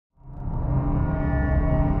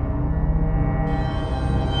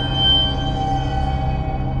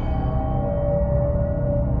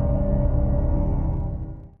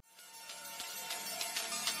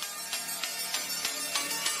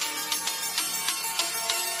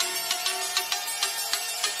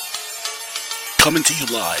Coming to you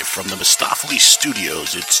live from the Mistopheles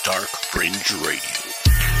Studios, it's Dark Fringe Radio.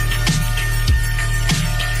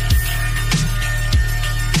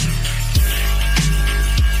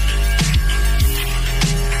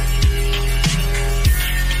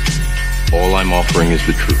 All I'm offering is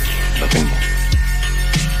the truth, nothing more.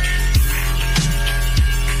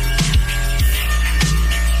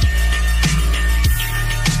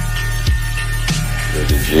 The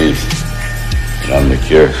disease, and I'm the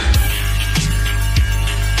cure.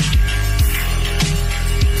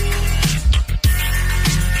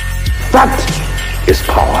 That is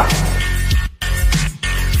power.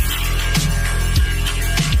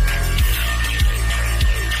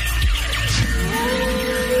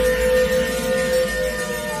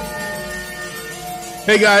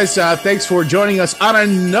 Hey guys, thanks for joining us on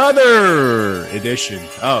another edition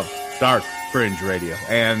of Dark Fringe Radio.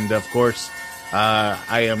 And of course, I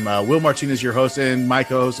am Will Martinez, your host, and my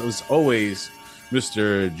co-host, as always,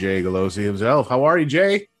 Mr. Jay Galosi himself. How are you,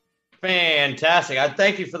 Jay? Fantastic. I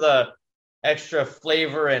thank you for the extra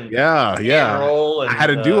flavor and roll. And, I had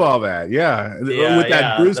to do all that. With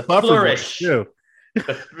that Bruce Buffer flourish too.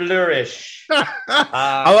 The flourish. All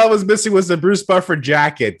I was missing was the Bruce Buffer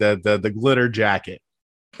jacket, the glitter jacket.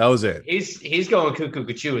 That was it. He's going cuckoo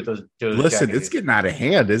with those Listen, jackets. it's getting out of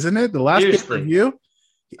hand, isn't it? The last Seriously. review,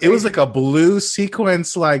 it was like a blue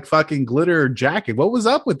sequence, like fucking glitter jacket. What was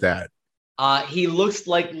up with that? He looks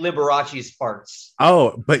like Liberace's farts.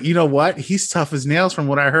 Oh, but you know what? He's tough as nails from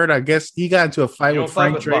what I heard. I guess he got into a fight with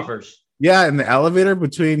Frank Trigg. Buffers. Yeah, in the elevator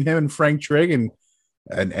between him and Frank Trigg, and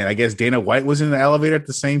I guess Dana White was in the elevator at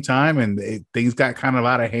the same time, and things got kind of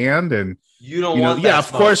out of hand. And you want that yeah, of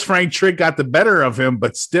smoke. course, Frank Trigg got the better of him,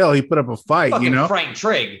 but still, he put up a fight. Fucking Frank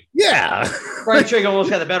Trigg. Yeah, Frank Trigg almost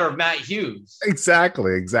got the better of Matt Hughes.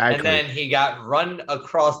 Exactly. And then he got run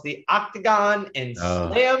across the octagon and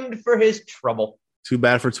slammed for his trouble. Too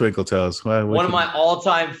bad for Twinkle Toes. One of my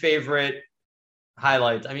all-time favorite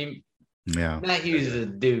highlights. I mean, yeah, Matt Hughes is a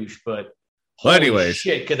douche, but well, holy anyways,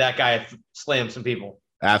 shit, could that guy slam some people?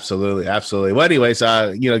 Absolutely. Well, anyways,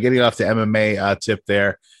 getting off the MMA tip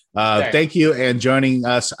there. Thank you, and joining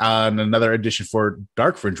us on another edition for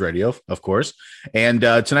Dark Fringe Radio, of course. And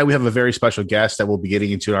tonight we have a very special guest that we'll be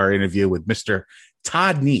getting into our interview with Mr.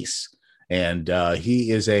 Todd Neiss, and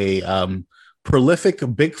he is a prolific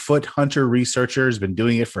Bigfoot hunter researcher. Has been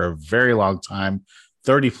doing it for a very long time,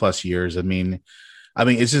 30 plus years. I mean,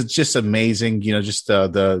 it's just amazing. Just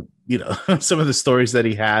the some of the stories that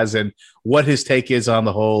he has and what his take is on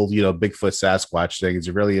the whole, Bigfoot Sasquatch thing is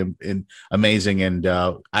really amazing. And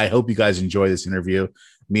I hope you guys enjoy this interview.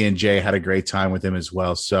 Me and Jay had a great time with him as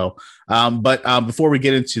well. So, but before we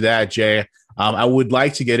get into that, Jay, I would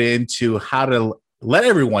like to get into how to let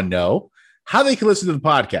everyone know how they can listen to the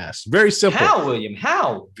podcast. Very simple. How, William?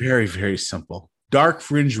 How? Very, very simple.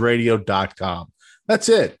 darkfringeradio.com. That's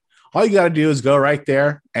it. All you got to do is go right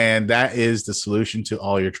there, and that is the solution to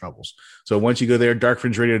all your troubles. So once you go there,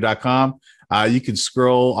 darkfringeradio.com, you can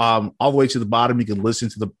scroll all the way to the bottom. You can listen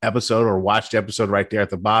to the episode or watch the episode right there at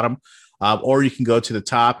the bottom. Or you can go to the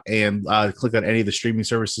top and click on any of the streaming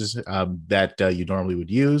services that you normally would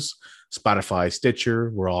use. Spotify, Stitcher,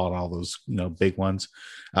 we're all on all those big ones.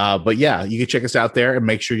 But yeah, you can check us out there and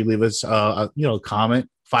make sure you leave us a comment,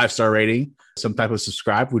 5-star rating, some type of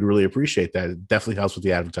subscribe. We'd really appreciate that. It definitely helps with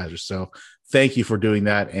the advertisers. So thank you for doing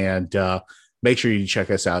that. And make sure you check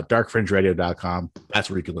us out, darkfringeradio.com. That's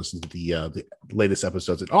where you can listen to the latest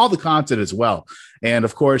episodes and all the content as well. And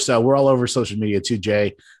of course, we're all over social media too,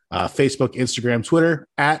 Jay. Facebook, Instagram, Twitter,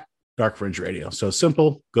 at Dark Fringe Radio. So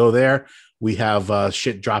simple, go there. We have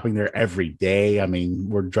shit dropping there every day. I mean,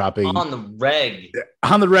 we're dropping on the reg.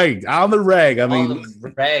 I mean, on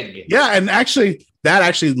the reg. Yeah, and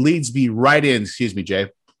that leads me right in, excuse me, Jay,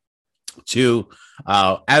 to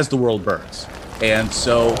As the World Burns. And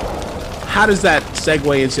so how does that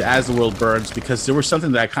segue into As the World Burns? Because there was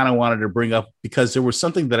something that I kind of wanted to bring up, because there was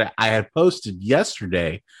something that I had posted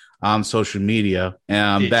yesterday on social media.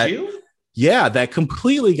 Did you? Yeah, that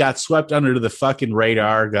completely got swept under the fucking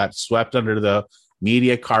radar, got swept under the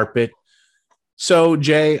media carpet. So,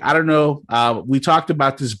 Jay, I don't know. We talked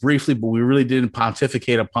about this briefly, but we really didn't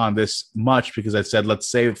pontificate upon this much because I said, let's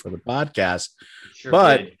save it for the podcast. Sure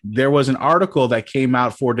but did. there was an article that came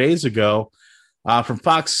out 4 days ago from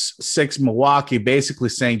Fox 6 Milwaukee, basically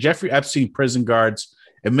saying Jeffrey Epstein prison guards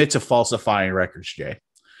admit to falsifying records, Jay.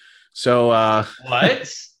 So, what?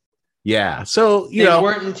 Yeah. So, they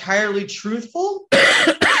weren't entirely truthful?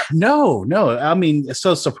 No. I mean, it's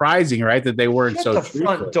so surprising, right? That they weren't Shut so the truthful.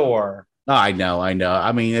 front door. Oh, I know.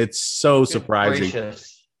 I mean, it's so Good surprising.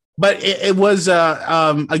 gracious. But it was,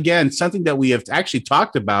 again, something that we have actually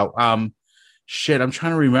talked about. shit, I'm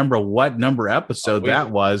trying to remember what number episode that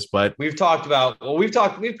was, but we've covered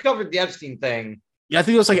the Epstein thing. Yeah, I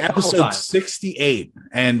think it was like episode 68,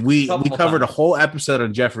 and we covered a whole episode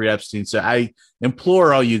on Jeffrey Epstein. So I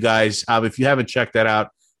implore all you guys, if you haven't checked that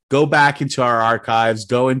out, go back into our archives,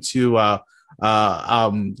 go into our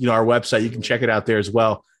website. You can check it out there as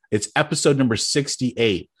well. It's episode number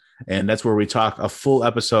 68, and that's where we talk a full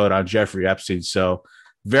episode on Jeffrey Epstein. So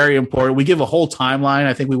very important. We give a whole timeline.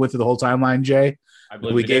 I think we went through the whole timeline, Jay.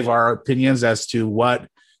 We gave our opinions as to what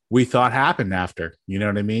we thought happened after. You know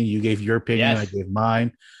what I mean? You gave your opinion, yes. I gave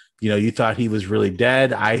mine. You thought he was really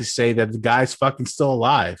dead. I say that the guy's fucking still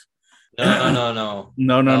alive. No.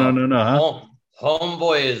 Huh?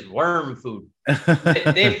 Homeboy is worm food.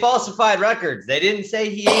 They falsified records. They didn't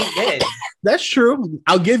say he ain't dead. That's true.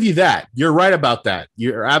 I'll give you that. You're right about that.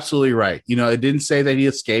 You're absolutely right. It didn't say that he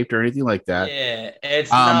escaped or anything like that. Yeah,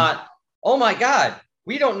 it's not, oh my God,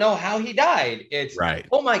 we don't know how he died. It's right.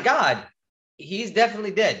 Oh my God, he's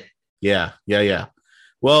definitely dead. Yeah.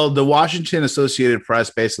 Well, the Washington Associated Press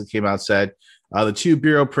basically came out and said the two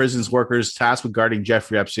Bureau of Prisons workers tasked with guarding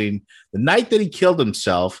Jeffrey Epstein the night that he killed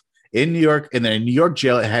himself in New York, in the New York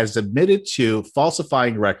jail, has admitted to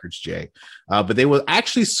falsifying records, Jay. But they will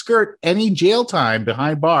actually skirt any jail time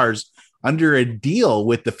behind bars under a deal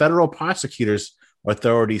with the federal prosecutors,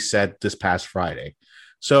 authorities said this past Friday.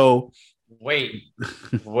 So wait.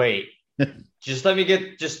 Just let me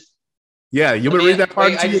get Yeah, you want to read that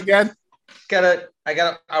part to you again? I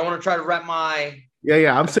want to try to wrap my.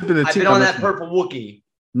 Yeah. I'm sipping the tea. I've been on that purple Wookie.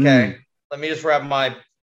 Okay. Let me just wrap my.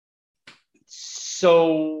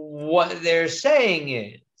 So what they're saying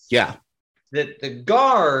is that the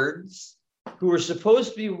guards who were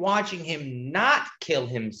supposed to be watching him not kill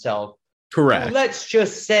himself. Correct. Let's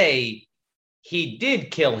just say he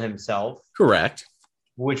did kill himself. Correct.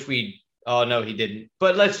 Which no, he didn't.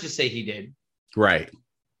 But let's just say he did. Right.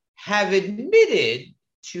 Have admitted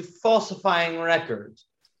to falsifying records.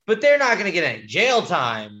 But they're not going to get any jail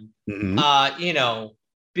time,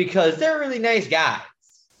 because they're really nice guys.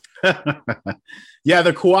 Yeah,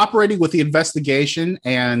 they're cooperating with the investigation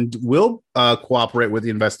and will cooperate with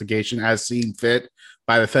the investigation as seen fit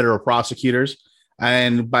by the federal prosecutors.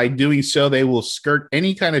 And by doing so, they will skirt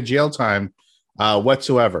any kind of jail time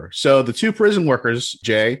whatsoever. So the two prison workers,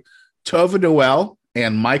 Jay, Tova Noel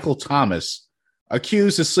and Michael Thomas,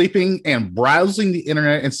 accused of sleeping and browsing the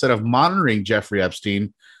internet instead of monitoring Jeffrey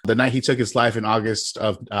Epstein the night he took his life in August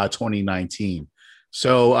of 2019.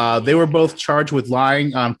 So they were both charged with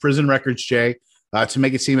lying on prison records, Jay, to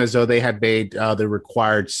make it seem as though they had made the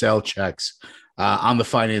required cell checks on the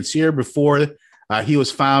financier before he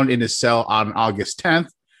was found in his cell on August 10th.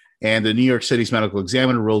 And the New York City's medical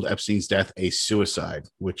examiner ruled Epstein's death a suicide,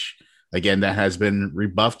 which, again, that has been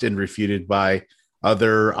rebuffed and refuted by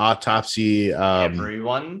other autopsy.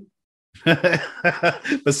 Everyone.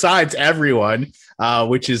 Besides everyone,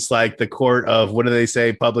 which is like the court of, what do they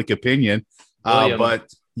say, public opinion.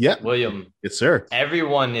 But yeah, William. Yes, sir.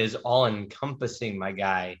 Everyone is all encompassing, my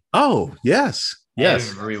guy. Oh, yes.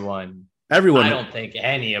 Everyone. I don't think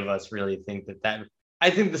any of us really think that.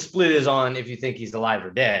 I think the split is on if you think he's alive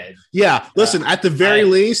or dead. Yeah. Listen, at the very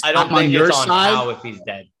least, I don't think on your it's on side. how if he's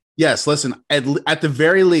dead. Yes. Listen, at the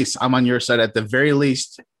very least, I'm on your side. At the very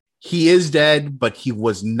least, he is dead, but he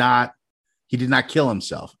did not kill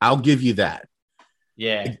himself. I'll give you that.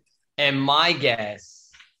 Yeah. And my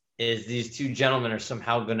guess is these two gentlemen are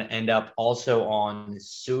somehow going to end up also on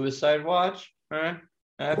suicide watch, right?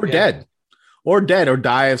 Or dead, or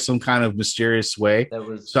die of some kind of mysterious way.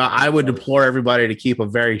 I would implore everybody to keep a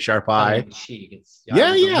very sharp eye. I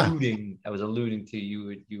was alluding to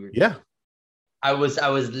you. Yeah. I was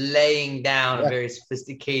laying down a very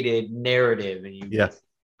sophisticated narrative, and you. Yeah.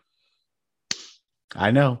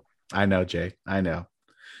 I know, Jay. I know.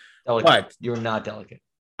 Delicate. But you're not delicate.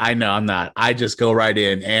 I know I'm not. I just go right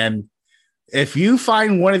in. And if you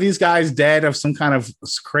find one of these guys dead of some kind of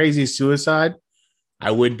crazy suicide, I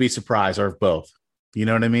wouldn't be surprised, or both. You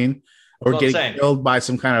know what I mean? Or getting killed by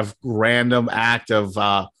some kind of random act of,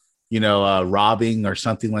 robbing or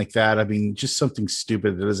something like that. I mean, just something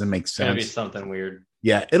stupid that doesn't make sense. It'll be something weird.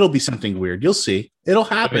 Yeah, it'll be something weird. You'll see. It'll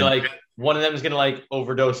happen. It'll be like one of them is going to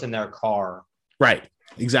overdose in their car. Right.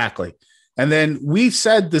 Exactly. And then we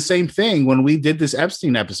said the same thing when we did this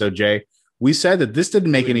Epstein episode, Jay. We said that this didn't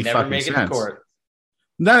make any fucking sense.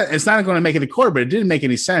 It's not going to make it to court, but it didn't make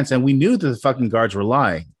any sense. And we knew that the fucking guards were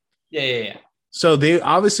lying. Yeah. So they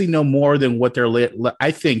obviously know more than what they're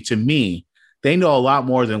I think, to me, they know a lot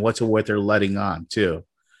more than what they're letting on too.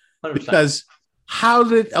 100%. Because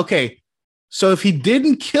so if he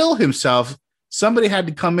didn't kill himself, somebody had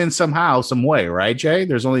to come in somehow, some way, right, Jay?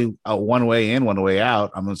 There's only one way in, one way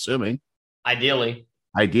out, I'm assuming. Ideally.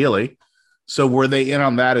 So were they in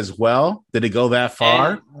on that as well? Did it go that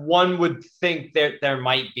far? And one would think that there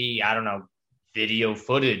might be, I don't know, video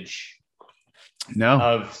footage. No.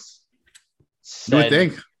 Of You would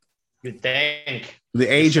think. You'd think. The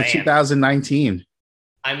age of 2019.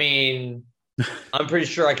 I mean, I'm pretty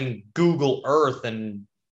sure I can Google Earth and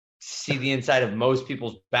see the inside of most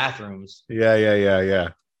people's bathrooms. Yeah.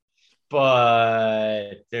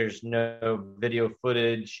 But there's no video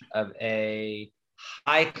footage of a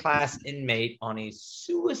high-class inmate on a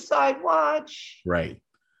suicide watch. Right.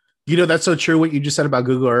 You know, that's so true what you just said about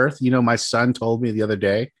Google Earth. You know, my son told me the other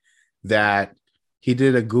day that he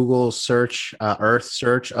did a Google search, Earth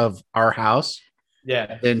search of our house.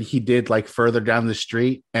 Yeah. And he did like further down the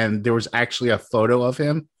street, and there was actually a photo of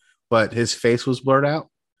him, but his face was blurred out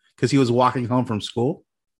because he was walking home from school.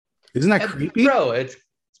 Isn't that creepy? Bro, it's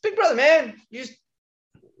Big Brother, man.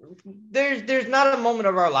 There's not a moment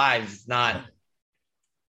of our lives not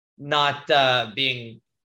being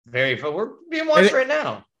we're being watched right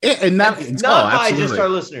now. And not by just our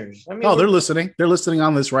listeners. I mean, they're listening. They're listening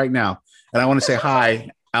on this right now. And I want to say hi,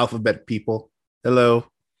 alphabet people. Hello,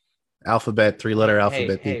 alphabet, 3-letter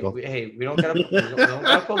alphabet people. We don't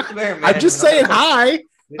gotta poke the bear, man. I'm just saying hi.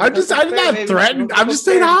 I'm not threatened. I'm just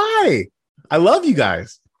saying hi. I love you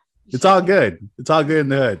guys. It's all good. It's all good in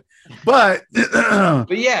the hood. But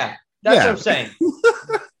yeah, that's what I'm saying.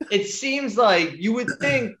 It seems like you would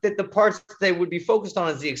think that the parts they would be focused on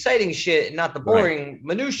is the exciting shit and not the boring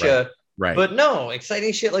minutia. Right. But no,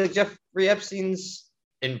 exciting shit like Jeffrey Epstein's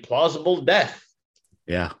implausible death.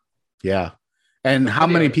 Yeah. And how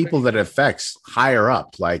many people that it affects higher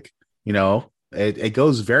up? Like, you know, it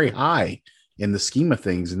goes very high in the scheme of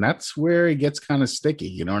things. And that's where it gets kind of sticky.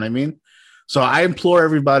 You know what I mean? So I implore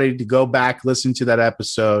everybody to go back, listen to that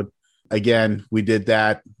episode. Again, we did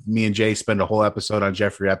that. Me and Jay spent a whole episode on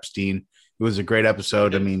Jeffrey Epstein. It was a great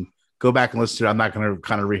episode. I mean, go back and listen to it. I'm not going to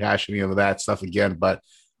kind of rehash any of that stuff again, but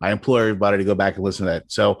I implore everybody to go back and listen to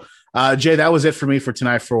that. So, Jay, that was it for me for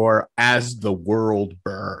tonight for As the World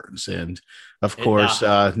Burns. And, of course,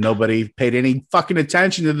 nobody paid any fucking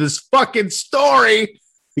attention to this fucking story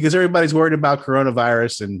because everybody's worried about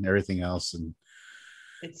coronavirus and everything else. And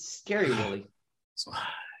it's scary, Willie. So,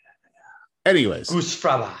 anyways. Goose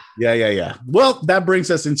fraba. Yeah. Well, that brings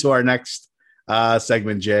us into our next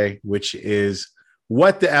segment, Jay, which is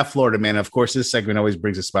What the F, Florida Man. Of course, this segment always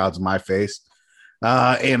brings a smile to my face.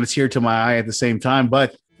 And it's here to my eye at the same time.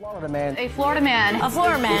 But Florida man. A Florida man. A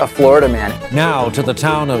Florida man. A Florida man. Now to the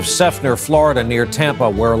town of Seffner, Florida, near Tampa,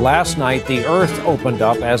 where last night the earth opened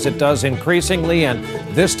up as it does increasingly, and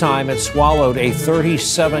this time it swallowed a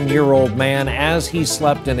 37-year-old man as he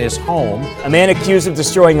slept in his home. A man accused of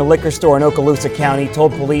destroying a liquor store in Okaloosa County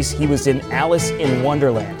told police he was in Alice in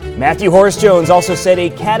Wonderland. Matthew Horace Jones also said a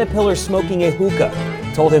caterpillar smoking a hookah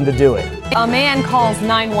told him to do it. A man calls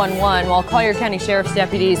 911 while Collier County Sheriff's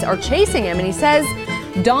deputies are chasing him, and he says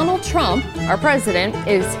Donald Trump, our president,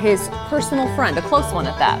 is his personal friend, a close one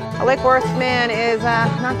at that. A Lake Worth man is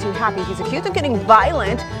not too happy. He's accused of getting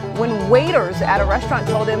violent when waiters at a restaurant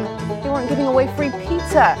told him they weren't giving away free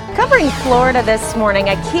pizza. Covering Florida this morning,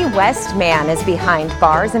 a Key West man is behind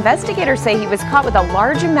bars. Investigators say he was caught with a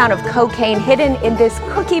large amount of cocaine hidden in this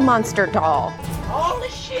Cookie Monster doll. Holy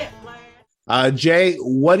shit, man. Jay,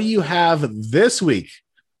 what do you have this week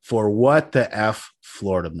for What the F,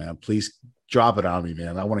 Florida Man? Please drop it on me,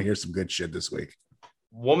 man. I want to hear some good shit this week.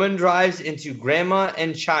 Woman drives into grandma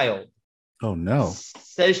and child. Oh, no.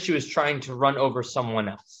 Says she was trying to run over someone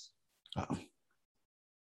else. Oh.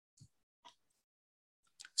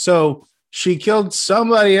 So she killed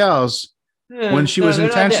somebody else when she was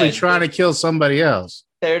intentionally trying to kill somebody else.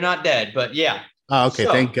 They're not dead, but yeah. Oh, okay.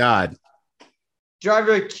 So, thank God.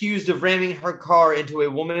 Driver accused of ramming her car into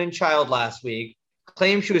a woman and child last week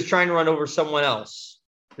claimed she was trying to run over someone else.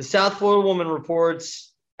 The South Florida woman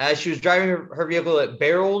reports as she was driving her vehicle, it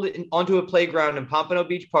barreled onto a playground in Pompano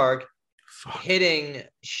Beach Park, hitting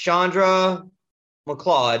Chandra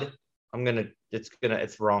McLeod.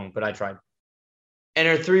 It's wrong, but I tried. And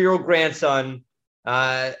her 3-year-old grandson,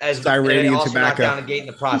 as they also knocked down a gate in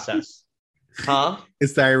the process. Huh?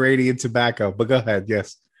 It's the Iranian tobacco, but go ahead.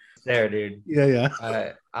 Yes. There, dude. Yeah.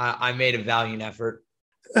 I made a valiant effort.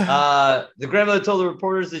 The grandmother told the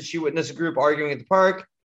reporters that she witnessed a group arguing at the park.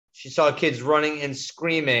 She saw kids running and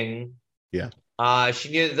screaming. Yeah. She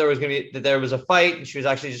knew that there was a fight, and she was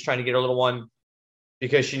actually just trying to get her little one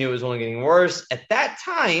because she knew it was only getting worse. At that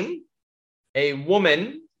time, a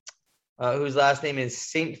woman whose last name is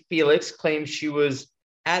St. Felix claimed she was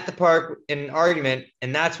at the park in an argument,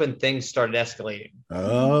 and that's when things started escalating.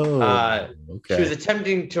 Okay. She was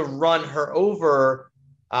attempting to run her over,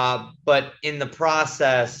 but in the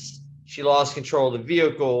process, she lost control of the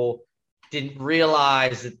vehicle, didn't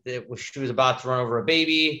realize that she was about to run over a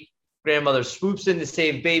baby. Grandmother swoops in to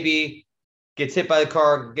save baby, gets hit by the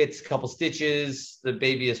car, gets a couple stitches. The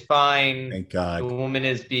baby is fine. Thank God. The woman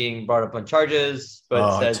is being brought up on charges,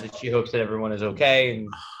 but says that she hopes that everyone is okay. And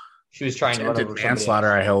she was trying to run over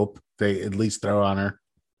manslaughter. I hope they at least throw on her.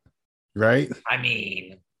 Right? I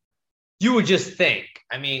mean, you would just think.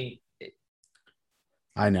 I mean,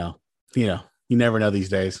 I know. You never know these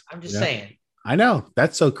days. I'm just saying. I know.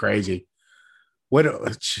 That's so crazy. What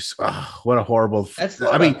a horrible.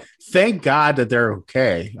 I mean, thank God that they're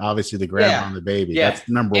okay. Obviously, the grandma and the baby. Yeah. That's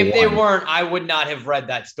number one. If they weren't, I would not have read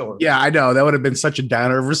that story. Yeah, I know. That would have been such a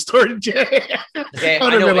downer of a story, Jay. Okay, I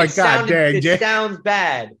would have been like, God dang, Jay. It sounds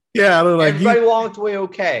bad. Yeah, I like everybody walked away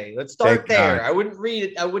okay. Let's start there. God. I wouldn't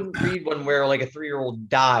read one where like a 3-year-old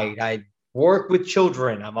died. I work with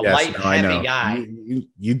children. I'm a light, heavy guy.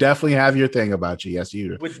 You definitely have your thing about you. Yes,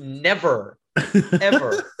 you would never,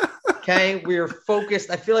 ever. Okay, we're focused.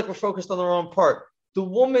 I feel like we're focused on the wrong part. The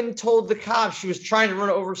woman told the cops she was trying to run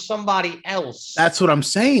over somebody else. That's what I'm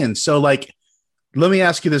saying. So, like, let me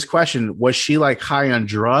ask you this question. Was she like high on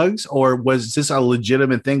drugs, or was this a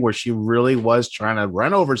legitimate thing where she really was trying to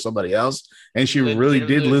run over somebody else and she really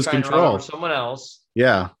did lose control? Someone else.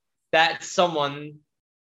 Yeah. That someone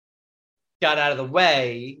got out of the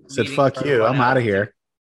way. Said, fuck you. I'm out of here.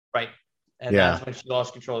 Right. And that's when she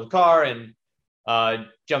lost control of the car and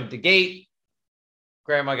jumped the gate.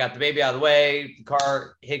 Grandma got the baby out of the way. The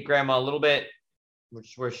car hit grandma a little bit,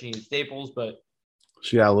 which is where she needs staples, but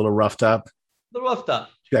she got a little roughed up. She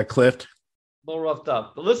got clipped. A little roughed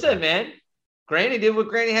up. But listen, man, Granny did what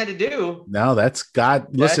Granny had to do. No, that's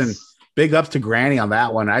God. Listen, big up to Granny on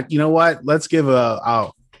that one. You know what? Let's give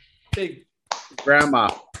a big grandma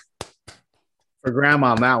for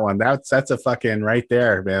grandma on that one. That's a fucking right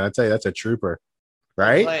there, man. I'd say that's a trooper,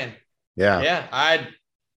 right? Yeah. I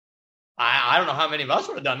don't know how many of us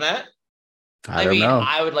would have done that. I don't know.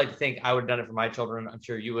 I would like to think I would have done it for my children. I'm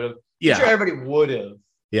sure you would have. Yeah. I'm sure everybody would have.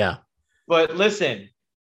 Yeah. But listen,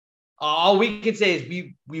 all we can say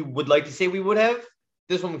is we would like to say we would have.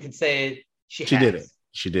 This woman could say she did it.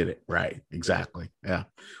 She did it. Right. Exactly. Yeah.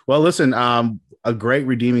 Well, listen, a great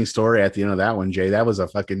redeeming story at the end of that one, Jay. That was a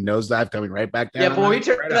fucking nosedive coming right back down. Yeah, but we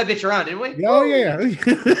turned that bitch around, didn't we? Oh, yeah.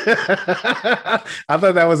 I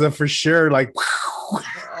thought that was a for sure, like,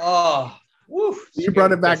 oh, woof. You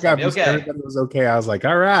brought it back up. Okay. Everybody was okay. I was like,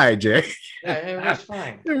 all right, Jay. Yeah, everybody's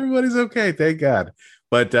fine. Everybody's okay. Thank God.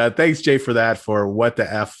 But thanks, Jay, for that, for what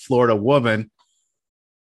the F Florida woman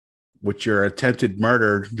with your attempted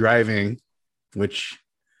murder driving, which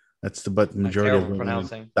that's the majority of women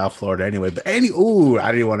in South Florida anyway. But I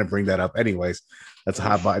didn't want to bring that up. Anyways, that's a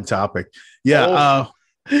hot button topic. Yeah.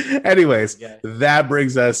 Anyways, that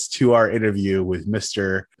brings us to our interview with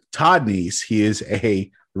Mr. Todd Neiss. He is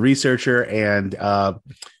a researcher and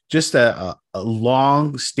just a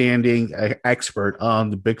long-standing expert on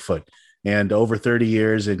the Bigfoot, and over 30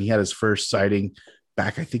 years. And he had his first sighting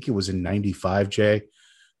back, I think it was in 95, Jay,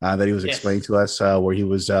 that he was explaining to us, where he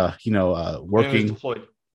was, working.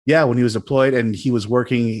 When he was deployed, and he was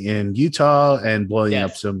working in Utah and blowing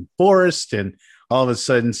up some forest, and all of a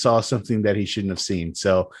sudden saw something that he shouldn't have seen.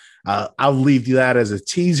 So I'll leave you that as a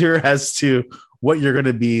teaser as to what you're going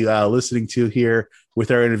to be listening to here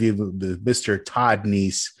with our interview with Mr. Todd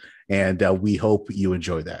Neiss, and we hope you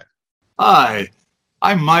enjoy that. Hi,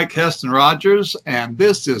 I'm Mike Heston Rogers, and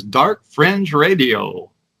this is Dark Fringe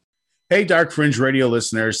Radio. Hey, Dark Fringe Radio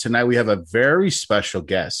listeners. Tonight we have a very special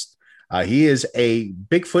guest. He is a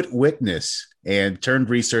Bigfoot witness and turned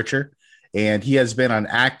researcher, and he has been an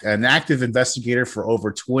active investigator for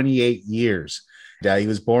over 28 years. He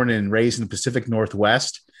was born and raised in the Pacific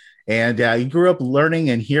Northwest, and he grew up learning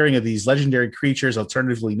and hearing of these legendary creatures,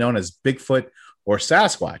 alternatively known as Bigfoot or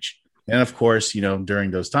Sasquatch. And of course,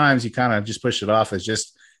 during those times, you kind of just pushed it off as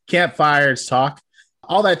just campfires, talk.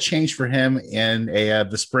 All that changed for him in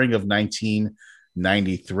the spring of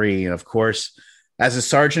 1993. And of course, as a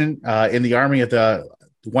sergeant in the Army of the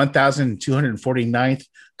 1,249th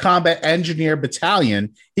Combat Engineer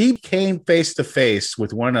Battalion, he came face to face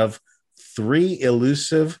with one of 3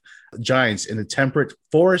 elusive giants in the temperate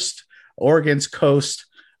forest, Oregon's coast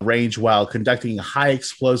range, while conducting high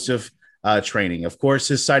explosive training. Of course,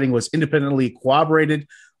 his sighting was independently corroborated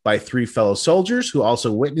by 3 fellow soldiers who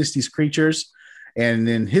also witnessed these creatures. And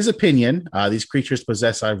in his opinion, these creatures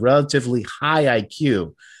possess a relatively high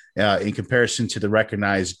IQ in comparison to the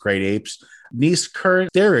recognized great apes. Neith's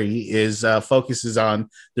current theory is focuses on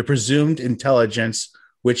the presumed intelligence,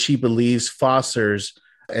 which he believes fosters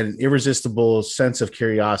an irresistible sense of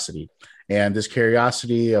curiosity. And this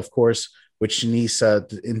curiosity, of course, which Neith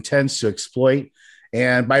intends to exploit.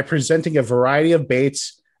 And by presenting a variety of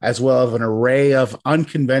baits, as well as an array of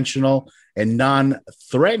unconventional and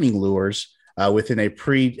non-threatening lures within a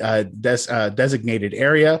designated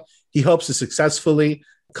area, he hopes to successfully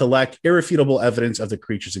collect irrefutable evidence of the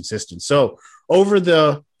creature's existence. So over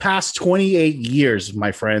the past 28 years,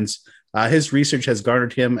 my friends, his research has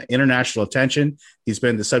garnered him international attention. He's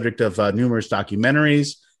been the subject of numerous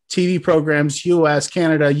documentaries, TV programs, US,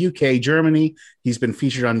 Canada, UK, Germany. He's been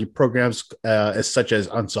featured on programs such as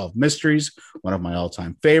Unsolved Mysteries, one of my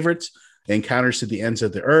all-time favorites, Encounters to the Ends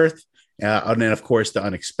of the Earth, and then, of course, The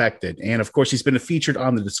Unexpected. And, of course, he's been featured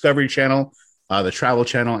on the Discovery Channel, the Travel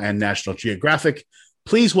Channel, and National Geographic.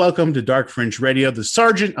 Please welcome to Dark Fringe Radio, the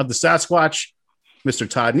Sergeant of the Sasquatch, Mr.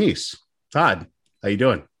 Todd Neith. Todd, how you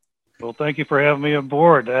doing? Well, thank you for having me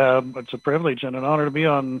aboard. It's a privilege and an honor to be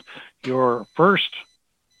on your first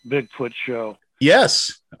Bigfoot show.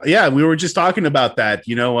 Yes. Yeah, we were just talking about that.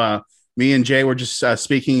 Me and Jay were just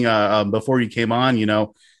speaking before you came on.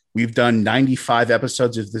 We've done 95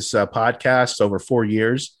 episodes of this podcast over 4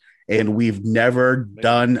 years, and we've never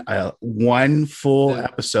done one full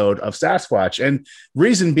episode of Sasquatch. And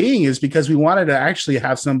reason being is because we wanted to actually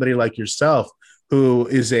have somebody like yourself who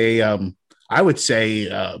is I would say,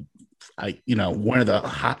 one of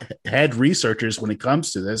the head researchers when it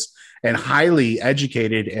comes to this, and highly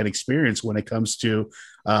educated and experienced when it comes to,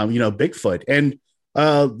 Bigfoot. And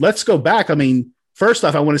let's go back. I mean, first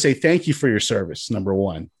off, I want to say thank you for your service. Number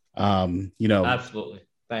one, absolutely.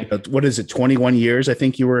 Thank you. What is it? 21 years. I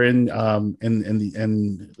think you were in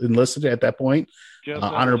enlisted at that point,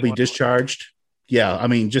 honorably discharged. Yeah. I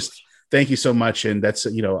mean, just thank you so much. And that's,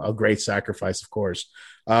 a great sacrifice, of course.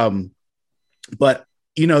 But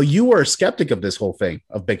you were a skeptic of this whole thing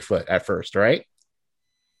of Bigfoot at first, right?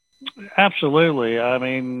 Absolutely. I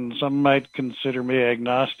mean, some might consider me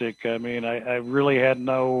agnostic. I mean, I really had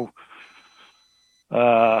no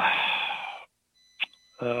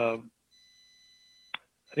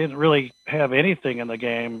I didn't really have anything in the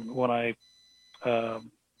game when I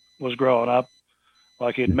was growing up.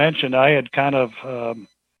 Like you'd mentioned, I had kind of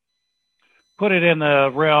put it in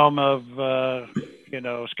the realm of,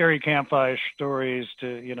 scary campfire stories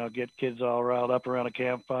to, get kids all riled up around a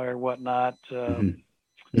campfire, whatnot.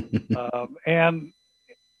 And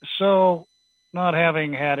so not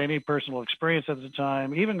having had any personal experience at the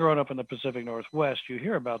time, even growing up in the Pacific Northwest, you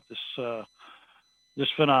hear about this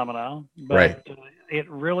phenomenon, but right. It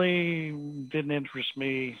really didn't interest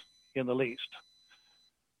me in the least.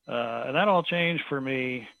 And that all changed for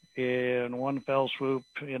me in one fell swoop,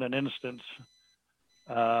 in an instant.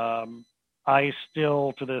 I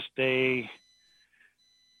still, to this day,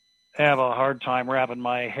 have a hard time wrapping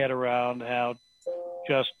my head around how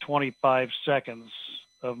just 25 seconds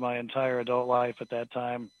of my entire adult life at that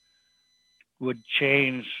time would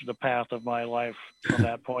change the path of my life from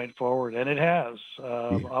that point forward. And it has.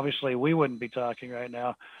 Obviously, we wouldn't be talking right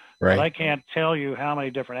now. Right. But I can't tell you how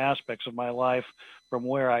many different aspects of my life, from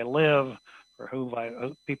where I live, or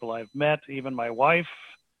people I've met, even my wife,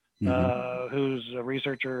 who's a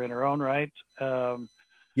researcher in her own right.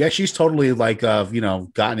 Yeah, she's totally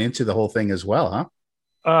gotten into the whole thing as well, huh?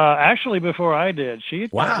 Actually, before I did, she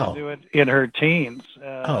tried to do it in her teens.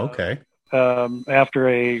 Okay. After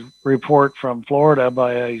a report from Florida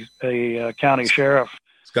by a county sheriff.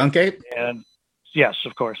 Skunk ape? And yes,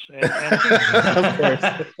 of course. And of course.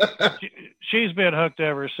 She's been hooked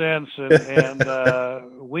ever since, and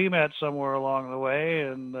we met somewhere along the way,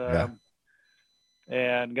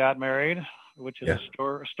 and got married, which is a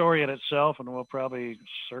story in itself, and we'll probably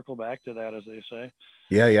circle back to that, as they say.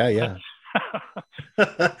 Yeah.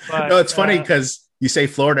 But, no, it's funny because you say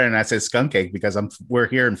Florida and I say skunk ape because we're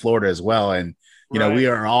here in Florida as well, and we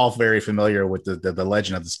are all very familiar with the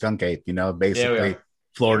legend of the skunk ape. Basically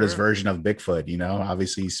Florida's version of Bigfoot.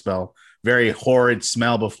 Obviously you smell very horrid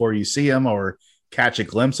smell before you see him or catch a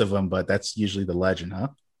glimpse of him, but that's usually the legend, huh?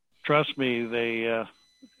 Trust me,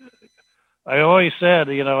 I always said,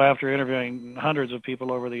 after interviewing hundreds of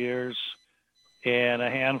people over the years, and a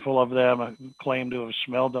handful of them claim to have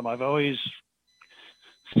smelled them, I've always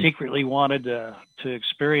secretly wanted to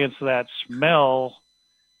experience that smell.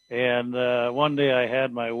 And one day I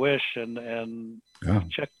had my wish and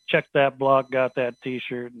checked that block, got that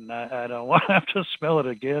T-shirt, and I don't want to have to smell it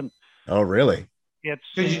again. Oh, really?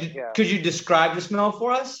 Could you describe the smell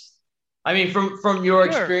for us? I mean, from your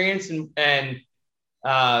experience and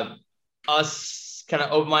us kind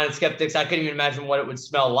of open-minded skeptics, I couldn't even imagine what it would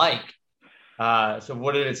smell like. So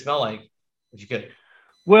what did it smell like? If you could.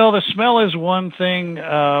 Well, the smell is one thing,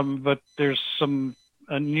 but there's some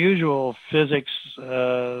unusual physics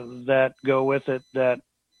that go with it that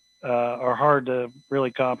are hard to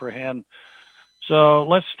really comprehend. So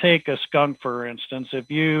let's take a skunk, for instance.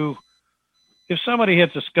 If somebody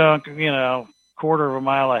hits a skunk, quarter of a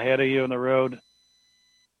mile ahead of you in the road,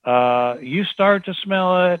 you start to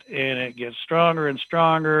smell it and it gets stronger and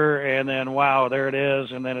stronger, and then wow, there it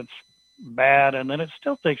is, and then it's bad, and then it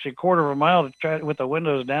still takes you a quarter of a mile to try with the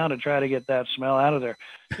windows down to try to get that smell out of there.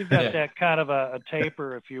 You've got that kind of a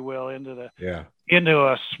taper, if you will, into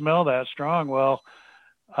a smell that strong. Well,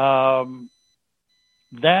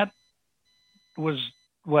 that was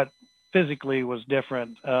what physically was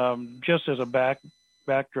different. Just as a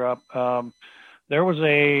backdrop, there was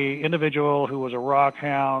a individual who was a rock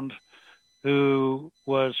hound who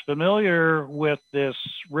was familiar with this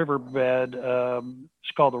riverbed.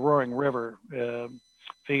 It's called the Roaring River.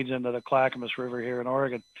 Feeds into the Clackamas River here in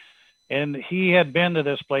Oregon. And he had been to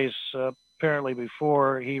this place apparently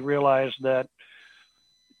before. He realized that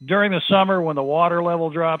during the summer, when the water level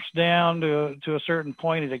drops down to a certain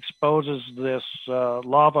point, it exposes this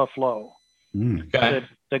lava flow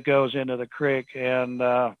that goes into the creek, and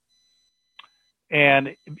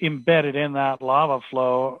embedded in that lava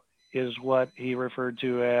flow is what he referred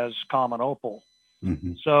to as common opal.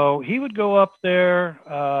 Mm-hmm. So he would go up there.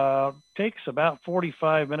 Takes about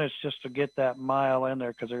 45 minutes just to get that mile in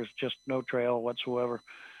there because there's just no trail whatsoever.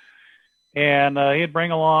 And he'd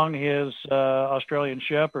bring along his Australian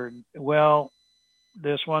Shepherd. Well,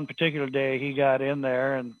 this one particular day, he got in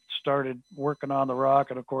there and started working on the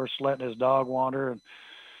rock and, of course, letting his dog wander. And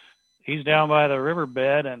he's down by the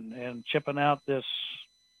riverbed and chipping out this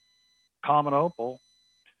common opal.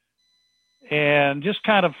 And just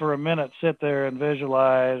kind of for a minute sit there and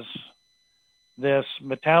visualize this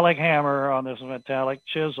metallic hammer on this metallic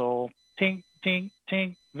chisel, tink, tink,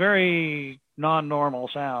 tink, very non-normal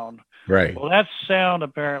sound. Right. Well, that sound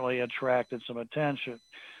apparently attracted some attention.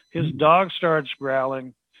 His dog starts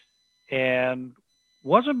growling and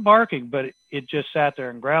wasn't barking, but it just sat there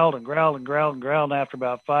and growled and growled and growled and growled. And after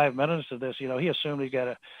about 5 minutes of this, he assumed he got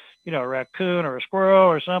a raccoon or a squirrel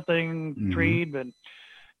or something treed, but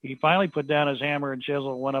he finally put down his hammer and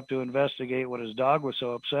chisel and went up to investigate what his dog was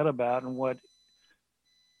so upset about. And what,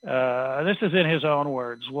 this is in his own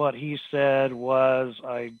words, what he said was,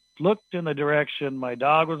 I looked in the direction my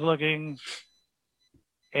dog was looking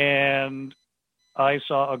and I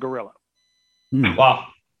saw a gorilla. Wow.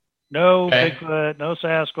 No Bigfoot, no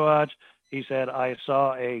Sasquatch. He said, I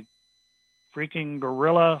saw a freaking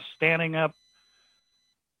gorilla standing up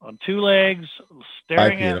on two legs,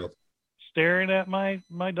 staring at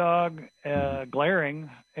my dog, glaring,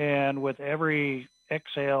 and with every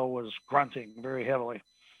exhale was grunting very heavily.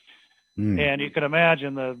 And you can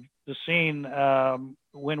imagine the scene.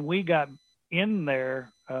 When we got in there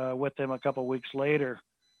with them a couple of weeks later,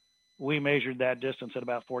 we measured that distance at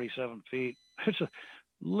about 47 feet. It's a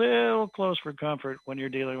little close for comfort when you're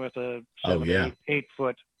dealing with a 8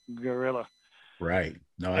 foot gorilla. Right.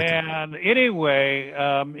 No. And anyway,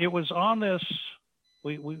 it was on this.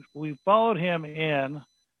 We followed him in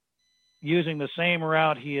using the same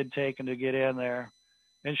route he had taken to get in there.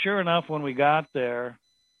 And sure enough, when we got there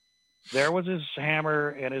was his hammer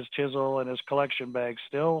and his chisel and his collection bag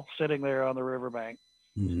still sitting there on the riverbank.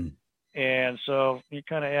 Mm-hmm. And so he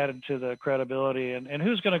kind of added to the credibility. And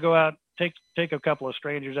who's going to go out, take a couple of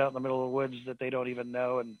strangers out in the middle of the woods that they don't even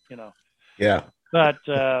know? And, Yeah. But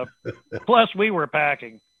plus we were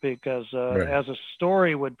packing because as a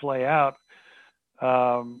story would play out,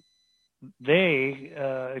 they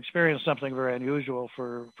experienced something very unusual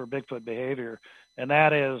for Bigfoot behavior, and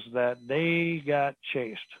that is that they got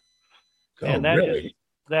chased. And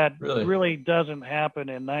that really doesn't happen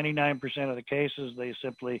in 99% of the cases. They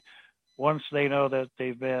simply, once they know that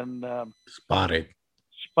they've been spotted,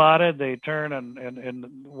 they turn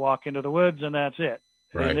and walk into the woods, and that's it.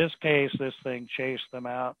 Right. In this case, this thing chased them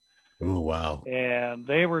out. Oh, wow. And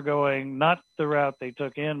they were going not the route they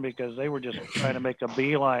took in because they were just trying to make a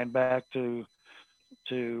beeline back to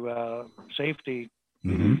safety.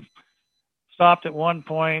 Mm-hmm. Stopped at one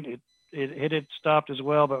point. It stopped as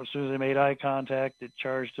well, but as soon as they made eye contact, it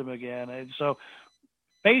charged him again. And so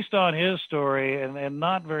based on his story and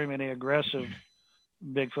not very many aggressive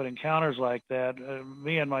Bigfoot encounters like that,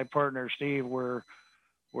 me and my partner, Steve, were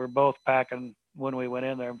both packing when we went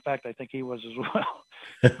in there. In fact, I think he was as well.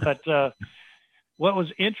 But what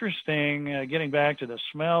was interesting, getting back to the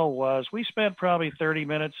smell, was we spent probably 30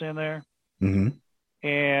 minutes in there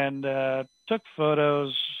and took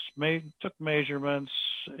photos, took measurements,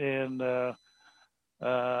 and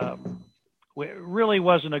it really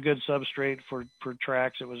wasn't a good substrate for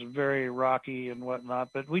tracks. It was very rocky and whatnot,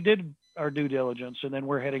 but we did our due diligence, and then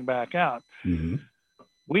we're heading back out. Mm-hmm.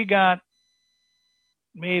 We got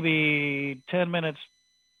maybe 10 minutes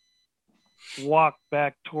walk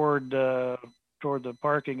back toward the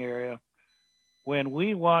parking area when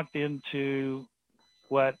we walked into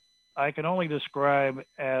what I can only describe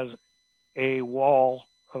as a wall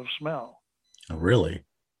of smell. Oh, really?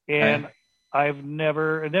 And I've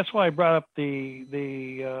never, and that's why I brought up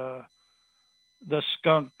the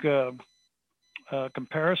skunk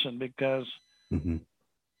comparison, because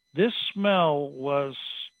this smell was,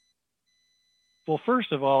 well,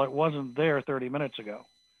 first of all, it wasn't there 30 minutes ago,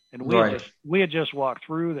 and we had just walked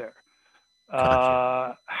through there.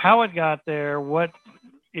 Gotcha. How it got there, what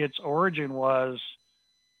its origin was,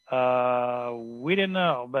 we didn't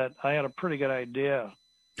know, but I had a pretty good idea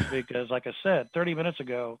because, like I said, 30 minutes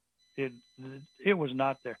ago, it was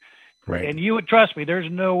not there. Right. And you would trust me, there's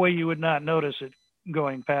no way you would not notice it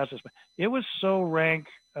going past this. It was so rank,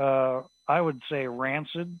 I would say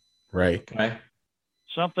rancid. Right.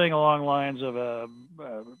 Something along the lines of a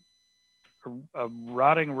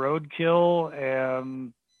rotting roadkill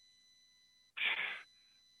and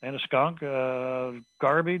a skunk,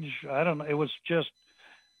 garbage. I don't know. It was just,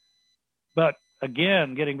 but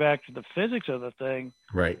again, getting back to the physics of the thing,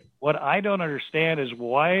 right? What I don't understand is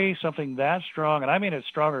why something that strong, and I mean it's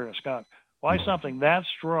stronger than a skunk, why something that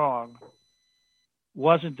strong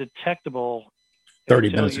wasn't detectable 30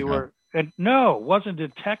 minutes ago. Wasn't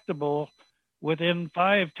detectable within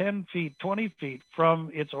 5, 10 feet, 20 feet from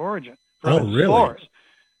its origin. From its really? Source.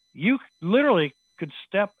 You literally could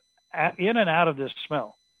step in and out of this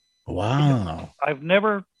smell. Wow. I've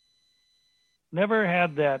never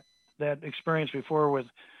had that experience before with,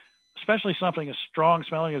 especially something as strong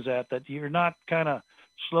smelling as that you're not kind of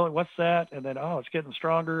slow. What's that? And then, it's getting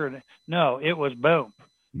stronger. And no, it was boom.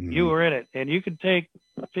 Mm-hmm. You were in it, and you could take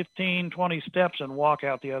 15, 20 steps and walk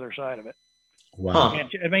out the other side of it. Wow.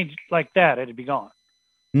 I mean, like that, it'd be gone.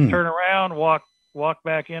 Turn around, walk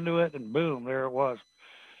back into it, and boom, there it was.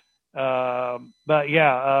 But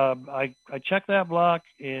yeah, I checked that block,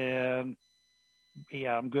 and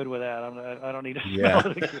yeah, I'm good with that. I don't need to smell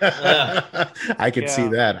it again. I can see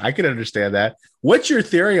that. I can understand that. What's your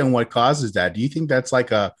theory on what causes that? Do you think that's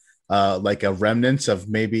like a remnants of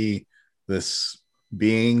maybe this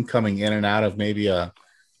being coming in and out of maybe a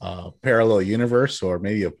parallel universe or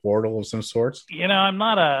maybe a portal of some sorts? I'm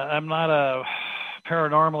not a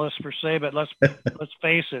paranormalist per se, but let's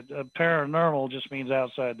face it, paranormal just means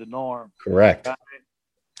outside the norm. Correct.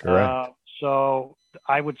 Correct. So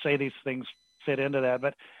I would say these things fit into that,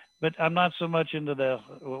 but I'm not so much into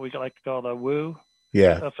what we like to call the woo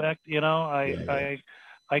effect.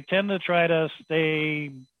 I tend to try to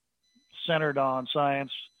stay centered on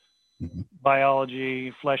science,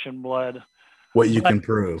 biology, flesh and blood, what you can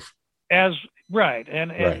prove. And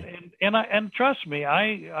trust me,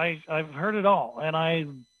 I've heard it all,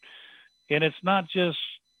 and it's not just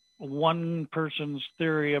one person's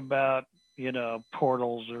theory about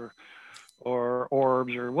portals or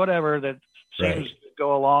orbs or whatever that seems to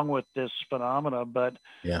go along with this phenomena, but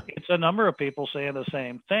it's a number of people saying the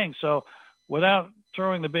same thing. So without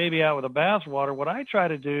throwing the baby out with the bathwater, what I try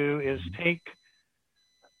to do is take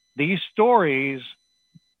these stories,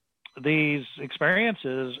 these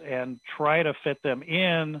experiences, and try to fit them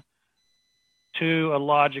in to a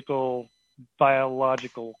logical,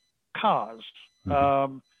 biological cause.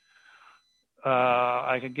 I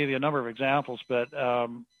can give you a number of examples, but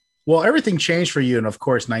well, everything changed for you in, of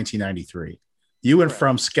course, 1993. You went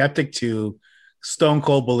from skeptic to stone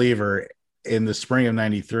cold believer in the spring of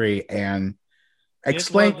 93, and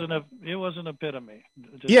explain. It was an epitome.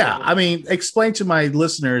 I mean, explain to my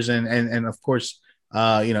listeners and of course,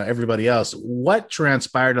 everybody else, what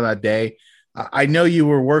transpired on that day. I know you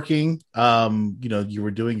were working, you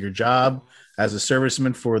were doing your job as a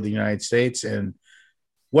serviceman for the United States, and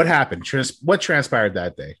what happened? What transpired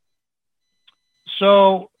that day?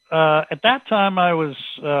 So at that time, I was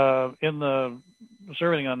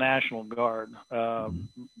serving on the National Guard.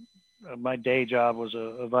 My day job was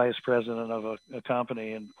a vice president of a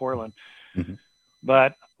company in Portland.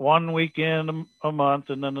 But 1 weekend a month,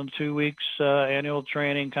 and then 2 weeks annual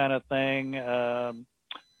training kind of thing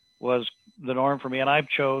was the norm for me. And I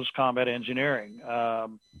chose combat engineering.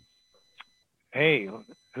 Hey,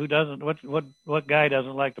 who doesn't? What guy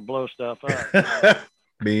doesn't like to blow stuff up?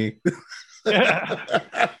 Me.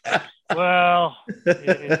 Well,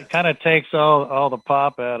 it kind of takes all the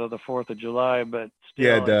pop out of the 4th of July, but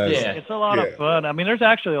still, it does. It's a lot of fun. I mean, there's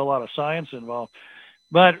actually a lot of science involved.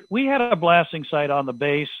 But we had a blasting site on the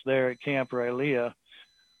base there at Camp Rylea.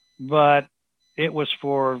 But it was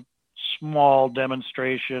for small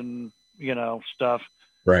demonstration, stuff.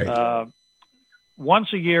 Right.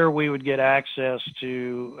 Once a year, we would get access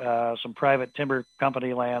to some private timber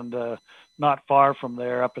company land not far from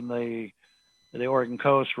there, up in the Oregon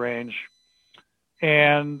Coast Range,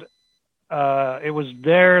 and it was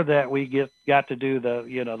there that we got to do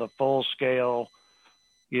the full scale,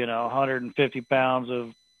 150 pounds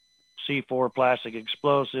of C4 plastic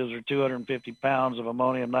explosives or 250 pounds of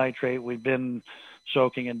ammonium nitrate. We've been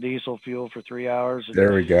soaking in diesel fuel for 3 hours. And,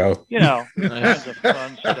 there we go. Kinds of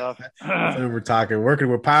fun stuff. So we're talking working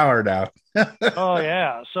with power now. Oh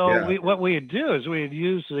yeah. So what we'd do is we'd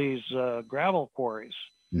use these gravel quarries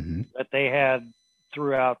that they had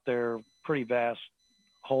throughout their pretty vast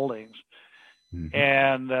holdings.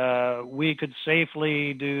 And we could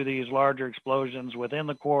safely do these larger explosions within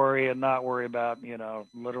the quarry and not worry about,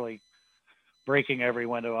 literally breaking every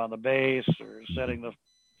window on the base or setting the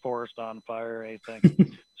forest on fire or anything.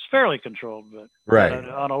 It's fairly controlled, but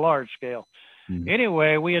on a large scale.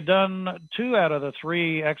 Anyway, we had done 2 out of the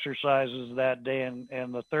 3 exercises that day,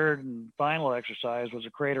 and the third and final exercise was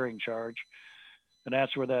a cratering charge, and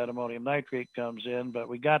that's where that ammonium nitrate comes in. But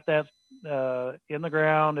we got that in the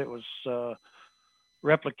ground. It was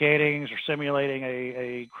replicating or simulating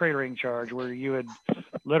a cratering charge where you would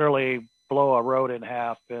literally blow a road in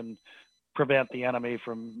half and prevent the enemy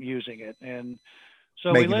from using it. And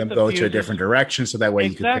so making them go to a different direction so that way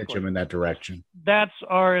you can pitch them in that direction. That's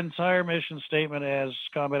our entire mission statement as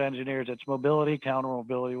combat engineers. It's mobility, counter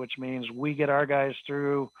mobility, which means we get our guys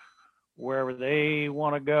through wherever they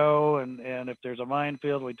want to go. And if there's a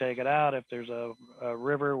minefield, we take it out. If there's a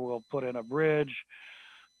river, we'll put in a bridge,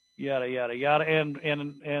 yada, yada, yada.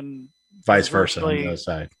 And vice versa on the other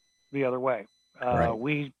side. The other way.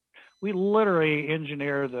 We literally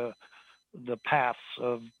engineer the paths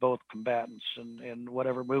of both combatants and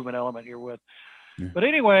whatever movement element you're with. But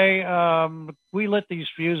anyway, we lit these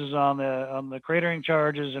fuses on the cratering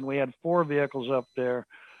charges, and we had 4 vehicles up there.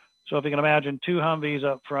 So if you can imagine, 2 Humvees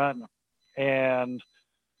up front, and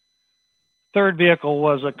third vehicle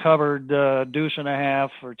was a covered deuce and a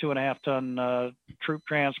half or 2.5 ton troop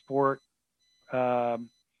transport. And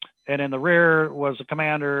in the rear was the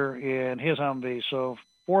commander in his Humvee. So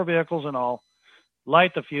 4 vehicles in all.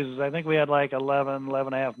 Light the fuses. I think we had like 11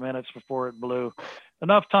 and a half minutes before it blew.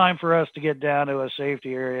 Enough time for us to get down to a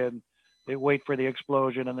safety area and wait for the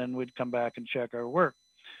explosion, and then we'd come back and check our work.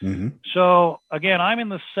 So again,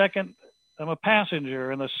 I'm a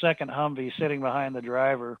passenger in the second Humvee sitting behind the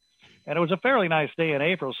driver, and it was a fairly nice day in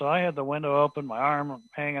April. So I had the window open, my arm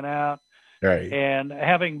hanging out. Right. And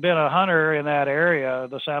having been a hunter in that area,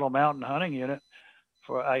 the Saddle Mountain hunting unit,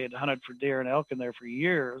 I had hunted for deer and elk in there for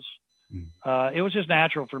years. It was just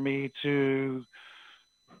natural for me to,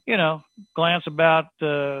 glance about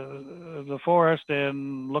the forest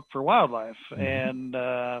and look for wildlife. And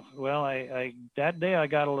I that day I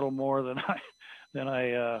got a little more than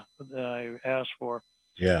I asked for.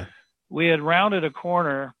 Yeah. We had rounded a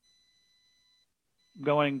corner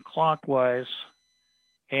going clockwise,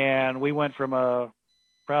 and we went from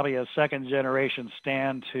probably a second generation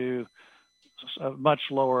stand to a much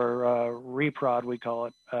lower reprod, we call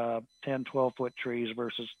it, 10, 12-foot trees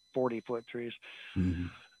versus 40-foot trees.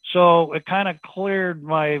 So it kind of cleared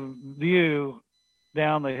my view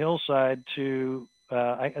down the hillside to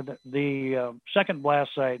the second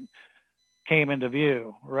blast site came into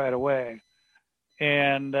view right away.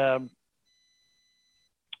 And I'm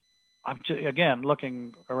again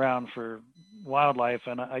looking around for wildlife,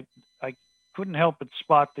 and I couldn't help but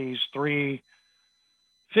spot these 3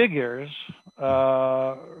 figures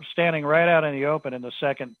standing right out in the open in the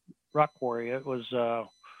second rock quarry. It was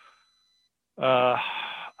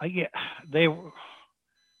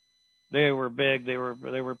they were big, they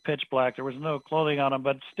were pitch black, there was no clothing on them,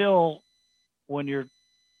 but still, when you're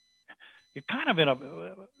kind of in a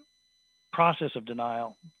process of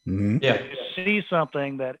denial. You see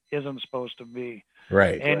something that isn't supposed to be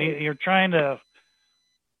right, and you're trying to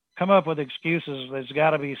come up with excuses. There's got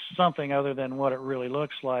to be something other than what it really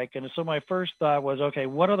looks like. And so my first thought was, okay,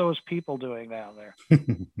 what are those people doing down there?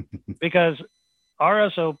 Because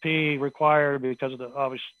our SOP required, because of the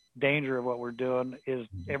obvious danger of what we're doing, is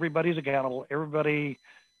everybody's accountable. Everybody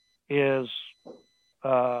is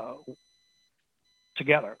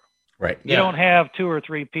together. Right. You don't have 2 or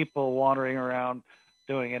 3 people wandering around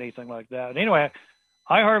doing anything like that. Anyway,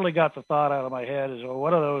 I hardly got the thought out of my head is, well,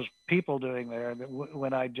 what are those people doing there?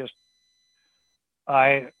 When I just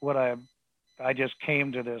came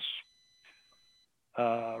to this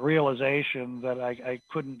realization that I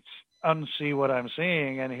couldn't unsee what I'm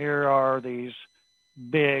seeing, and here are these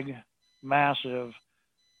big, massive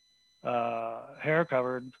hair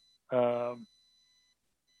covered. I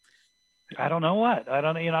don't know what.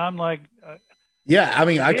 I'm like. Yeah, I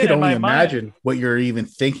mean, I could in only my imagine what you're even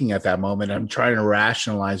thinking at that moment. I'm trying to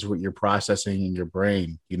rationalize what you're processing in your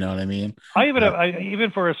brain. You know what I mean? Even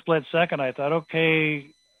for a split second, I thought, okay,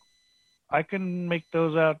 I can make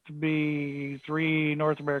those out to be 3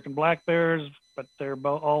 North American black bears, but they're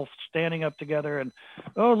both all standing up together, and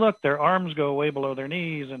oh look, their arms go way below their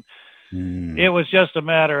knees, and it was just a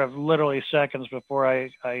matter of literally seconds before I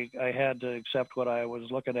had to accept what I was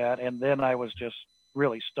looking at, and then I was just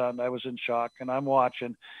really stunned. I was in shock, and I'm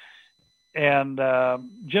watching, and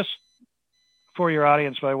just for your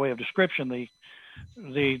audience, by way of description,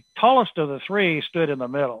 the tallest of the 3 stood in the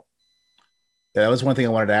middle. Yeah, that was one thing I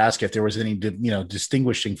wanted to ask, if there was any,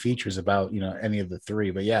 distinguishing features about, any of the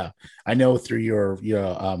 3. But yeah, I know through your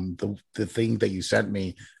the thing that you sent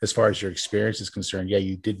me, as far as your experience is concerned, yeah,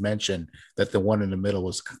 you did mention that the one in the middle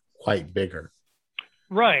was quite bigger.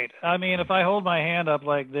 Right. I mean, if I hold my hand up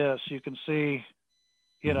like this, you can see,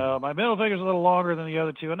 my middle finger is a little longer than the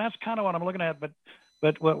other 2, and that's kind of what I'm looking at. But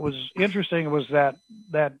what was interesting was that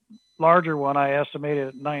larger one, I estimated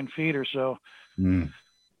at 9 feet or so,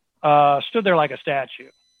 stood there like a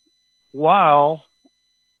statue, while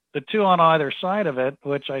the 2 on either side of it,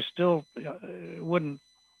 which I still wouldn't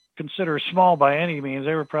consider small by any means,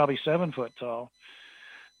 they were probably 7 foot tall.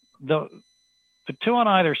 The 2 on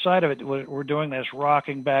either side of it were doing this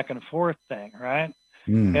rocking back and forth thing, right?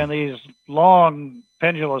 And these long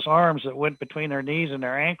pendulous arms that went between their knees and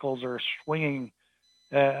their ankles are swinging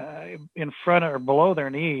in front or below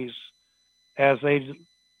their knees, as they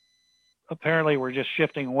apparently were just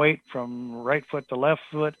shifting weight from right foot to left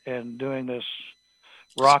foot and doing this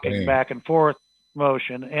rocking back and forth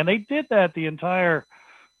motion. And they did that the entire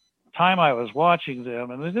time I was watching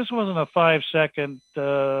them. And this wasn't a 5-second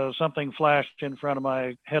something flashed in front of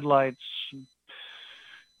my headlights.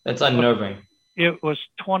 That's unnerving. It was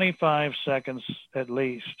 25 seconds at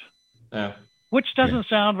least. Yeah. Which doesn't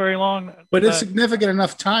sound very long. But it's significant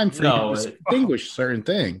enough time for you to distinguish certain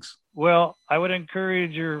things. Well, I would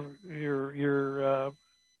encourage your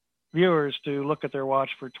viewers to look at their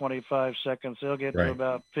watch for 25 seconds. They'll get to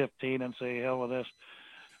about 15 and say, hell with this.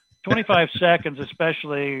 25 seconds,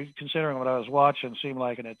 especially considering what I was watching, seemed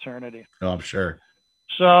like an eternity. Oh, I'm sure.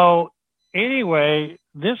 So anyway,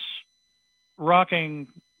 this rocking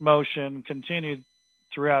motion continued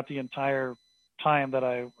throughout the entire time that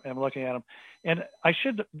I am looking at them. And I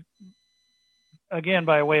should, again,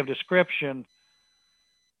 by way of description,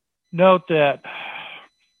 note that,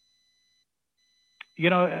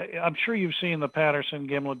 I'm sure you've seen the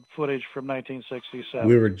Patterson-Gimlin footage from 1967.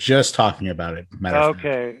 We were just talking about it.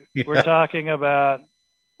 Okay. Yeah. We're talking about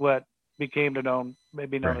what became known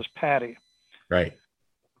as Patty. Right.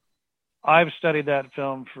 I've studied that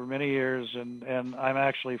film for many years, and I'm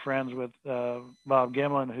actually friends with Bob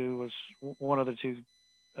Gimlin, who was one of the 2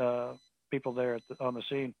 people there on the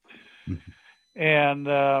scene. And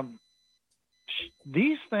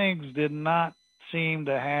these things did not seem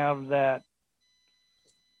to have that.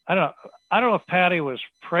 I don't know if Patty was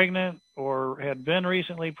pregnant or had been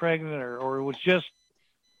recently pregnant, or was just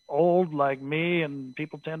old like me, and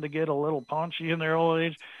people tend to get a little paunchy in their old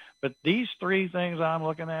age. But these 3 things I'm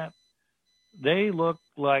looking at, they look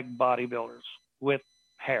like bodybuilders with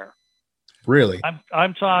hair. Really?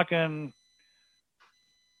 I'm talking,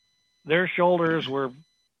 their shoulders were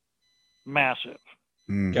massive.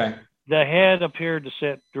 Okay. The head appeared to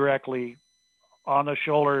sit directly on the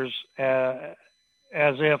shoulders,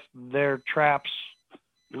 as if their traps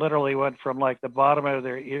literally went from like the bottom of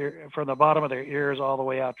their ears all the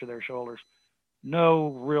way out to their shoulders. No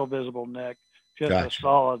real visible neck, just a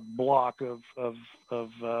solid block of so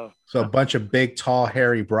a bunch of big, tall,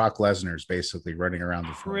 hairy Brock Lesnar's basically running around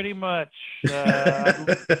the floor. Pretty much.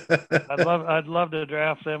 I'd love to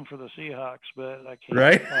draft them for the Seahawks, but I can't.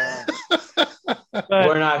 Right. But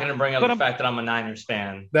we're not going to bring up the fact that I'm a Niners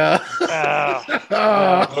fan. No.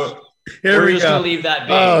 Here we're we just go. Going to leave that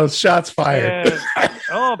be. Oh, shots fired.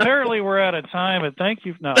 Apparently we're out of time, but thank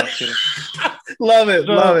you. No, I'm kidding. Love it.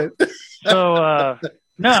 Love it. So,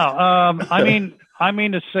 no, I mean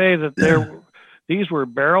to say that these were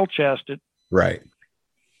barrel chested. Right.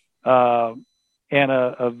 And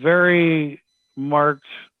a very marked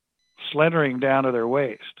slendering down to their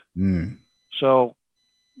waist. So,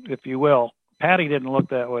 if you will, Patty didn't look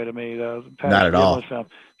that way to me. Not at all.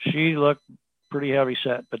 She looked pretty heavy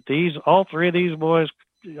set, but all 3 of these boys,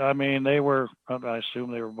 I mean, I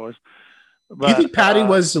assume they were boys. But, you think Patty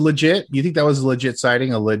was legit? You think that was a legit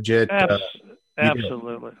sighting?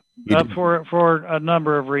 Absolutely. For a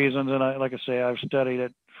number of reasons, and like I say, I've studied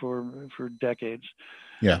it for decades.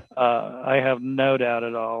 Yeah. I have no doubt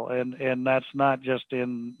at all. And that's not just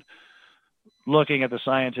in looking at the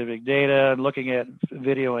scientific data, looking at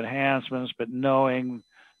video enhancements, but knowing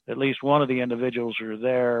at least one of the individuals who are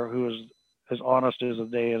there who is as honest as the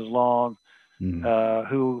day is long,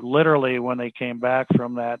 who literally, when they came back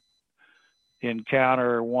from that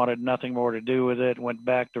encounter, wanted nothing more to do with it, went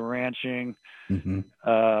back to ranching,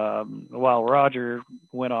 while Roger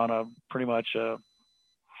went on a pretty much a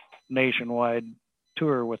nationwide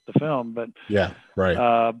tour with the film. But yeah,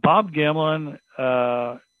 right. Bob Gimlin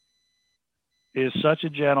is such a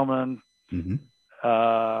gentleman,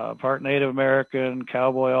 part Native American,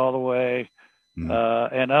 cowboy all the way.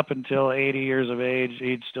 And up until 80 years of age,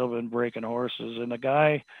 he'd still been breaking horses. And the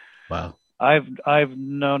guy, wow, I've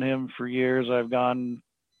known him for years. I've gone,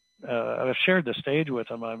 I've shared the stage with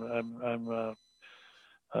him. I'm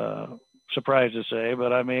surprised to say,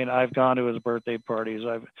 but I mean, I've gone to his birthday parties.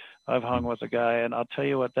 I've hung with the guy, and I'll tell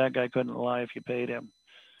you what, that guy couldn't lie if you paid him.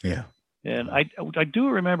 Yeah. And I do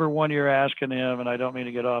remember one year asking him, and I don't mean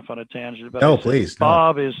to get off on a tangent, but no, said, please,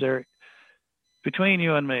 Bob, is there, between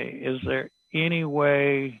you and me, is there any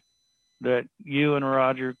way that you and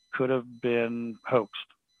Roger could have been hoaxed?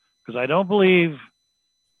 Because I don't believe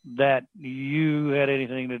that you had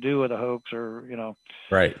anything to do with a hoax, or, you know.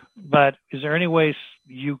 Right. But is there any way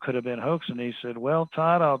you could have been hoaxed? And he said, well,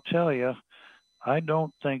 Todd, I'll tell you, I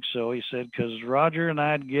don't think so. He said, because Roger and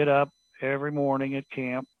I'd get up every morning at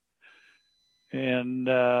camp, and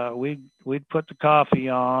we'd put the coffee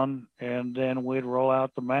on, and then we'd roll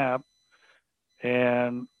out the map,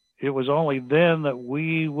 and it was only then that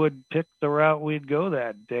we would pick the route we'd go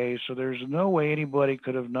that day. So there's no way anybody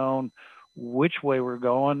could have known which way we're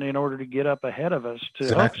going in order to get up ahead of us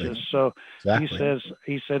to hoax us. So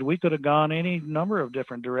he said we could have gone any number of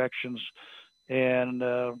different directions. And,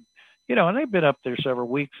 you know, and they've been up there several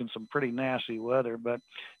weeks in some pretty nasty weather. But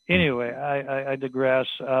anyway, I digress.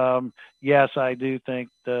 Yes, I do think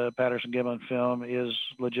the Patterson Gimlin film is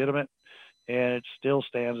legitimate, and it still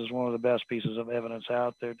stands as one of the best pieces of evidence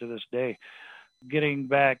out there to this day. Getting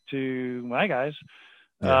back to my guys,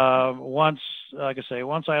 once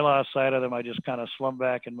I lost sight of them, I just kind of slumped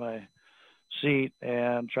back in my seat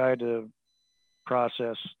and tried to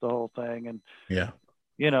process the whole thing. And,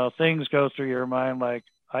 you know, things go through your mind like,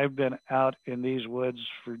 I've been out in these woods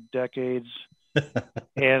for decades,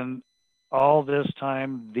 and all this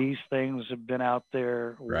time, these things have been out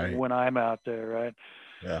there when I'm out there, right?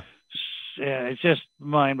 Yeah. Yeah, it's just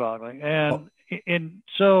mind-boggling. And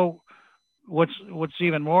so what's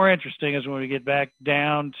even more interesting is when we get back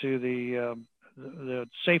down to the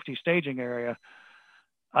safety staging area,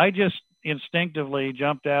 I just instinctively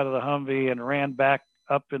jumped out of the Humvee and ran back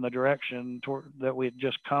up in the direction that we had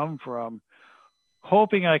just come from,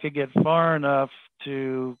 hoping I could get far enough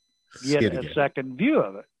to get a second view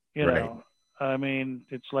of it. You know, I mean,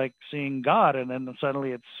 it's like seeing God, and then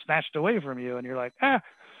suddenly it's snatched away from you, and you're like,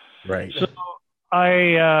 Right. So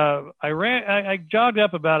I jogged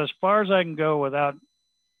up about as far as I can go without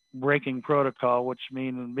breaking protocol, which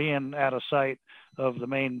means being out of sight of the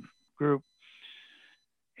main group.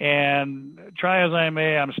 And try as I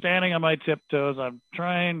may, I'm standing on my tiptoes. I'm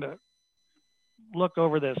trying to look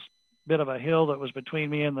over this bit of a hill that was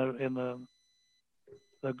between me and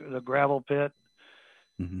the gravel pit.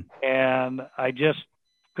 And I just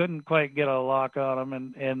couldn't quite get a lock on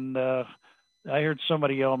them. And I heard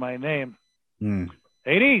somebody yell my name, Hey,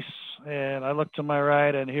 Nice. And I looked to my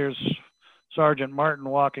right, and here's Sergeant Martin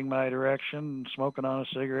walking my direction, smoking on a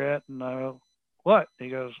cigarette. And I go, what? He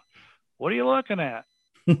goes, what are you looking at?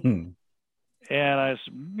 And I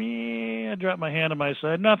said, I dropped my hand on my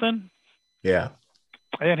side, nothing. Yeah.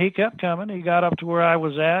 And he kept coming. He got up to where I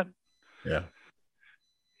was at. Yeah.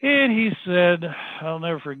 And he said, I'll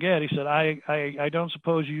never forget, he said, I don't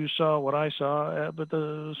suppose you saw what I saw at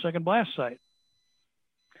the second blast site.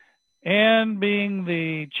 And being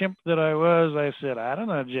the chimp that I was, I said, I don't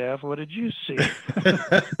know, Jeff, what did you see?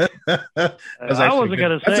 I wasn't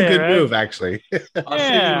going to say that's a good right? move, actually. I'll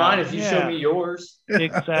show you mine if you show me yours.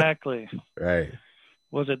 Exactly. Right.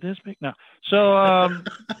 Was it this big? No. So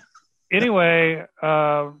anyway,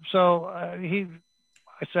 I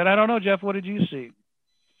said, I don't know, Jeff, what did you see?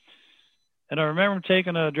 And I remember him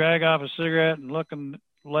taking a drag off a cigarette and looking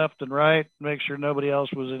left and right, make sure nobody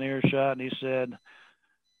else was in earshot. And he said,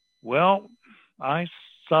 well, I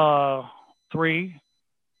saw 3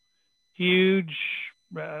 huge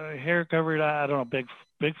hair covered, I don't know,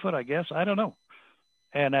 Bigfoot, I guess. I don't know.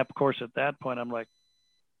 And of course, at that point, I'm like,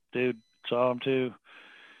 dude, saw him too.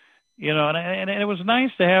 You know, and it was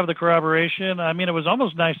nice to have the corroboration. I mean, it was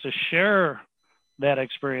almost nice to share that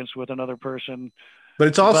experience with another person But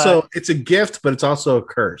it's also it's a gift, but it's also a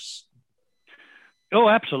curse. Oh,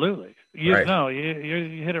 absolutely. You Right. know,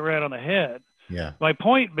 you hit it right on the head. Yeah. My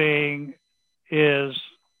point being is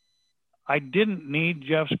I didn't need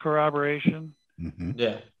Jeff's corroboration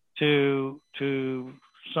Yeah. to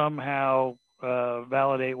somehow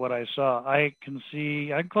validate what I saw. I can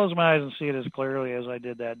close my eyes and see it as clearly as I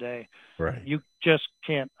did that day. Right. You just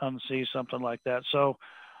can't unsee something like that. So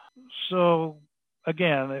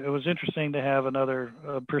again, it was interesting to have another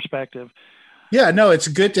perspective. Yeah, no, it's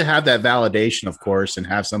good to have that validation, of course, and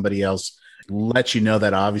have somebody else let you know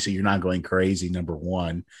that obviously you're not going crazy. Number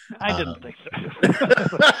one, I didn't think so.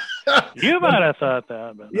 You might have thought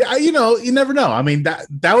that, but yeah, you know, you never know. I mean, that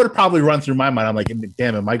would have probably run through my mind. I'm like,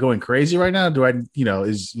 damn, am I going crazy right now? Do I,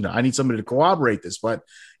 I need somebody to corroborate this. But,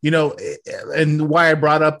 and why I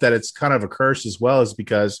brought up that it's kind of a curse as well is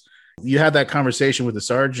because you had that conversation with the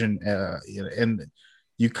sergeant, and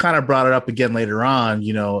you kind of brought it up again later on,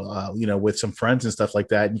 with some friends and stuff like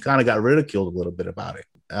that. And you kind of got ridiculed a little bit about it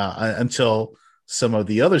until some of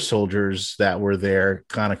the other soldiers that were there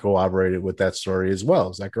kind of corroborated with that story as well.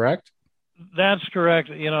 Is that correct? That's correct.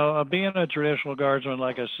 Being a traditional guardsman,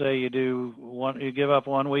 like I say, you give up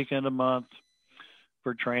 1 weekend a month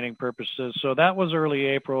for training purposes. So that was early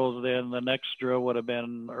April. Then the next drill would have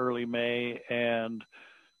been early May. And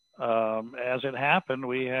as it happened,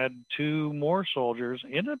 we had 2 more soldiers,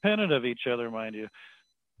 independent of each other, mind you,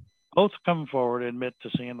 both come forward and admit to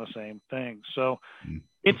seeing the same thing. So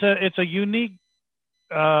it's a unique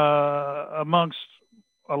amongst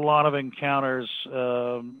a lot of encounters,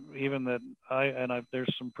 even that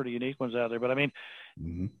there's some pretty unique ones out there. But I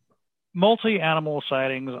mean, multi-animal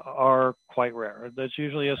sightings are quite rare. That's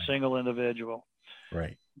usually a single individual.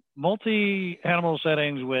 Right. Multi-animal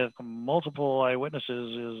sightings with multiple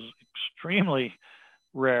eyewitnesses is extremely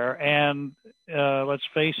rare. And let's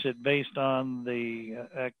face it, based on the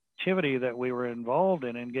activity that we were involved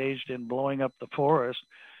in, engaged in blowing up the forest,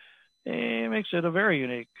 it makes it a very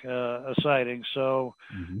unique sighting. So,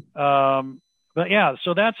 but yeah,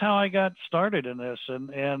 so that's how I got started in this.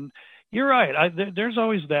 And you're right. There's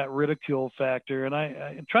always that ridicule factor. And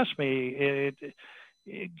I trust me,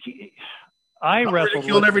 I wrestled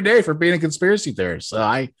ridiculed every day for being a conspiracy theorist. So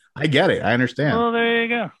I get it. I understand. Well, there you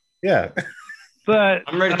go. Yeah. But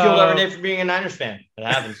I'm ridiculed every day for being a Niners fan. It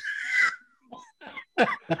happens.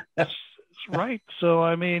 Right. So,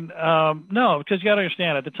 I mean, no, because you got to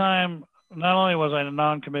understand, at the time, not only was I a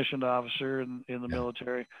non-commissioned officer in the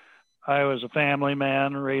military, I was a family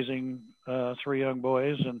man raising 3 young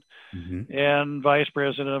boys and vice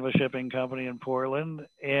president of a shipping company in Portland.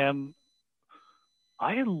 And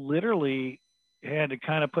I literally had to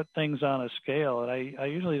kind of put things on a scale. And I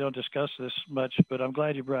usually don't discuss this much, but I'm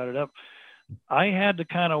glad you brought it up. I had to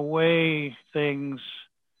kind of weigh things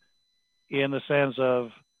in the sense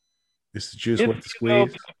of, it's the juice worth the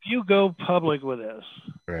squeeze. If you go public with this,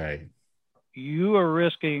 right, you are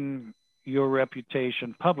risking your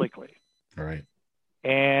reputation publicly. Right.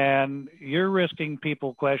 And you're risking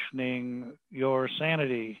people questioning your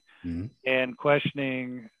sanity and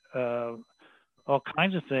questioning all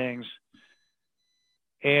kinds of things.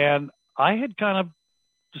 And I had kind of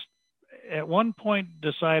just at one point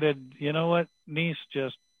decided, you know what, niece,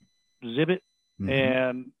 just zip it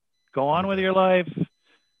and go on with your life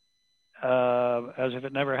as if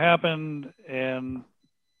it never happened.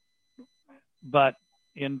 But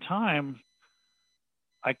in time,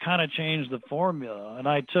 I kind of changed the formula, and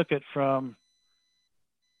I took it from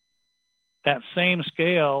that same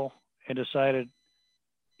scale and decided,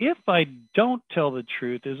 if I don't tell the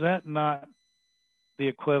truth, is that not the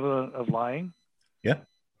equivalent of lying? Yeah.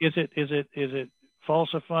 Is it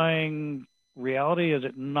falsifying reality? Is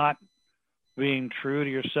it not being true to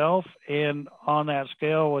yourself? And on that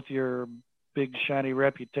scale, with your big shiny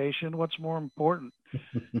reputation, what's more important?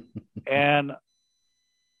 And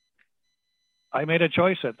I made a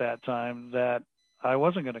choice at that time that I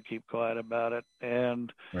wasn't going to keep quiet about it.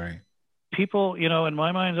 And people, in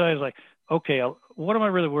my mind's eye, is like, okay, what am I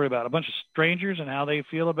really worried about? A bunch of strangers and how they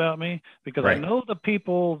feel about me? Because I know the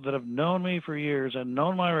people that have known me for years and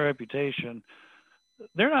known my reputation,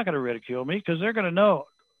 they're not going to ridicule me because they're going to know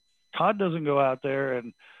Todd doesn't go out there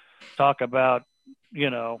and talk about,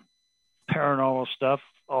 paranormal stuff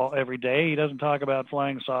every day. He doesn't talk about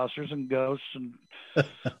flying saucers and ghosts and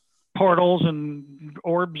portals and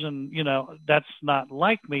orbs, and that's not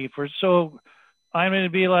like me. So I'm going to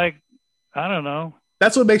be like, I don't know.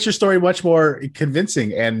 That's what makes your story much more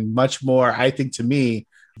convincing and much more, I think, to me,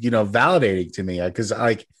 validating to me, because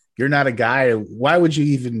you're not a guy. Why would you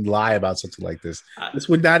even lie about something like this? This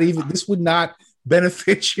would not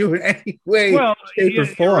benefit you in any way, shape, or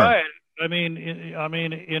form. Right. I mean,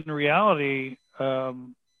 in reality,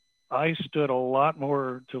 I stood a lot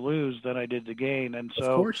more to lose than I did to gain, and so.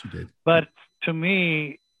 Of course you did. But to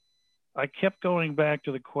me, I kept going back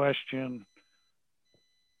to the question,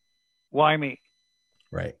 why me?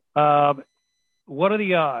 Right. What are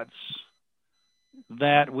the odds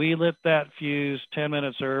that we lit that fuse 10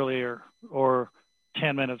 minutes earlier or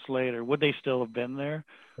 10 minutes later? Would they still have been there?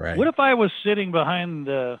 Right. What if I was sitting behind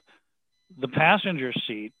the passenger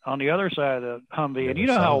seat on the other side of the Humvee? And you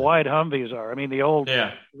know how wide Humvees are. I mean, the old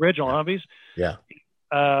original Humvees. Yeah.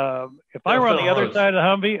 If I were on the other side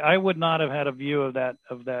of the Humvee, I would not have had a view of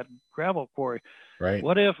that gravel quarry. Right.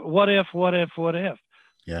 What if?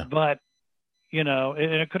 Yeah. But,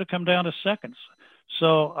 it could have come down to seconds.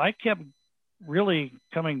 So I kept really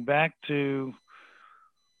coming back to,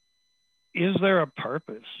 is there a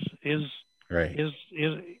purpose?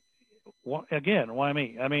 Again, why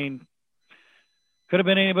me? I mean, could have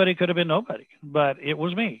been anybody, could have been nobody, but it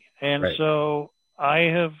was me. And so I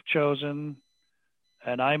have chosen,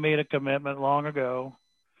 and I made a commitment long ago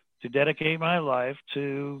to dedicate my life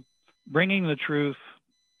to bringing the truth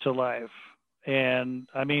to life. And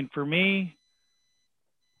I mean, for me,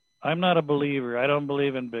 I'm not a believer. I don't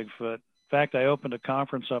believe in Bigfoot. In fact, I opened a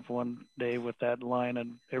conference up one day with that line,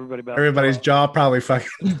 and everybody's jaw probably fucking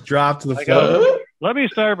dropped to the floor. Let me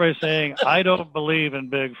start by saying I don't believe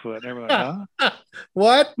in Bigfoot. And everyone, huh?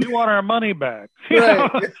 What? We want our money back,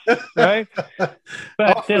 right?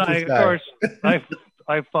 But then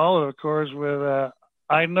I follow, of course, with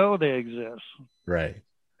I know they exist. Right.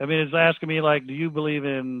 I mean, it's asking me like, do you believe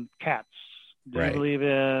in cats? Do you believe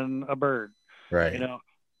in a bird? Right.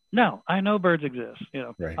 No, I know birds exist.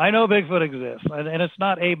 Right. I know Bigfoot exists, and it's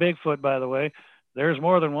not a Bigfoot, by the way. There's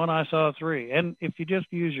more than one. I saw 3. And if you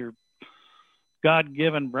just use your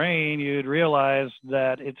God-given brain, you'd realize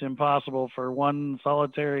that it's impossible for one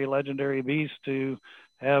solitary legendary beast to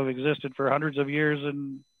have existed for hundreds of years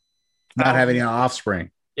and not have any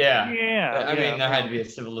offspring. Yeah. I mean, there had to be a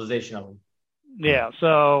civilization of them. Yeah.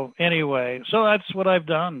 So anyway, that's what I've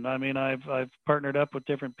done. I mean, I've partnered up with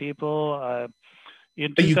different people.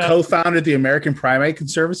 You co-founded the American Primate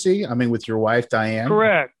Conservancy. I mean, with your wife Diane.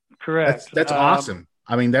 Correct. That's awesome.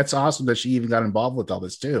 I mean, that's awesome that she even got involved with all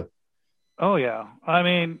this too. Oh yeah. I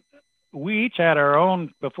mean, we each had our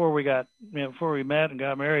own before we met and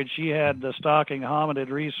got married. She had the Stalking Hominid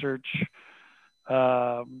Research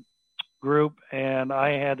group, and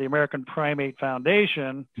I had the American Primate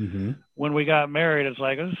Foundation. Mm-hmm. When we got married, it's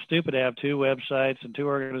like, it's stupid to have 2 websites and 2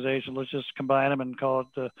 organizations. Let's just combine them and call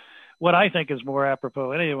it what I think is more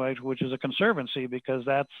apropos anyway, which is a conservancy, because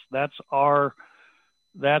that's our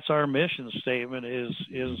mission statement is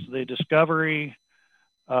the discovery,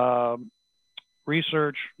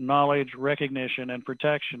 research, knowledge, recognition, and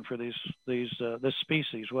protection for this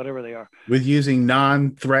species, whatever they are. With using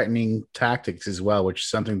non-threatening tactics as well, which is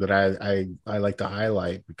something that I like to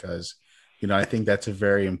highlight because, I think that's a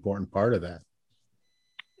very important part of that.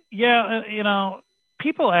 Yeah,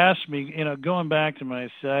 people ask me, going back to my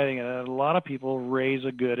sighting, a lot of people raise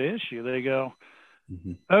a good issue. They go,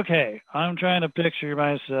 okay, I'm trying to picture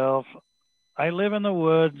myself. I live in the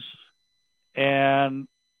woods, and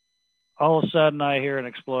all of a sudden I hear an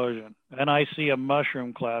explosion, and I see a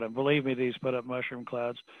mushroom cloud. And believe me, these put up mushroom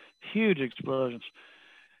clouds, huge explosions.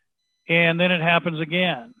 And then it happens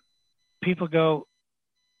again. People go,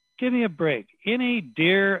 give me a break. Any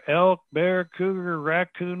deer, elk, bear, cougar,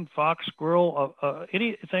 raccoon, fox, squirrel,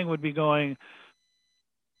 anything would be going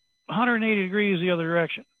 180 degrees the other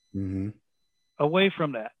direction, away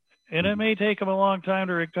from that. And it may take them a long time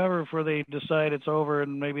to recover before they decide it's over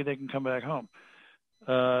and maybe they can come back home,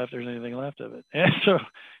 if there's anything left of it. And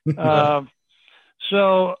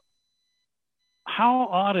so how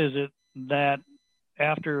odd is it that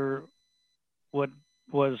after what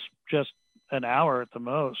was just an hour at the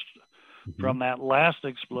most from that last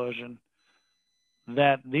explosion,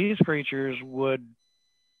 that these creatures would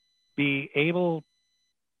be able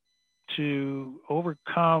to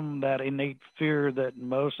overcome that innate fear that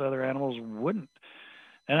most other animals wouldn't?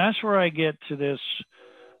 And that's where I get to this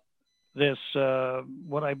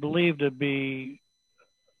what I believe to be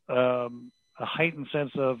a heightened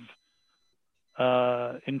sense of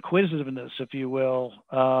inquisitiveness, if you will.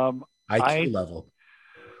 IQ level.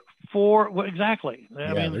 Exactly.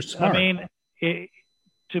 They're smart.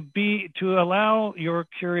 To allow your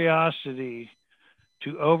curiosity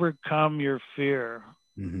to overcome your fear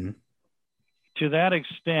to that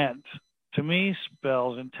extent, to me,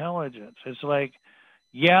 spells intelligence. It's like,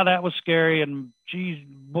 yeah, that was scary, and geez,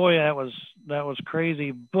 boy, that was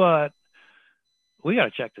crazy, but we got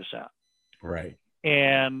to check this out. Right.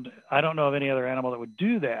 And I don't know of any other animal that would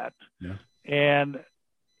do that. Yeah. And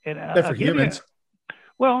Except for humans.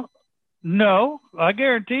 Well, no, I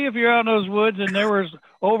guarantee if you're out in those woods and there was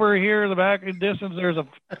over here in the back in distance, there's a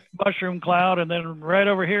mushroom cloud, and then right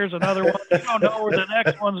over here is another one. You don't know where the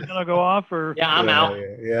next one's going to go off. Or yeah, I'm out.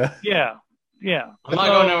 Yeah. I'm not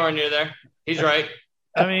going nowhere near there. He's right.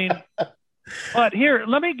 I mean, but here,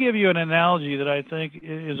 let me give you an analogy that I think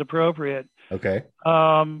is appropriate. Okay.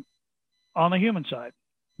 On the human side.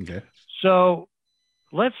 Okay. So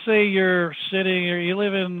let's say you're sitting, or you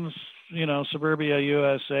live in, suburbia,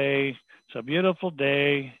 USA. It's a beautiful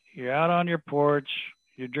day. You're out on your porch.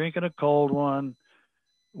 You're drinking a cold one.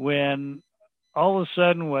 When all of a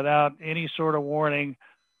sudden, without any sort of warning,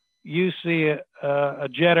 you see a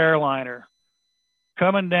jet airliner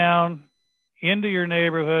coming down into your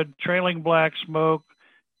neighborhood, trailing black smoke.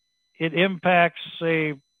 It impacts,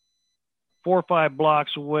 say, 4 or 5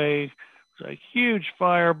 blocks away. It's a huge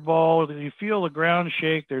fireball. You feel the ground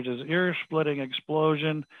shake. There's this ear-splitting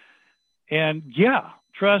explosion. And yeah,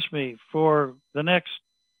 trust me, for the next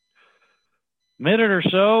minute or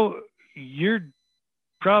so, you're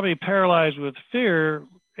probably paralyzed with fear,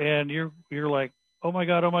 and you're like, oh my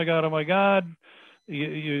God, oh my God, oh my God.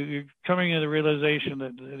 You're coming to the realization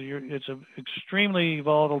that it's an extremely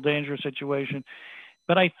volatile, dangerous situation.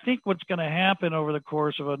 But I think what's going to happen over the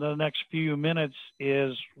course of the next few minutes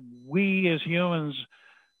is we as humans,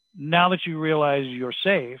 now that you realize you're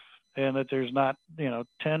safe and that there's not,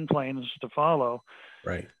 10 planes to follow,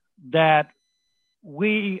 right? That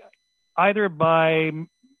we either by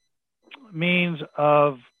means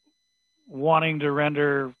of wanting to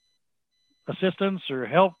render assistance or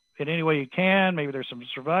help in any way you can, maybe there's some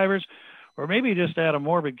survivors, or maybe just out of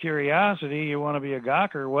morbid curiosity, you want to be a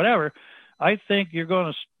gawker or whatever. I think you're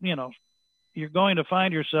going to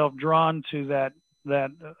find yourself drawn to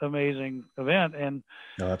that amazing event and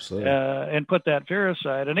absolutely and put that fear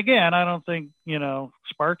aside. And again, I don't think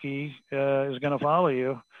Sparky is going to follow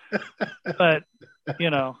you, but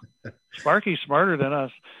Sparky's smarter than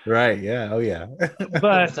us, right? Yeah, oh yeah.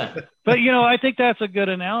 but I think that's a good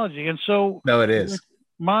analogy. And so no, it is.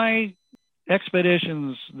 My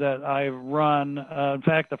expeditions that I've run, in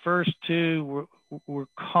fact, the first 2 were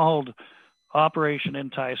called Operation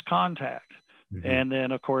Entice Contact, and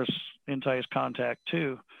then of course Entice Contact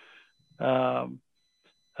 2 5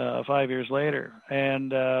 years later.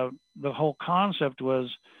 And the whole concept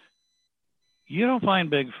was, you don't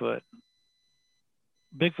find Bigfoot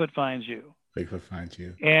finds you. Bigfoot finds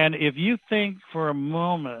you. And if you think for a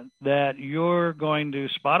moment that you're going to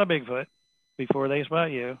spot a Bigfoot before they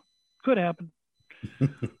spot you, could happen.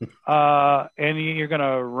 And you're going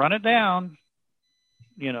to run it down,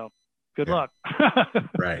 good luck.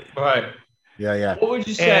 Right. Yeah. What would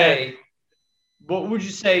you say? What would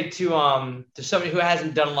you say to somebody who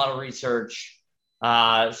hasn't done a lot of research,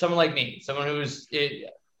 someone like me, someone who's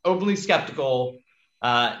openly skeptical?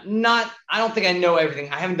 I don't think I know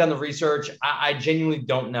everything. I haven't done the research. I genuinely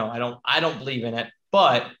don't know. I don't believe in it.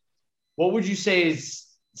 But what would you say is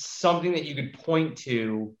something that you could point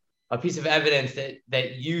to, a piece of evidence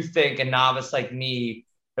that you think a novice like me,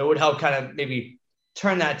 that would help kind of maybe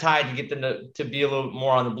turn that tide to get them to be a little bit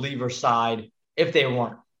more on the believer side if they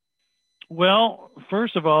weren't? Well,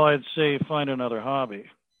 first of all, I'd say find another hobby.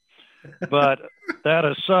 But that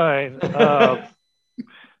aside,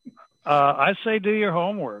 I say do your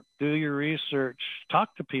homework, do your research,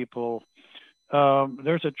 talk to people.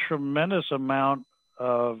 There's a tremendous amount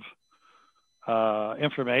of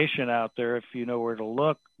information out there if you know where to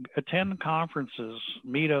look. Attend conferences,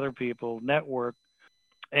 meet other people, network,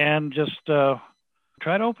 and just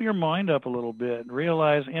try to open your mind up a little bit and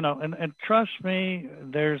realize, and trust me,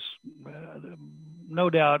 there's no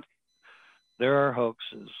doubt there are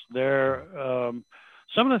hoaxes. Some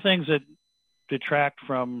of the things that detract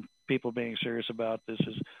from people being serious about this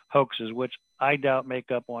is hoaxes, which I doubt make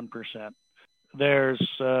up 1%. There's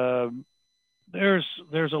a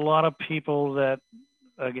lot of people that,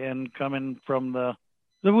 again, coming from the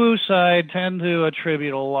woo side, tend to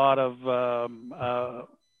attribute a lot of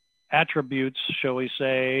attributes, shall we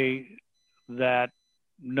say, that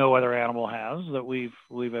no other animal has that we've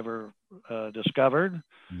ever discovered.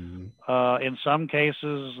 Mm-hmm. In some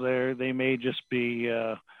cases, they may just be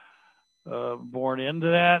born into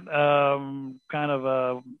that kind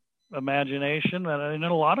of imagination. And in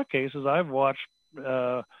a lot of cases, I've watched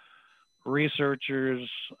researchers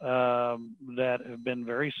that have been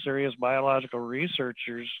very serious biological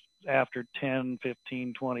researchers after 10,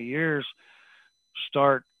 15, 20 years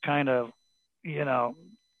start kind of,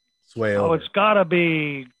 sway over. It's got to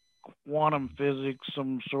be quantum physics,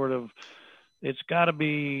 some sort of, it's got to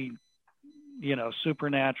be,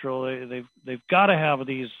 supernatural. They've got to have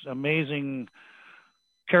these amazing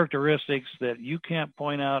characteristics that you can't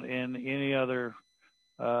point out in any other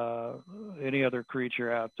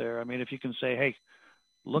creature out there. I mean, if you can say, hey,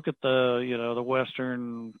 look at the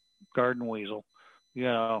western garden weasel,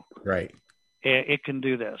 right. It can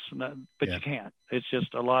do this, but you can't. It's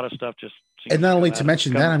just a lot of stuff just. And not only to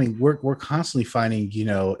mention that, I mean, we're constantly finding,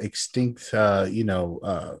 extinct,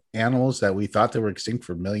 animals that we thought they were extinct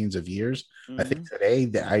for millions of years. Mm-hmm. I think today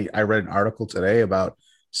I read an article today about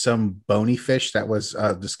some bony fish that was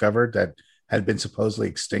discovered that had been supposedly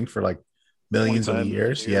extinct for like millions of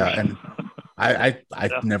years. Yeah. And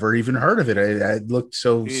I've never even heard of it. It looked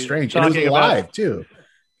so strange. And it was alive too.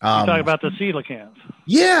 You're talking about the coelacanths.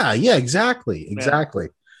 Yeah, exactly. Yeah.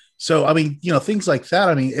 So, I mean, things like that,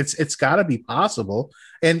 I mean, it's got to be possible.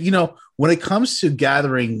 And, when it comes to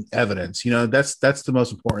gathering evidence, that's the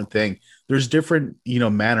most important thing. There's different,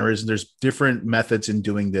 mannerisms. There's different methods in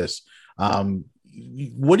doing this.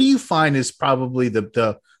 What do you find is probably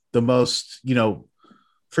the most,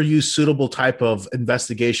 for you suitable type of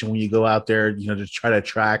investigation when you go out there, to try to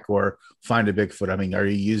track or find a Bigfoot? I mean, are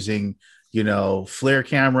you using, FLIR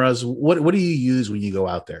cameras? What do you use when you go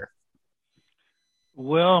out there?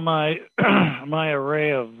 Well, my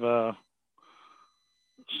array of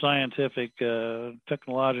scientific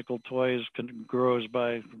technological toys grows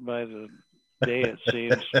by the day, it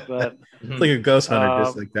seems. But it's like a ghost hunter,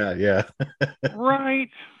 just like that, yeah. Right.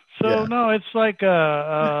 So no, it's like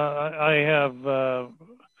I have a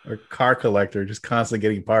car collector, just constantly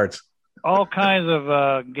getting parts. All kinds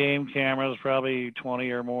of game cameras, probably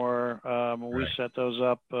 20 or more. We set those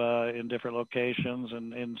up in different locations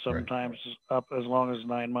and sometimes up as long as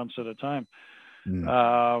 9 months at a time.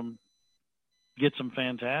 Get some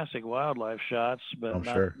fantastic wildlife shots, but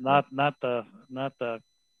not the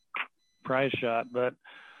prize shot. But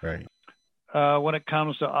when it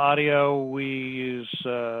comes to audio, we use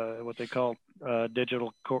what they call a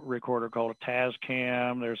digital recorder called a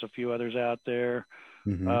Tascam. There's a few others out there.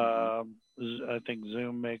 Mm-hmm. I think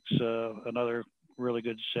Zoom makes another really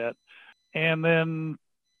good set. And then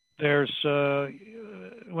there's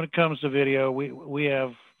when it comes to video, we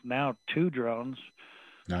have now 2 drones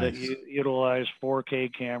that utilize 4K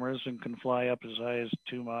cameras and can fly up as high as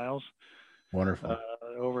 2 miles. Wonderful.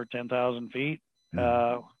 Over 10,000 feet.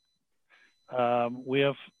 Mm-hmm. We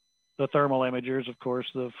have the thermal imagers, of course,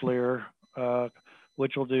 the FLIR,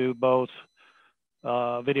 which will do both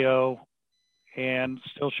video and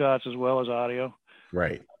still shots as well as audio.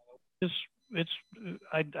 Right.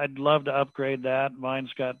 I'd love to upgrade that.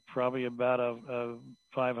 Mine's got probably about a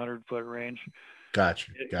 500-foot range.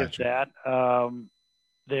 Gotcha. If that.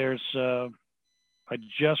 There's I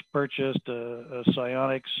just purchased a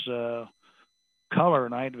Psionics color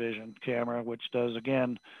night vision camera, which does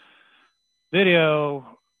again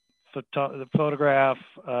video, the photograph.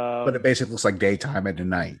 But it basically looks like daytime and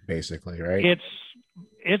night, basically, right?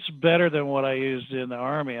 It's better than what I used in the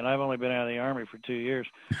Army, and I've only been out of the Army for 2 years.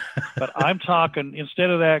 But I'm talking,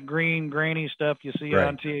 instead of that green, grainy stuff you see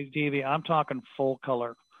on TV, I'm talking full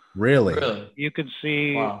color. Really? You can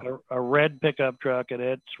see a red pickup truck, and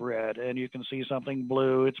it's red. And you can see something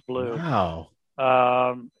blue, it's blue. Wow.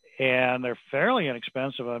 And they're fairly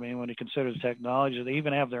inexpensive. I mean, when you consider the technology, they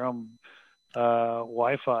even have their own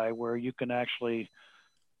Wi-Fi where you can actually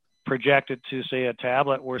project it to, say, a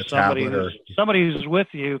tablet where somebody who's with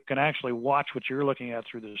you can actually watch what you're looking at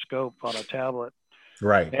through the scope on a tablet,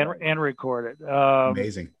 right? And record it.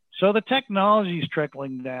 Amazing. So the technology is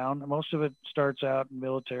trickling down. Most of it starts out in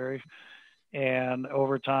military, and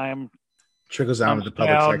over time trickles down to the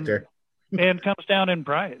public sector, and comes down in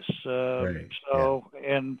price.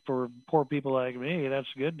 And for poor people like me, that's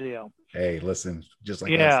a good deal. Hey, listen, just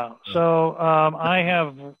like us. So I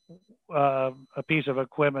have a piece of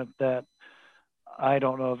equipment that I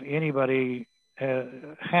don't know if anybody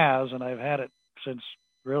has, and I've had it since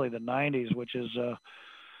really the 90s, which is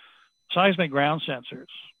seismic ground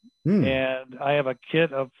sensors. And I have a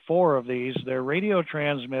kit of 4 of these. They're radio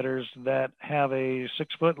transmitters that have a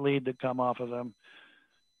 6-foot lead that come off of them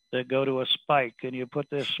that go to a spike, and you put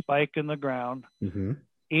this spike in the ground. Mm-hmm.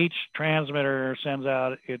 Each transmitter sends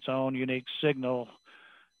out its own unique signal,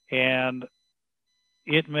 and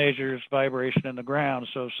it measures vibration in the ground.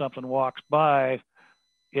 So if something walks by,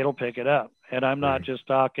 it'll pick it up. And I'm not just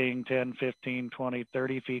talking 10, 15, 20,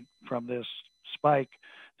 30 feet from this spike.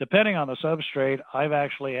 Depending on the substrate, I've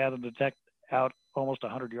actually had them detect out almost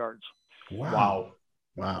 100 yards. Wow.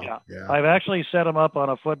 Yeah. I've actually set them up on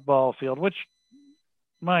a football field, which,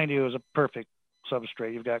 mind you, is a perfect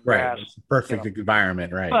substrate. You've got grass. It's a perfect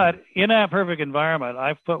environment, right? But in that perfect environment,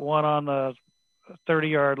 I've put one on the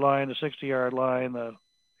 30-yard line, the 60-yard line, the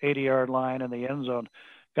 80-yard line, and the end zone.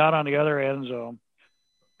 Got on the other end zone,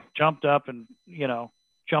 jumped up and,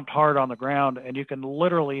 jumped hard on the ground, and you can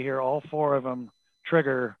literally hear all four of them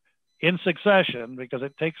trigger in succession because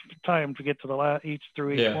it takes time to get to each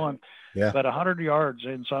one. Yeah. But 100 yards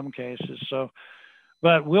in some cases. So,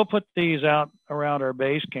 but we'll put these out around our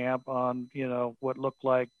base camp on, what look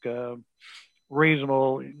like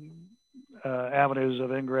reasonable avenues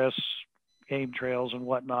of ingress, game trails and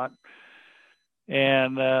whatnot.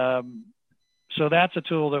 And so that's a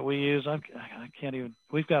tool that we use. I can't even,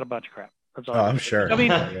 we've got a bunch of crap. That's all. I'm sure. I mean,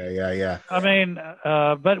 yeah. I mean,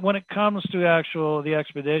 but when it comes to the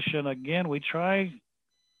expedition, again, we try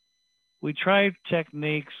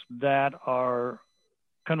techniques that are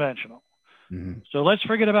conventional. Mm-hmm. So let's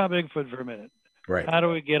forget about Bigfoot for a minute. Right. How do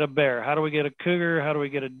we get a bear? How do we get a cougar? How do we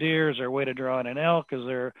get a deer? Is there a way to draw in an elk? Is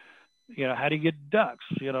there, how do you get ducks?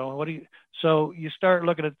 So you start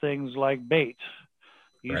looking at things like bait.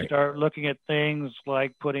 You start looking at things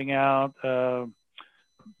like putting out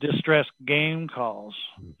distress game calls.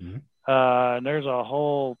 Mm-hmm. And there's a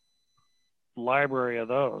whole library of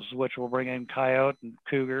those, which will bring in coyote and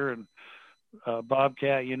cougar and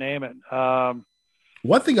bobcat, you name it.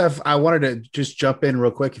 One thing I wanted to just jump in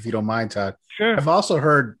real quick, if you don't mind, Todd. Sure. I've also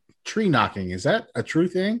heard tree knocking. Is that a true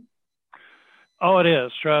thing? Oh, it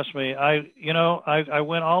is. Trust me. I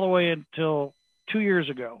went all the way until 2 years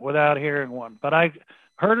ago without hearing one, but I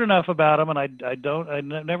heard enough about them, and I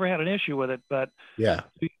never had an issue with it. But yeah,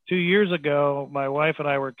 2 years ago, my wife and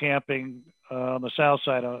I were camping on the south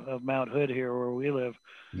side of Mount Hood here where we live.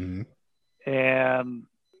 Mm-hmm. And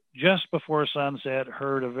just before sunset,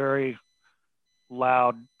 heard a very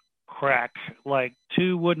loud crack, like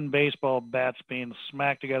two wooden baseball bats being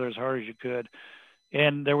smacked together as hard as you could.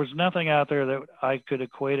 And there was nothing out there that I could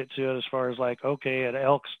equate it to as far as like, okay, an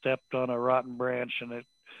elk stepped on a rotten branch and it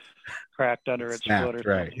cracked under its foot or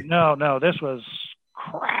something. No, this was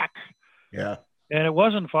crack. Yeah. And it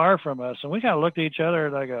wasn't far from us. And we kind of looked at each other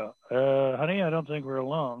and I go, honey, I don't think we're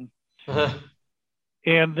alone.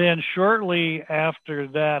 And then shortly after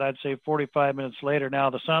that, I'd say 45 minutes later, now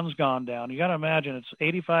the sun's gone down. You got to imagine it's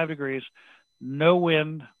 85 degrees, no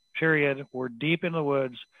wind, period. We're deep in the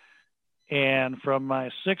woods. And from my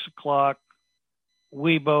 6 o'clock,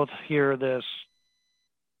 we both hear this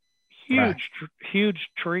huge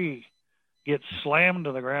tree get slammed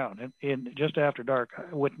to the ground in just after dark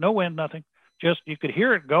with no wind, nothing. Just, you could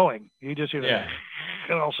hear it going. You just hear it,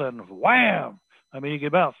 and all of a sudden, wham! I mean, you could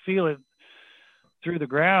about feel it through the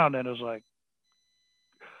ground, and it was like,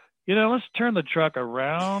 let's turn the truck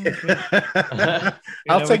around.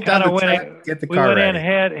 I'll take down the truck, get the car went ready. in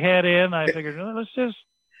head in. I figured, let's just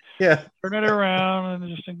turn it around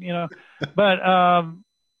and just, But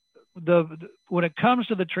when it comes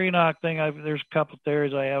to the tree knock thing, there's a couple of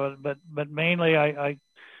theories I have, but mainly I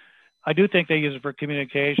do think they use it for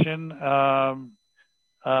communication.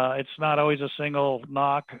 It's not always a single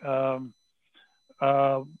knock,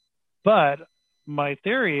 but my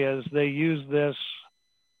theory is they use this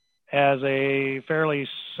as a fairly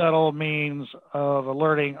subtle means of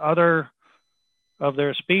alerting other of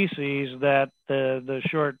their species that the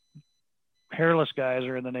short hairless guys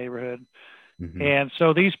are in the neighborhood. Mm-hmm. And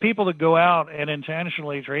so these people that go out and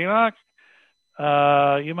intentionally tree knock,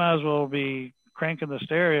 you might as well be cranking the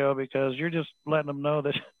stereo because you're just letting them know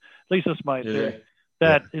that, at least that's my theory,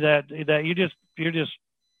 that you're just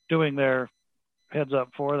doing their heads up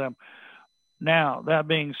for them. Now, that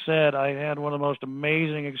being said, I had one of the most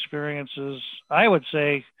amazing experiences, I would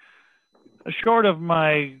say, short of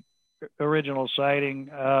my original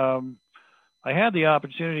sighting. I had the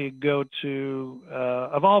opportunity to go to,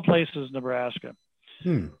 of all places, Nebraska.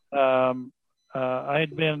 I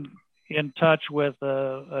had been in touch with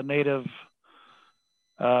a native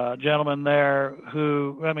gentleman there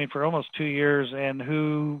who, for almost 2 years, and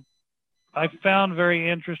who I found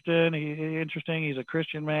very interesting. He's a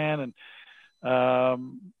Christian man and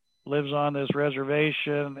lives on this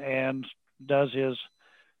reservation and does his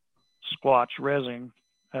Squatch rezzing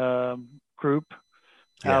group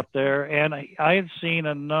out there. And I had seen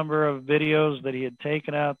a number of videos that he had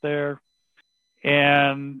taken out there.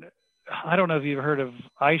 And I don't know if you've heard of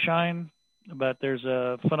eye shine, but there's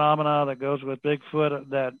a phenomena that goes with Bigfoot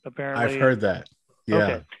that apparently... I've heard that. Yeah.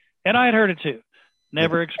 Okay. And I had heard it too.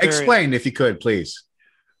 Never experienced. Explain if you could, please.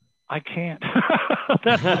 I can't.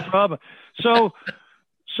 That's the problem. So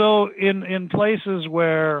in places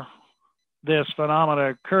where this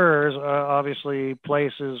phenomena occurs, obviously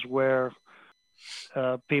places where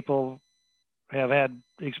people have had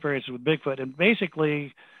experiences with Bigfoot, and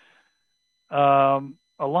basically a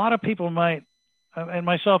lot of people might, and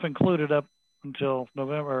myself included, up until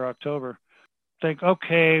November or October. Think,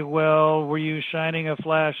 okay, well, were you shining a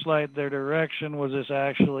flashlight their direction? Was this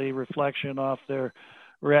actually reflection off their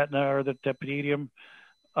retina or the tapetum?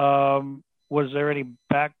 Was there any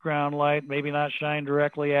background light? Maybe not shine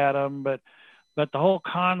directly at them, but the whole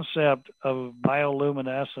concept of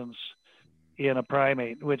bioluminescence in a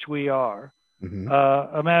primate, which we are,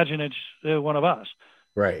 imagine it's one of us.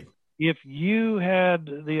 Right. If you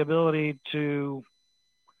had the ability to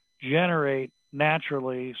generate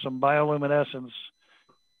naturally some bioluminescence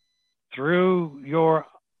through the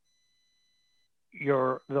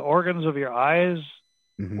organs of your eyes,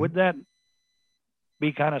 would that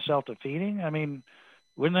be kind of self-defeating? I mean,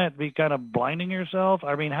 wouldn't that be kind of blinding yourself?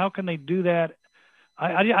 I mean, how can they do that?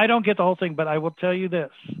 I don't get the whole thing, but I will tell you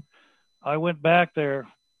this. I went back there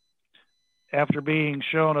after being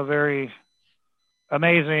shown a very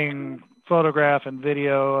amazing photograph and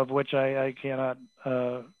video of which I cannot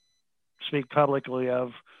speak publicly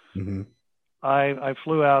of. I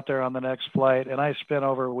flew out there on the next flight, and I spent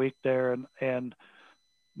over a week there, and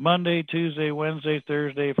Monday, Tuesday, Wednesday,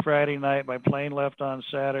 Thursday, Friday night, my plane left on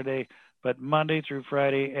Saturday, but Monday through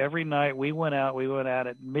Friday, every night we went out. We went out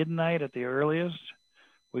at midnight at the earliest.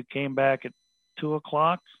 We came back at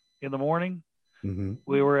 2:00 in the morning.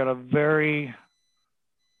 We were in a very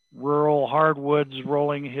rural, hardwoods,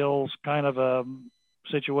 rolling hills kind of a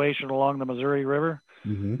situation along the Missouri River.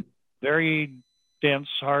 Very dense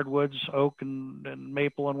hardwoods, oak and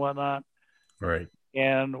maple and whatnot. Right.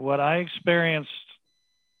 And what I experienced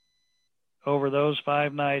over those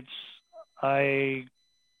 5 nights, I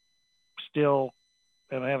still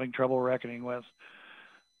am having trouble reckoning with.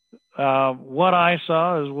 What I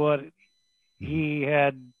saw is what he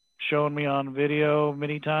had shown me on video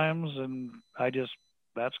many times, and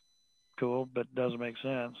that's cool, but doesn't make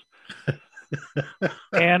sense.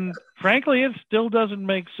 And frankly, it still doesn't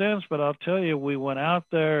make sense, but I'll tell you, we went out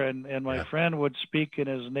there and my friend would speak in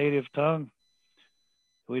his native tongue.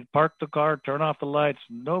 We'd park the car, turn off the lights,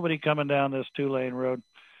 nobody coming down this 2-lane road.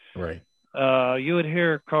 Right. You would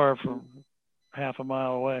hear a car from half a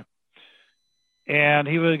mile away. And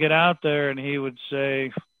he would get out there and he would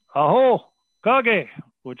say, "Aho, kage,"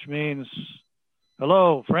 which means,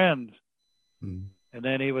 "Hello, friend." And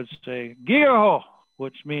then he would say, "Giaho,"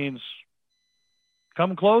 which means,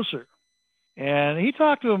 "Come closer." And he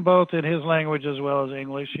talked to them both in his language as well as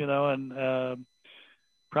English, and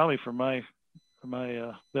probably for my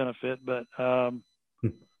benefit. But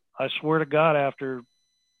I swear to God, after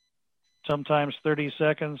sometimes 30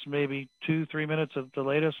 seconds, maybe 2-3 minutes at the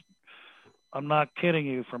latest, I'm not kidding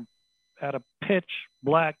you, from out of pitch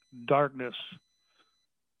black darkness,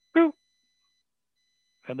 boop,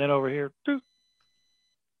 and then over here, boop.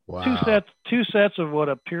 Wow. Two sets of what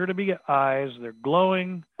appear to be eyes. They're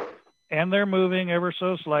glowing and they're moving ever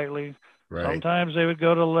so slightly. Right. Sometimes they would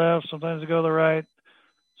go to the left, sometimes they go to the right.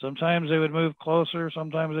 Sometimes they would move closer,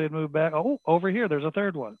 sometimes they'd move back. Oh, over here, there's a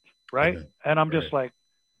third one, right? And I'm just like,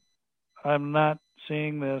 I'm not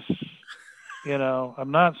seeing this,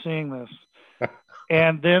 I'm not seeing this.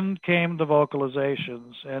 And then came the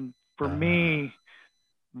vocalizations. And for me,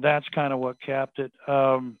 that's kind of what capped it.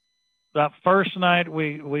 That first night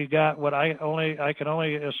we got what I can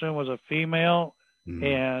only assume was a female,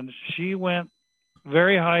 and she went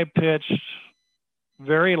very high pitched,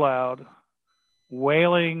 very loud,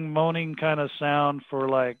 wailing, moaning kind of sound for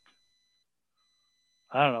like,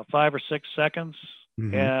 I don't know, 5 or 6 seconds,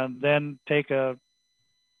 and then take a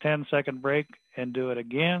 10-second break and do it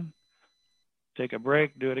again. Take a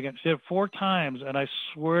break, do it again. She did it 4 times, and I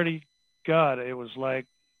swear to God, it was like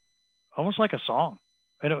almost like a song.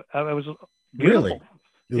 And it was beautiful.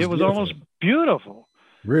 Really? It was almost beautiful.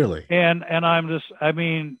 Really? And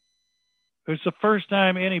it's the first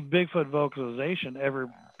time any Bigfoot vocalization ever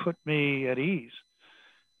put me at ease.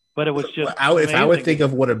 But it was just if I would think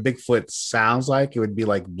of what a Bigfoot sounds like, it would be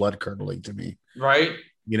like blood curdling to me. Right?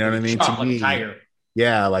 You know what I mean? Chocolate to me, tiger.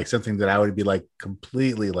 Yeah, like something that I would be like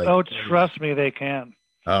completely like. Oh, trust me, they can.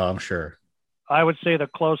 Oh, I'm sure. I would say the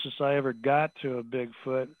closest I ever got to a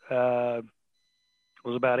Bigfoot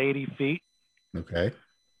was about 80 feet. Okay.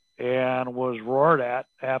 And was roared at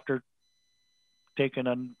after taking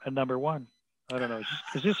a number 1. I don't know.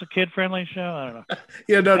 Is this a kid-friendly show? I don't know.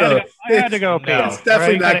 Yeah, no. I had to go pee. It's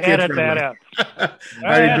definitely not kid-friendly. Edit that out. I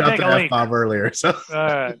already dropped the F-bomb earlier. So. All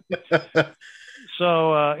right.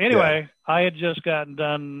 So anyway, I had just gotten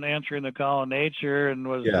done answering the call of nature and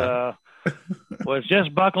was was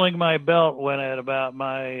just buckling my belt when at about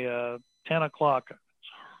my 10 o'clock,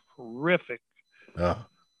 horrific,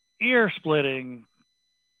 ear-splitting,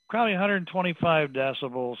 probably 125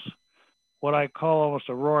 decibels, what I call almost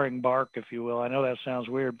a roaring bark, if you will. I know that sounds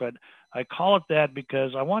weird, but I call it that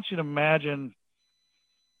because I want you to imagine,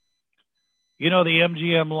 the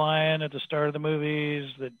MGM lion at the start of the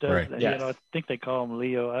movies that does, Right. Yes. I think they call him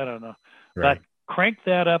Leo. I don't know. Right. But crank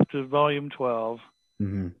that up to volume 12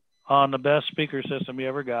 Mm-hmm. on the best speaker system you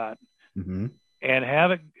ever got, Mm-hmm. and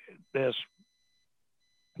have this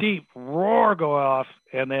deep roar go off,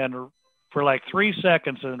 and then for like 3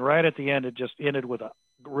 seconds, and right at the end, it just ended with a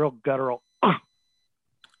real guttural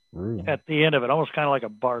at the end of it, almost kind of like a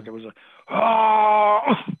bark. It was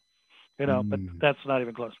but that's not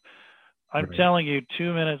even close. I'm Right. telling you,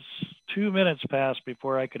 2 minutes passed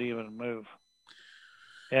before I could even move.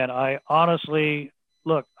 And I honestly,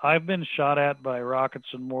 look, I've been shot at by rockets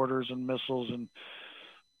and mortars and missiles and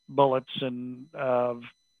bullets and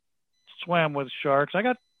swam with sharks. I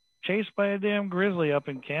got chased by a damn grizzly up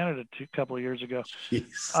in Canada a couple of years ago.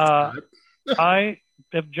 I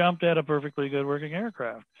have jumped at a perfectly good working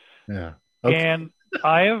aircraft. Yeah. And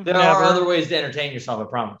I have There never... are other ways to entertain yourself, I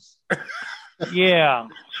promise. Yeah.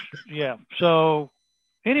 So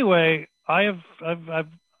anyway, I'm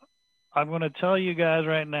going to tell you guys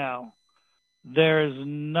right now, there is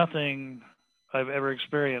nothing I've ever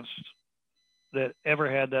experienced that ever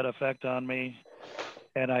had that effect on me,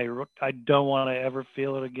 and I don't want to ever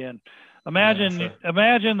feel it again.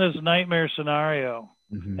 Imagine this nightmare scenario,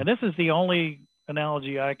 and this is the only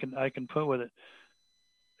analogy I can put with it.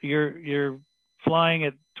 You're flying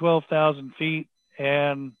at 12,000 feet,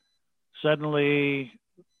 and suddenly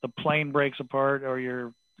the plane breaks apart, or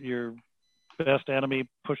your best enemy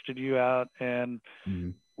pushed you out, and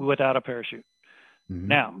without a parachute.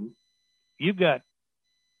 Now, you've got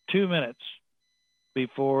 2 minutes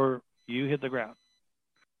before you hit the ground.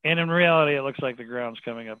 And in reality, it looks like the ground's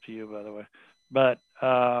coming up to you, by the way. But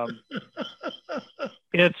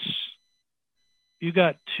you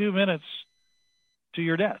got 2 minutes to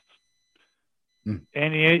your death. And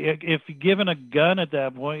if you're given a gun at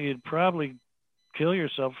that point, you'd probably kill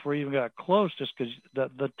yourself before you even got close, just because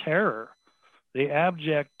the terror, the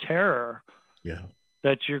abject terror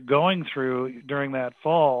that you're going through during that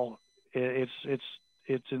fall, it's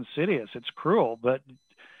insidious, it's cruel, but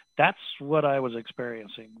that's what I was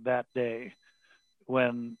experiencing that day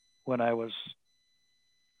when I was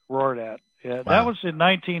roared at. That was in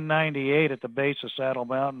 1998 at the base of Saddle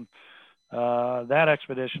Mountain. That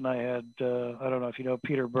expedition I had, I don't know if you know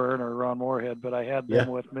Peter Byrne or Ron Moorhead, but I had them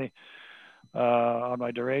with me on my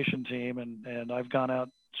duration team, and I've gone out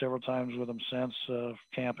several times with them since,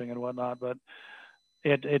 camping and whatnot. But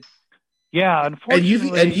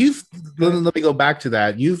unfortunately. And you've let me go back to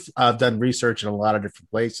that. You've done research in a lot of different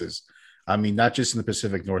places. I mean, not just in the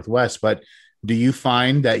Pacific Northwest, but do you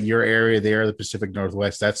find that your area there, the Pacific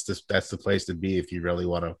Northwest, that's the place to be if you really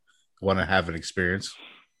want to have an experience?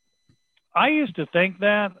 I used to think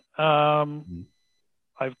that.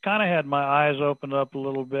 I've kind of had my eyes opened up a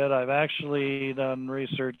little bit. I've actually done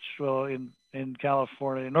research, in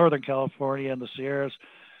California, Northern California, and the Sierras,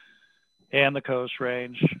 and the Coast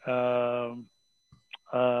Range.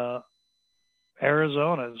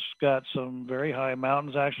 Arizona's got some very high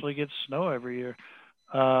mountains, actually get snow every year.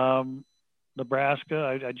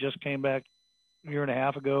 Nebraska, I just came back a year and a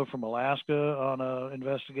half ago from Alaska on an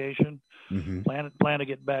investigation. Plan to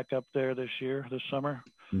get back up there this summer.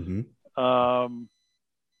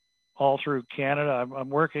 All through Canada. I'm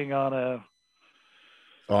working on a...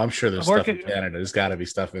 Oh, I'm sure there's stuff in Canada. There's got to be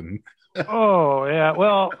stuff in... Oh yeah,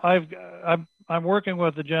 well, I'm working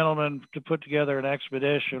with the gentleman to put together an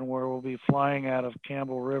expedition where we'll be flying out of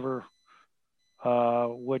Campbell River,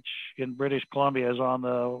 which in British Columbia is on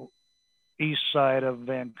the east side of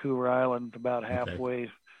Vancouver Island, about halfway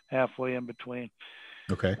in between.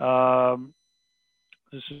 Okay.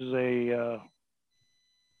 This is a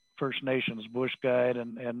First Nations bush guide,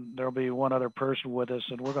 and there'll be one other person with us,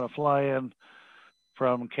 and we're going to fly in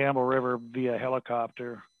from Campbell River via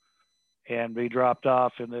helicopter and be dropped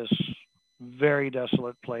off in this very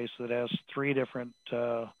desolate place that has 3 different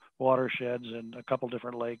watersheds and a couple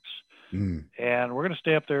different lakes. And we're going to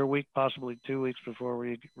stay up there a week, possibly 2 weeks before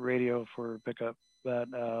we radio for pickup. But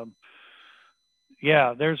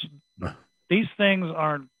there's these things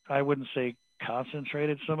aren't, I wouldn't say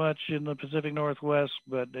concentrated so much in the Pacific Northwest,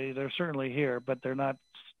 but they're certainly here, but they're not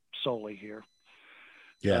solely here.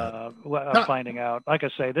 I'm finding out, like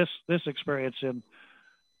I say, this experience in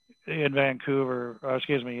Vancouver,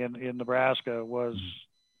 in Nebraska was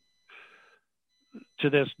to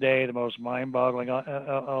this day the most mind-boggling.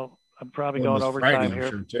 I'm probably going overtime here.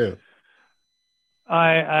 Sure too.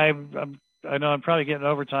 I know I'm probably getting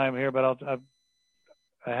overtime here, but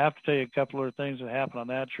I have to tell you a couple of things that happened on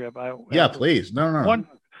that trip. Please. No.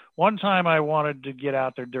 One time I wanted to get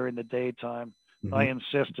out there during the daytime, I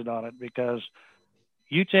insisted on it because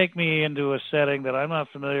you take me into a setting that I'm not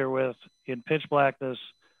familiar with in pitch blackness.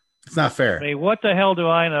 It's not fair. I mean, what the hell do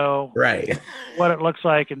I know? Right. What it looks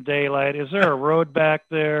like in daylight. Is there a road back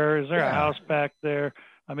there? Is there a house back there?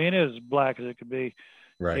 I mean, it is black as it could be.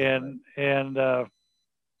 Right. And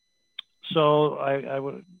so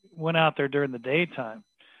I went out there during the daytime.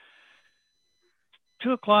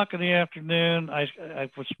 2:00 in the afternoon, I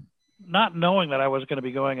was not knowing that I was going to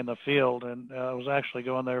be going in the field, and I was actually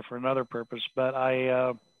going there for another purpose. But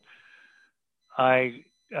I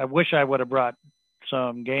wish I would have brought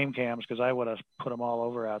some game cams because I would have put them all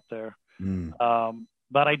over out there.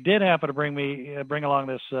 But I did happen to bring along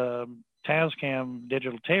this Tascam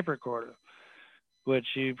digital tape recorder,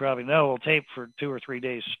 which you probably know will tape for 2 or 3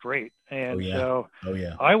 days straight. And so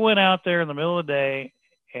I went out there in the middle of the day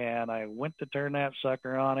and I went to turn that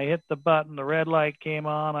sucker on. I hit the button, the red light came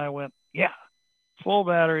on. I went, full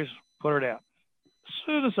batteries, put her down. As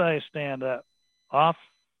soon as I stand up, off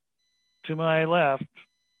to my left,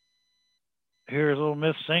 here's little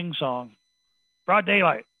Miss Sing Song, broad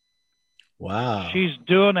daylight. Wow. She's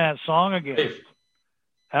doing that song again.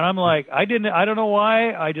 And I'm like, I don't know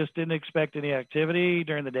why. I just didn't expect any activity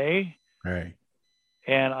during the day. Right.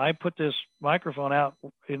 And I put this microphone out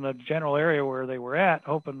in the general area where they were at,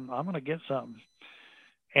 hoping I'm going to get something.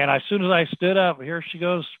 And as soon as I stood up, here she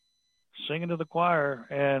goes singing to the choir.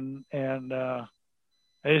 And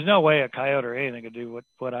there's no way a coyote or anything could do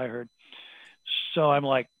what I heard. So I'm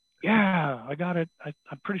like, I got it.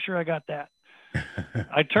 I'm pretty sure I got that.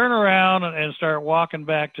 I turn around and start walking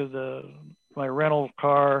back to my rental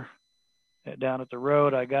car down at the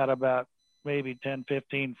road. I got about maybe 10,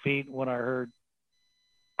 15 feet when I heard.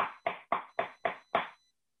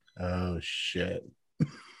 Oh, shit.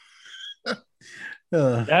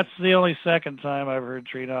 That's the only second time I've heard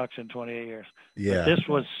tree knocks in 28 years. Yeah. But this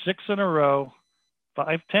was 6 in a row,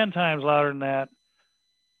 10 times louder than that,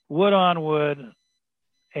 wood on wood,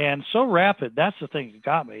 and so rapid. That's the thing that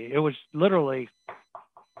got me. It was literally...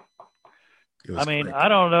 I mean, I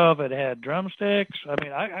don't know if it had drumsticks. I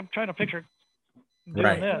mean, I'm trying to picture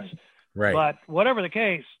doing this. Right. But whatever the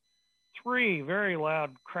case, 3 very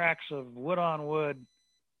loud cracks of wood on wood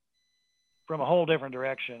from a whole different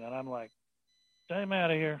direction. And I'm like, I'm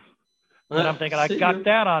out of here. And I'm thinking, I got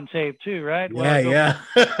that on tape too, right? Yeah.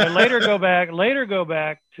 And later go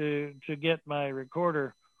back to get my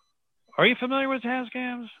recorder. Are you familiar with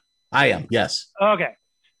Tascams? I am, yes. Okay.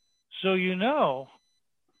 So you know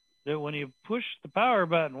that when you push the power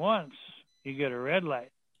button once, you get a red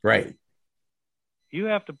light. Right. You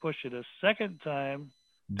have to push it a second time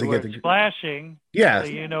To where get it's flashing. Yeah. So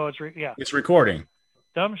you know it's it's recording.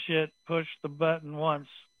 Dumb shit. Pushed the button once,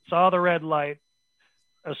 saw the red light,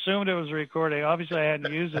 assumed it was recording. Obviously, I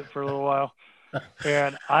hadn't used it for a little while,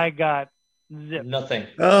 and I got zipped. Nothing.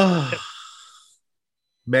 Oh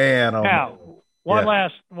man! Oh, now,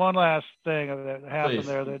 man. one last thing that happened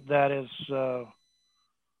there that is.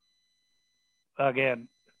 Again,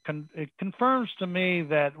 it confirms to me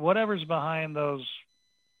that whatever's behind those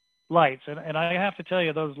lights, and I have to tell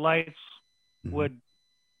you, those lights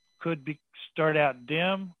could start out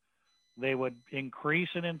dim. They would increase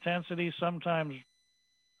in intensity. Sometimes,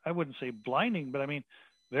 I wouldn't say blinding, but I mean,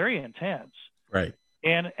 very intense. Right.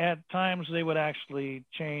 And at times they would actually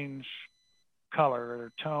change color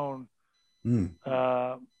or tone.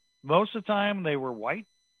 Most of the time they were white,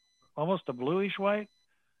 almost a bluish white,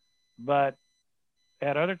 but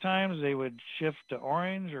at other times, they would shift to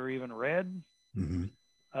orange or even red.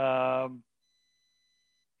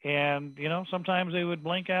 And, sometimes they would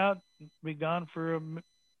blink out, be gone for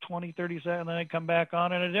 20, 30 seconds, and then they'd come back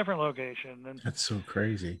on in a different location. And that's so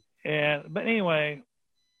crazy. But anyway,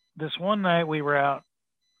 this one night we were out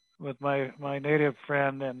with my native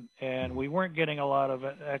friend, and we weren't getting a lot of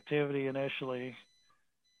activity initially.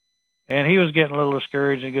 And he was getting a little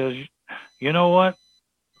discouraged and goes, you know what?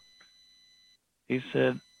 He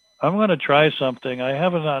said, I'm going to try something. I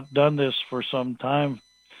have not done this for some time,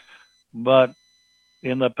 but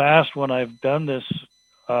in the past when I've done this,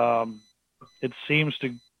 it seems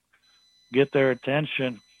to get their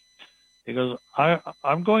attention. He goes,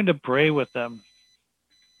 I'm going to pray with them.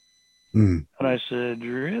 And I said,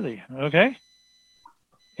 really? Okay.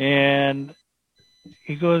 And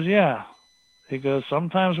he goes, yeah. He goes,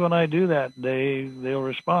 sometimes when I do that, they'll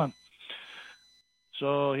respond.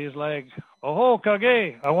 So he's like, oh,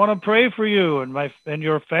 Kage, I want to pray for you and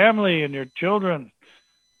your family and your children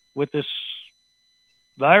with this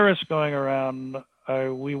virus going around.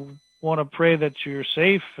 We want to pray that you're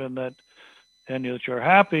safe and that you're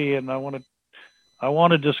happy. And I want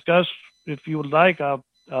to discuss, if you would like,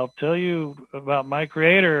 I'll tell you about my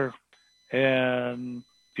Creator and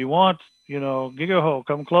if you want, Gigaho,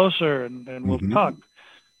 come closer and we'll talk.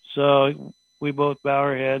 So we both bow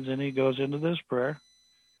our heads, and he goes into this prayer.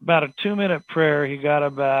 About a 2-minute prayer. He got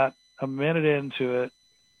about a minute into it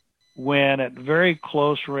when at very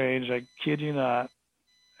close range, I kid you not,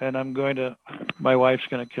 and my wife's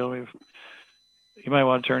going to kill me. You might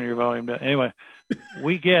want to turn your volume down. Anyway,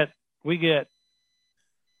 we get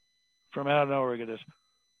from out of nowhere, we get this.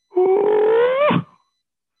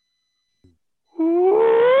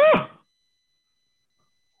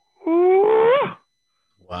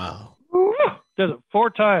 Wow. Does it 4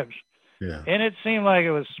 times. Yeah. And it seemed like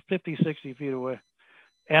it was 50, 60 feet away.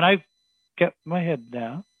 And I kept my head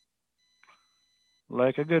down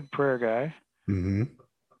like a good prayer guy. Mm-hmm.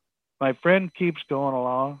 My friend keeps going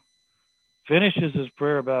along, finishes his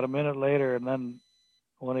prayer about a minute later, and then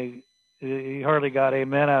when he hardly got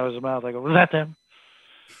amen out of his mouth, I go, was that them?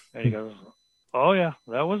 And he goes, oh yeah,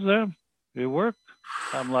 that was them. It worked.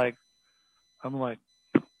 I'm like,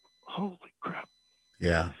 holy crap.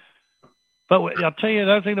 Yeah. But I'll tell you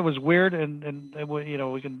another thing that was weird, and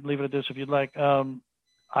we can leave it at this if you'd like.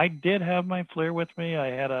 I did have my FLIR with me.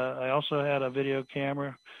 I also had a video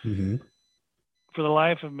camera. Mm-hmm. For the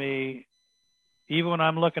life of me, even when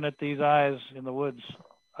I'm looking at these eyes in the woods,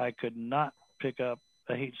 I could not pick up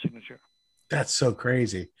a heat signature. That's so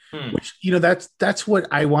crazy. Which, that's what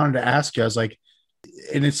I wanted to ask you. I was like,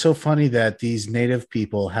 and it's so funny that these native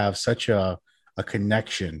people have such a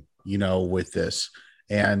connection, with this.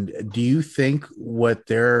 And do you think what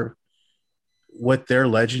their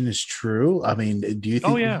legend is true? I mean, do you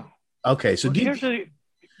think? Oh yeah. Okay, so do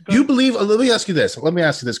you believe? Let me ask you this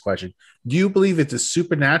question: do you believe it's a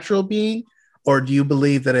supernatural being, or do you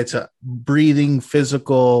believe that it's a breathing,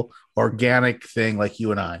 physical, organic thing like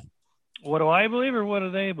you and I? What do I believe, or what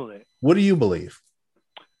do they believe? What do you believe?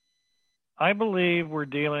 I believe we're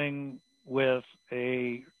dealing with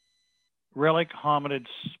a relic hominid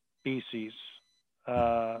species,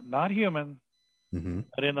 not human,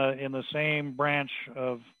 but in the same branch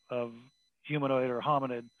of humanoid or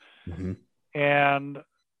hominid. Mm-hmm. And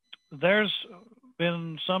there's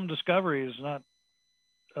been some discoveries, not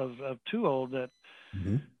of too old, that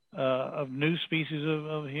of new species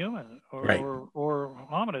of human or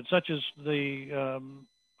hominid, such as the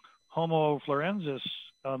Homo florensis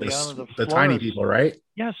on the island of the Flores. tiny people, right?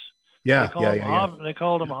 Yes. Yeah, They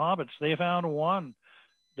called them hobbits. They found one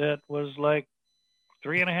that was like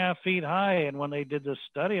 3.5 feet high, and when they did this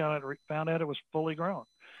study on it, found out it was fully grown.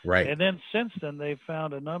 Right. And then since then, they've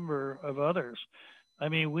found a number of others. I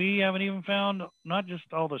mean, we haven't even found not just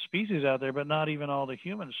all the species out there, but not even all the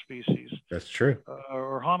human species. That's true.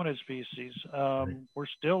 Or hominid species. We're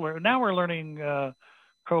still now we're learning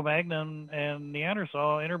Cro-Magnon and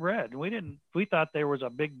Neanderthal interbred. We thought there was a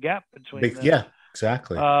big gap between them. Yeah,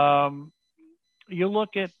 exactly. You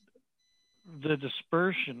look at the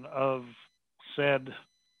dispersion of said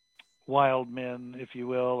wild men, if you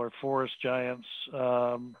will, or forest giants.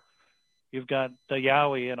 You've got the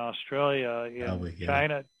Yowie in Australia.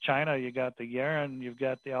 In China, you got the Yeren, you've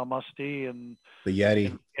got the Almasti, and the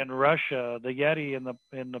Yeti in Russia, the Yeti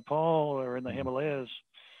in Nepal or in the Himalayas,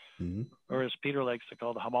 or as Peter likes to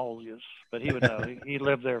call the Himalayas, but he would know. he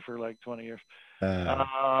lived there for like 20 years.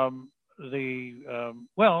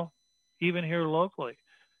 Even here locally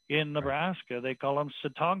in Nebraska, they call them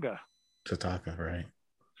Sitanga. Sitanga, right?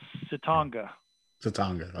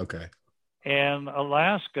 Sitanga, okay. And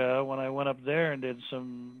Alaska, when I went up there and did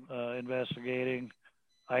some investigating,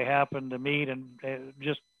 I happened to meet and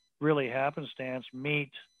just really happenstance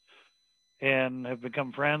meet and have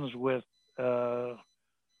become friends with a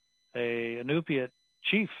Inupiat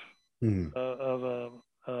chief of a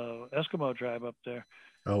Eskimo tribe up there.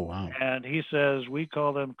 Oh, wow. And he says, we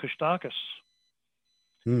call them Kushtakas.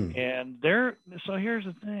 And so here's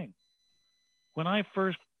the thing. When I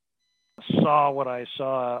first saw what I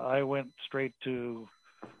saw, I went straight to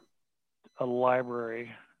a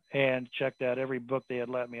library and checked out every book they had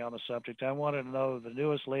lent me on the subject. I wanted to know the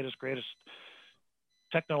newest, latest, greatest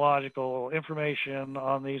technological information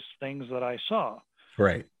on these things that I saw.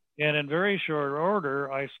 Right. And in very short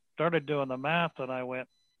order, I started doing the math, and I went,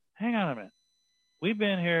 hang on a minute. We've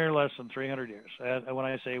been here less than 300 years. And when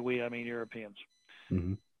I say we, I mean Europeans.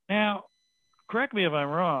 Now, correct me if I'm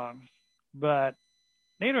wrong, but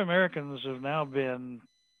Native Americans have now been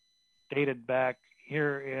dated back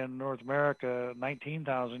here in North America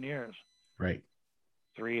 19,000 years. Right.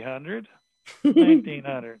 300?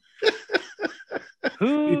 1900.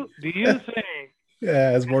 Who do you think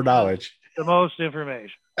has more knowledge? The most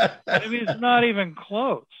information. I mean, it's not even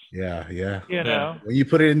close. Yeah. You know? When you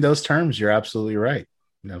put it in those terms, you're absolutely right.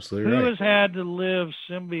 Absolutely who right. has had to live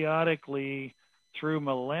symbiotically through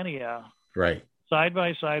millennia Right. side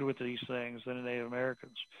by side with these things than the Native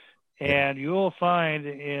Americans. And you'll find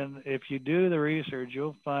if you do the research,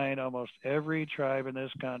 you'll find almost every tribe in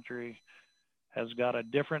this country has got a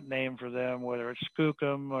different name for them, whether it's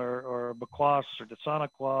Skookum or Bequas or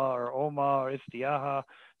Tsanaquah or Oma or Istiaha,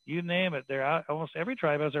 you name it. Almost every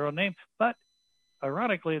tribe has their own name, but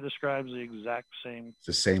ironically, it describes the exact same. It's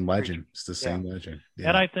the same legend. It's the same legend. Yeah.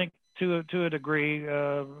 And I think to a degree,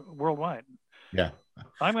 worldwide. Yeah.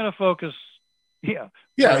 I'm going to focus. Yeah.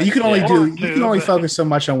 You can only focus so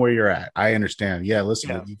much on where you're at. I understand. Yeah.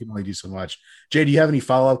 Listen, you can only do so much. Jay, do you have any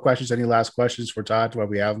follow-up questions? Any last questions for Todd while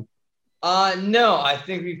we have him? No, I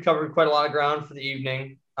think we've covered quite a lot of ground for the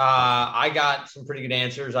evening. I got some pretty good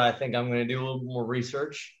answers. I think I'm going to do a little more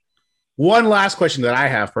research. One last question that I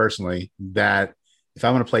have personally, that if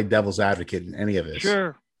I'm going to play devil's advocate in any of this,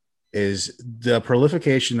 is the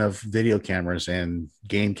proliferation of video cameras and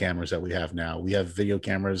game cameras that we have now. We have video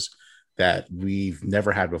cameras that we've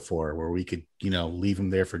never had before, where we could, leave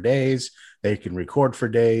them there for days. They can record for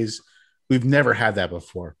days. We've never had that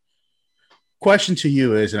before. Question to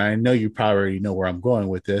you is, and I know you probably already know where I'm going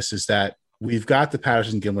with this, is that we've got the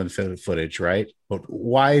Patterson-Gimlin footage, right? But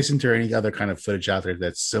why isn't there any other kind of footage out there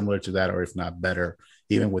that's similar to that, or if not better,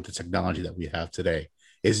 even with the technology that we have today?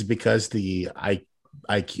 Is it because the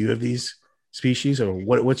IQ of these species, or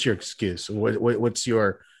what's your excuse? What's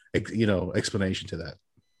your explanation to that?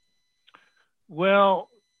 Well,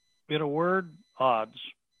 in a word, odds.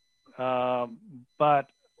 But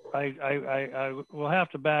I will have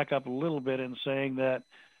to back up a little bit in saying that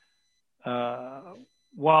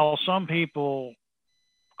while some people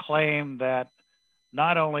claim that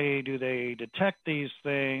not only do they detect these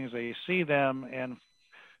things, they see them and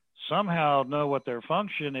somehow know what their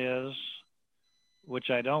function is, which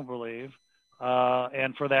I don't believe,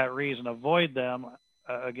 and for that reason avoid them.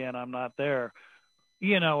 Again, I'm not there.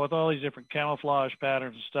 With all these different camouflage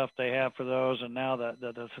patterns and stuff they have for those, and now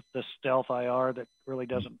the stealth IR that really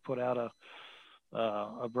doesn't put out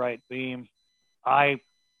a bright beam. I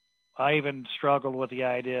even struggled with the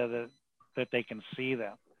idea that they can see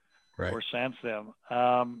them or sense them.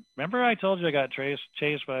 Remember I told you I got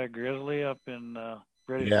chased by a grizzly up in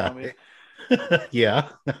British Columbia? Yeah.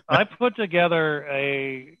 I put together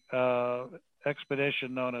a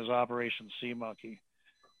expedition known as Operation Sea Monkey.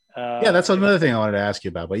 That's another thing I wanted to ask you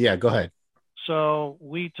about, but go ahead. So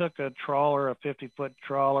we took a trawler, a 50-foot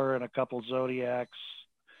trawler, and a couple Zodiacs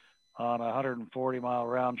on a 140-mile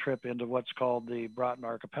round trip into what's called the Broughton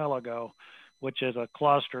Archipelago, which is a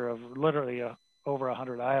cluster of literally over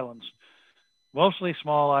 100 islands, mostly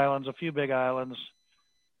small islands, a few big islands.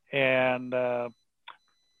 And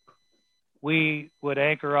we would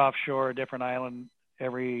anchor offshore a different island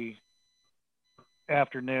every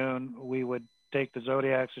afternoon. We would take the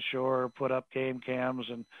Zodiacs ashore, put up game cams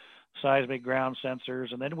and seismic ground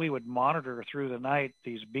sensors, and then we would monitor through the night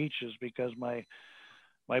these beaches, because my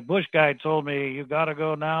bush guide told me, you got to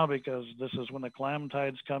go now because this is when the clam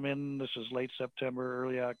tides come in. This is late September,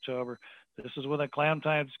 early October. This is when the clam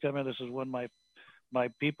tides come in. This is when my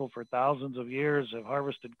people for thousands of years have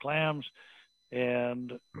harvested clams.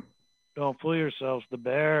 And don't fool yourselves, the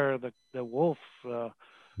bear, the wolf, the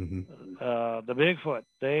Bigfoot,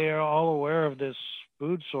 they are all aware of this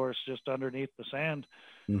food source just underneath the sand.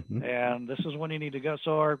 And this is when you need to go.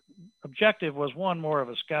 So our objective was more of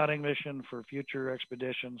a scouting mission for future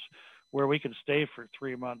expeditions where we could stay for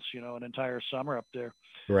 3 months, an entire summer up there.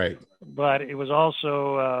 Right. But it was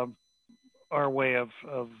also our way of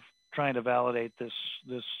trying to validate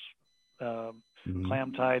this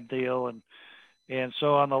clam tide deal. And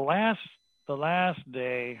so on the last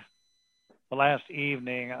day, the last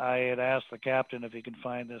evening, I had asked the captain if he could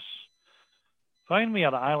find me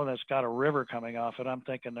on an island that's got a river coming off it. I'm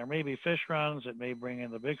thinking there may be fish runs. It may bring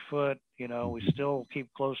in the Bigfoot. We still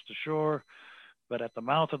keep close to shore, but at the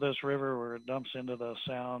mouth of this river where it dumps into the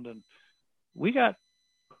sound. And we got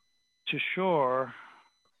to shore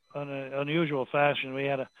in an unusual fashion.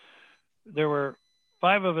 There were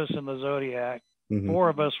 5 of us in the Zodiac. 4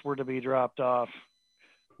 of us were to be dropped off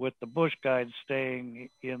with the bush guide staying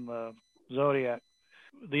in the Zodiac.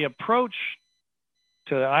 The approach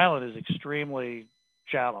to the island is extremely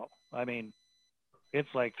shallow. I mean,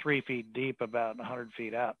 it's like 3 feet deep, about 100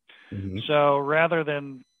 feet out. So rather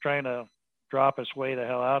than trying to drop us way the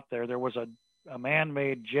hell out there was a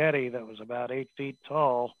man-made jetty that was about 8 feet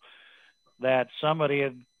tall that somebody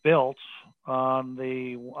had built on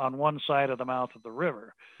one side of the mouth of the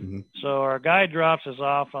river. So our guide drops us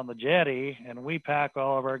off on the jetty, and we pack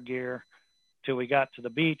all of our gear till we got to the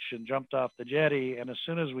beach and jumped off the jetty. And as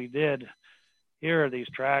soon as we did, here are these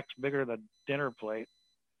tracks bigger than dinner plate.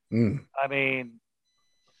 I mean,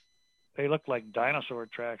 they look like dinosaur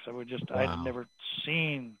tracks. I'd never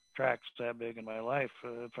seen tracks that big in my life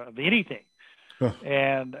of anything.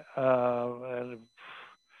 And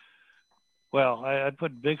well, I'd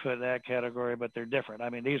put Bigfoot in that category, but they're different. I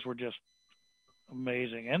mean, these were just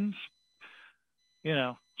amazing, and you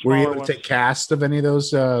know, were you able to take cast of any of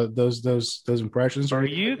those impressions? Are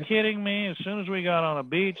you kidding me? As soon as we got on the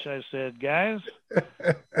beach, I said, guys,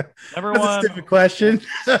 number one, a stupid question.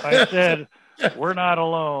 I said, we're not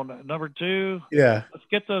alone. Number two, let's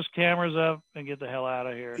get those cameras up and get the hell out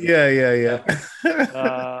of here.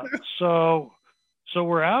 So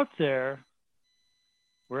we're out there.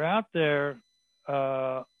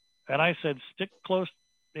 And I said, stick close,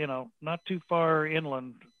 you know, not too far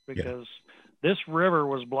inland, because this river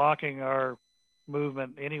was blocking our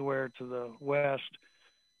movement anywhere to the west,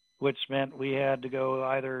 which meant we had to go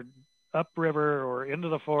either upriver or into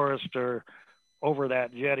the forest or over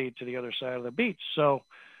that jetty to the other side of the beach. So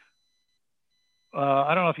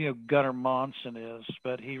I don't know if you know who Gunnar Monson is,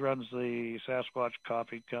 but he runs the Sasquatch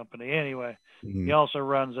Coffee Company. Anyway, he also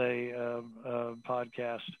runs a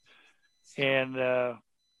podcast. And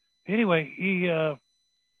anyway, he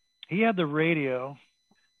had the radio,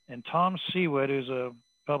 and Tom Seawood, who's a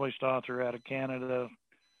published author out of Canada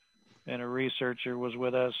and a researcher, was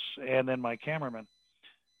with us, and then my cameraman.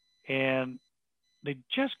 And they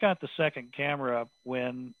just got the second camera up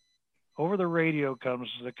when over the radio comes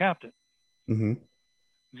the captain. He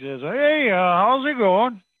says, hey, how's it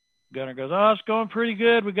going? Gunnar goes, oh, it's going pretty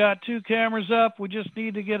good. We got 2 cameras up. We just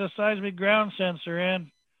need to get a seismic ground sensor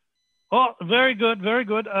in. Oh, very good, very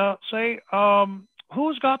good. Say,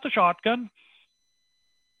 who's got the shotgun?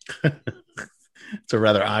 It's a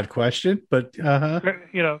rather odd question, but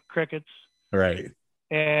you know, crickets. Right.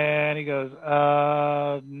 And he goes,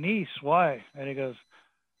 niece, why? And he goes,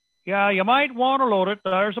 yeah, you might want to load it.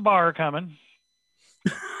 There's a bar coming.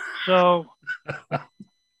 So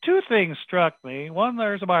 2 things struck me. 1,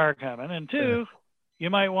 there's a bar coming, and 2, you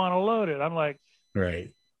might want to load it. I'm like,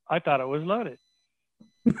 right. I thought it was loaded.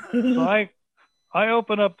 So I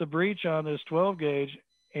open up the breech on this 12 gauge,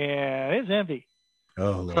 and it's empty.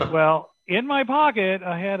 Oh, Lord. Well, in my pocket,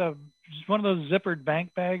 I had one of those zippered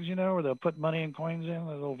bank bags, you know, where they'll put money and coins in,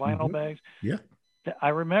 the little vinyl bags. Yeah. I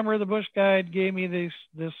remember the bush guide gave me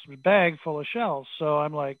this bag full of shells. So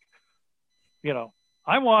I'm like, you know,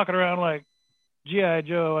 I'm walking around like G.I.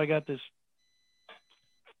 Joe. I got this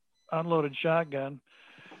unloaded shotgun.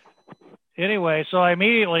 Anyway, so I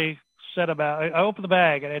immediately I open the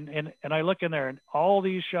bag and I look in there, and all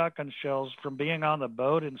these shotgun shells from being on the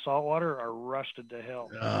boat in saltwater are rusted to hell.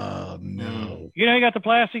 Oh, no. You know, you got the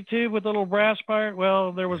plastic tube with the little brass part.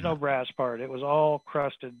 Well, there was no brass part. It was all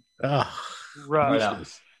crusted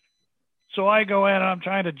rust. So I go in, and I'm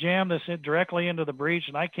trying to jam this directly into the breech,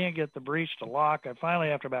 and I can't get the breech to lock. I finally,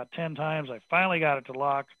 after about 10 times, I finally got it to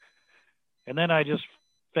lock. And then I just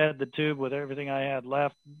fed the tube with everything I had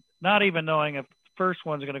left, not even knowing if first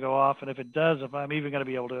one's going to go off, and if it does, if I'm even going to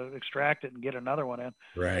be able to extract it and get another one in.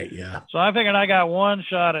 Right, yeah. So I figured I got one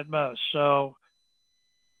shot at most. So,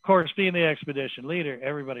 of course, being the expedition leader,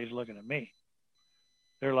 everybody's looking at me.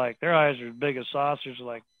 They're like, their eyes are as big as saucers. They're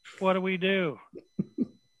like, what do we do?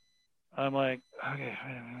 I'm like,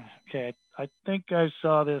 okay, I think I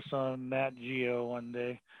saw this on Nat Geo one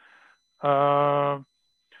day.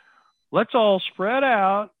 Let's all spread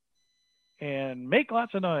out and make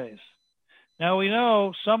lots of noise. Now, we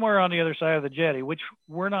know somewhere on the other side of the jetty, which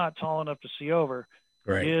we're not tall enough to see over,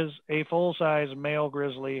 is a full-size male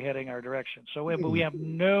grizzly heading our direction. So but we have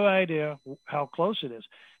no idea how close it is.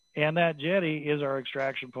 And that jetty is our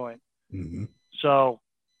extraction point. So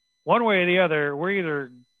one way or the other, we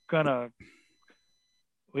either got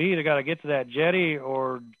to get to that jetty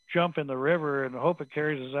or jump in the river and hope it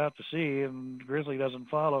carries us out to sea and the grizzly doesn't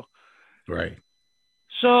follow. Right.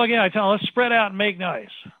 So again, I tell them, let's spread out and make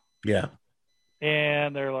noise. Yeah.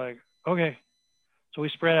 And they're like, okay. So we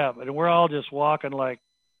spread out, and we're all just walking like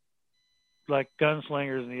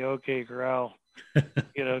gunslingers in the OK Corral,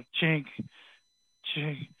 you know, chink,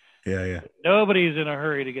 chink. Yeah, yeah. Nobody's in a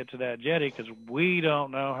hurry to get to that jetty because we don't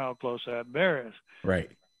know how close that bear is. Right.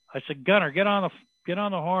 I said, Gunnar, get on the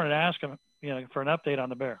horn and ask him, you know, for an update on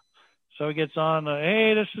the bear. So he gets on.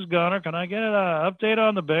 Hey, this is Gunnar. Can I get an update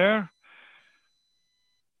on the bear?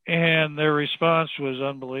 And their response was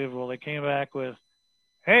unbelievable. They came back with,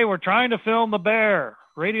 hey, we're trying to film the bear.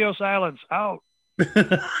 Radio silence out.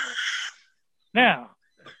 Now,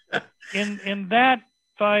 in that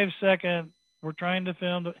 5-second, we're trying to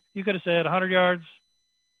film, you could have said 100 yards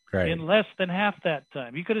in less than half that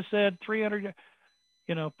time. You could have said 300 yards.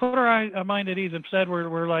 put our mind at ease. Instead,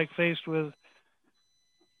 we're like faced with,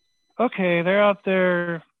 okay, they're out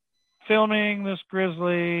there filming this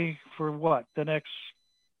grizzly for what? The next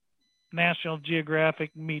National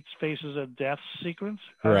Geographic meets Faces of Death sequence.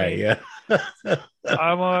 Yeah.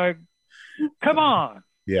 I'm like, come on.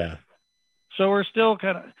 Yeah. So we're still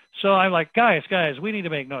so I'm like, guys, we need to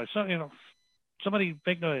make noise. So, somebody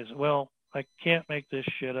make noise. Well, I can't make this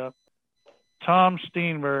shit up. Tom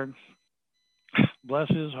Steenberg, bless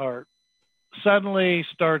his heart, suddenly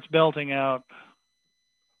starts belting out,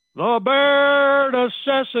 the bare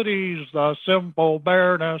necessities, the simple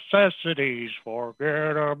bare necessities,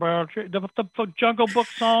 forget about you. The Jungle Book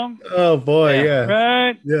song. Oh, boy, yeah.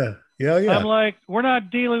 Right? Yeah. I'm like, we're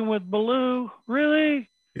not dealing with Baloo, really?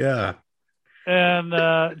 Yeah. And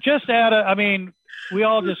we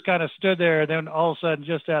all just kind of stood there, and then all of a sudden,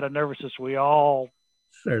 just out of nervousness, we all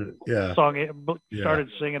started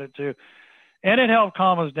singing it too. And it helped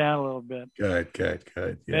calm us down a little bit. Good.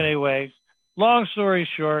 Yeah. Anyway, long story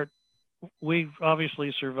short, we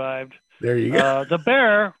obviously survived. There you go. The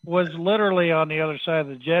bear was literally on the other side of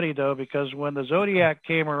the jetty, though, because when the Zodiac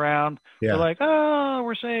came around, we're like, oh,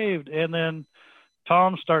 we're saved. And then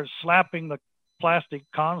Tom starts slapping the plastic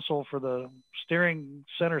console for the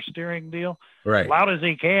center steering deal, right, loud as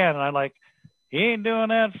he can. And I'm like, he ain't doing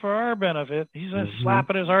that for our benefit. He's just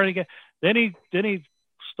slapping as hard as he can. Then he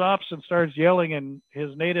stops and starts yelling in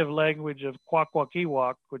his native language of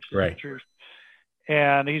Kwak-Kwak-Ewok, which is the truth.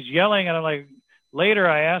 And he's yelling, and I'm like, later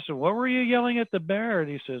I asked him, what were you yelling at the bear? And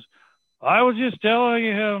he says, I was just telling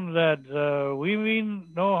him that we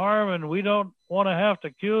mean no harm and we don't want to have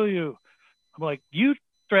to kill you. I'm like, you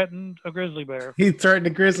threatened a grizzly bear. He threatened a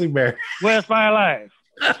grizzly bear with my life.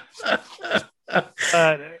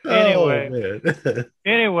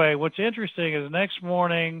 Anyway, what's interesting is next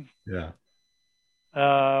morning,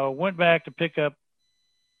 went back to pick up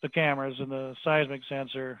the cameras and the seismic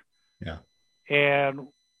sensor. Yeah. And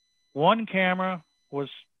one camera was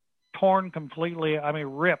torn completely,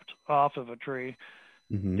 ripped off of a tree.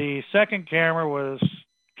 Mm-hmm. The second camera was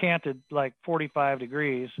canted like 45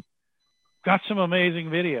 degrees. Got some amazing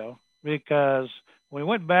video because we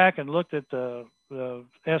went back and looked at the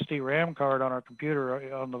SD RAM card on our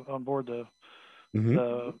computer on board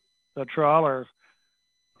the trawler.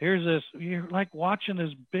 Here's this, you're like watching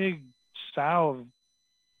this big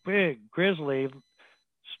grizzly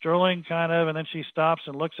strolling kind of, and then she stops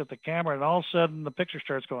and looks at the camera, and all of a sudden the picture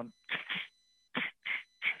starts going.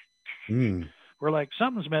 We're like,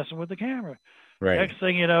 something's messing with the camera. Right. Next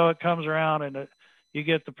thing you know, it comes around and you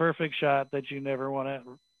get the perfect shot that you never want to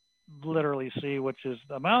literally see, which is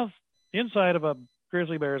the mouth, inside of a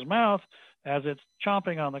grizzly bear's mouth as it's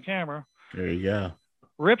chomping on the camera. There you go.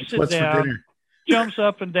 Rips it down, jumps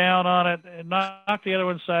up and down on it, and knocked the other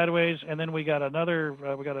one sideways. And then we got another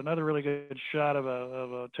really good shot of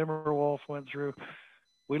a timber wolf went through.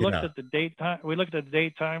 We looked at the date time. We looked at the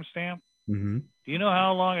date timestamp. Mm-hmm. Do you know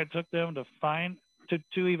how long it took them to find to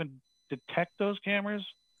even detect those cameras?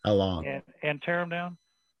 How long? And tear them down?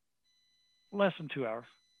 Less than 2 hours.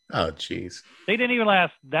 Oh, jeez. They didn't even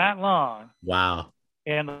last that long. Wow.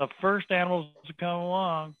 And the first animals to come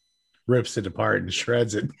along rips it apart and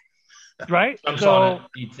shreds it. Right? Jumps on it,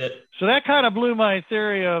 eats it. So that kind of blew my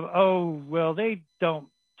theory of, they don't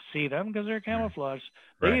see them because they're camouflaged.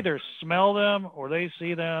 They either smell them or they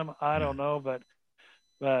see them. I don't know, but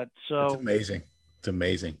so it's amazing. It's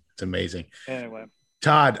amazing. Anyway,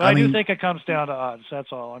 Todd, I do think it comes down to odds.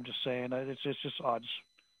 That's all. I'm just saying it's just odds.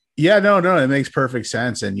 Yeah, no, it makes perfect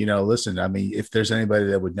sense. And, listen, if there's anybody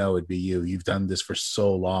that would know, it'd be you. You've done this for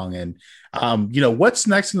so long. And, what's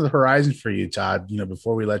next in the horizon for you, Todd,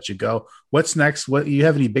 before we let you go? What's next? What you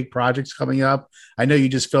have any big projects coming up? I know you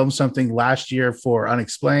just filmed something last year for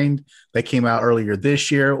Unexplained that came out earlier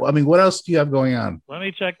this year. What else do you have going on? Let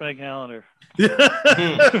me check my calendar.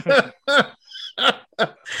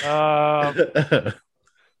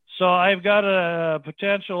 So I've got a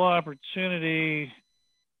potential opportunity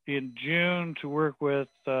in June to work with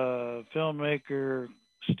filmmaker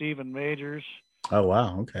Stephen Majors. Oh,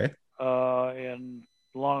 wow. Okay. And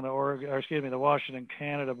along the Washington,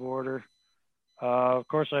 Canada border. Of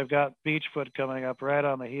course, I've got Beachfoot coming up right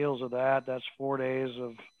on the heels of that. That's 4 days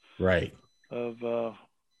of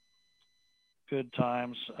good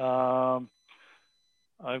times.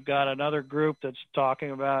 I've got another group that's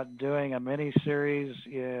talking about doing a mini series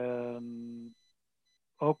in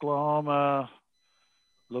Oklahoma,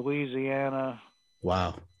 Louisiana.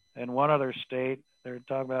 Wow. And one other state. They're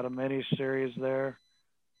talking about a mini series there.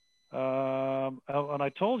 And I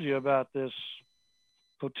told you about this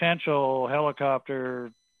potential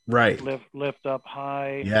helicopter Right. lift up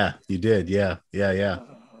high. Yeah, you did. Yeah.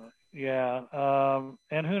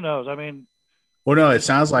 And who knows? I mean, well, no, it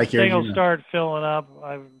sounds like thing will start filling up.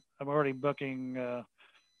 I'm already booking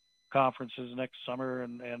conferences next summer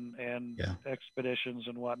and expeditions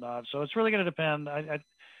and whatnot. So it's really going to depend. I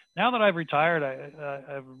now that I've retired,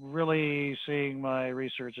 I'm really seeing my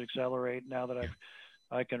research accelerate now that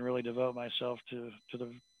I can really devote myself to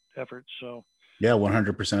the effort. So. Yeah,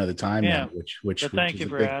 100% of the time. Yeah. Which thank you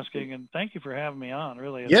for asking, and thank you for having me on.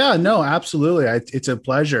 Really. Yeah, no, absolutely. It's a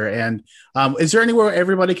pleasure. And is there anywhere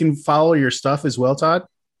everybody can follow your stuff as well, Todd?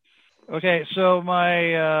 Okay, so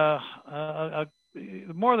my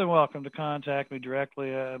more than welcome to contact me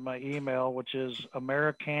directly at my email, which is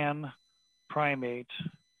American Primate.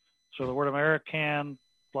 So the word American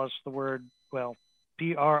plus the word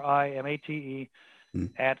PRIMATE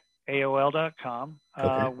at AOL.com.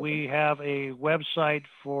 Okay. We have a website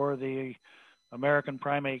for the American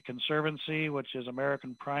Primate Conservancy, which is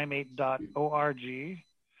americanprimate.org. You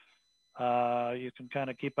can kind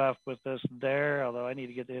of keep up with this there, although I need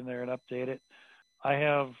to get in there and update it. I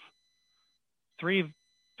have 3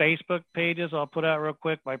 Facebook pages I'll put out real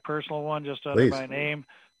quick. My personal one, just under my name.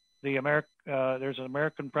 There's an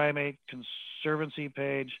American Primate Conservancy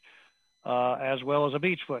page, as well as a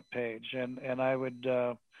Beachfoot page, and I would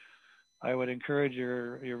encourage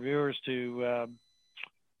your viewers to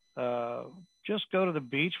just go to the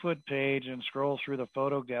Beachfoot page and scroll through the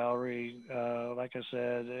photo gallery. Like I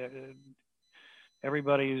said,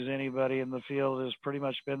 anybody in the field has pretty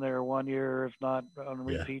much been there 1 year, if not on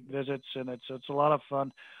repeat visits, and it's a lot of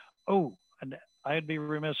fun. Oh, and I'd be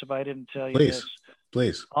remiss if I didn't tell you this.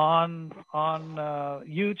 Please. On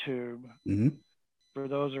YouTube, for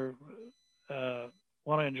those who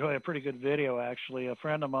want to enjoy a pretty good video, actually, a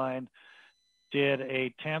friend of mine did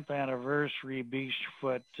a 10th anniversary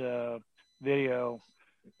Beachfoot video.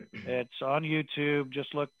 It's on YouTube.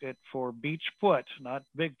 Just look for Beachfoot, not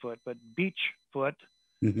Bigfoot, but Beachfoot.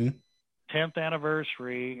 10th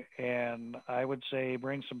anniversary, and I would say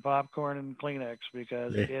bring some popcorn and Kleenex,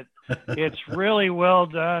 because it's really well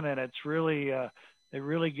done, and it's really it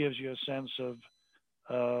really gives you a sense of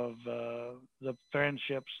the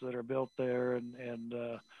friendships that are built there, and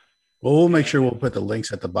well, we'll make sure we'll put the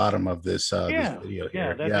links at the bottom of this, this video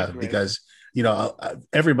here. Be because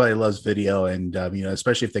everybody loves video, and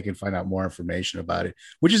especially if they can find out more information about it,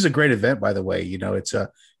 which is a great event, by the way. It's a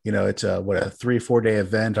 3-4 day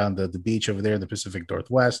event on the beach over there in the Pacific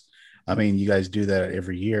Northwest. I mean, you guys do that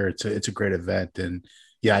every year. It's a great event, and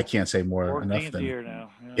I can't say more enough than year now.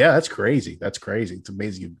 Yeah, that's crazy. It's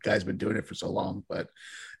amazing you guys have been doing it for so long. But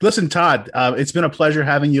listen, Todd, it's been a pleasure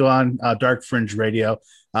having you on Dark Fringe Radio.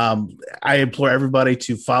 I implore everybody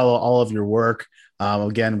to follow all of your work.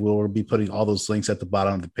 Again, we'll be putting all those links at the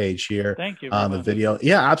bottom of the page here. Thank you. On the video.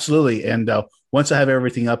 Yeah, absolutely. And once I have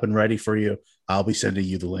everything up and ready for you, I'll be sending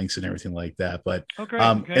you the links and everything like that. But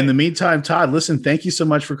in the meantime, Todd, listen, thank you so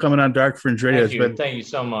much for coming on Dark Fringe Radio. Thank you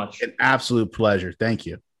so much. An absolute pleasure. Thank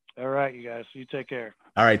you. All right, you guys. You take care.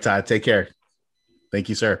 All right, Todd. Take care. Thank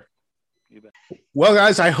you, sir. You bet. Well,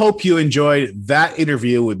 guys, I hope you enjoyed that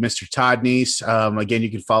interview with Mr. Todd Neiss. Again, you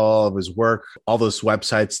can follow all of his work, all those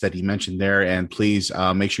websites that he mentioned there, and please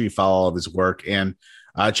make sure you follow all of his work and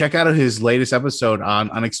check out his latest episode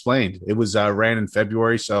on Unexplained. It was ran in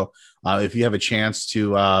February, so if you have a chance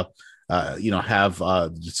to have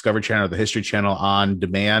the Discovery Channel or the History Channel on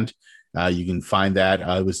demand, you can find that.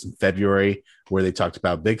 It was in February where they talked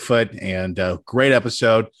about Bigfoot, and great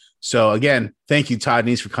episode. So again, thank you, Todd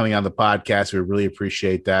Neiss, for coming on the podcast. We really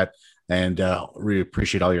appreciate that, and really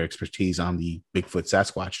appreciate all your expertise on the Bigfoot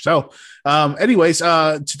Sasquatch. So anyways,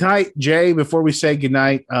 tonight, Jay, before we say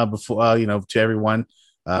goodnight, to everyone,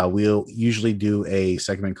 we'll usually do a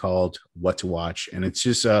segment called What to Watch, and it's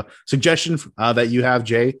just a suggestion that you have,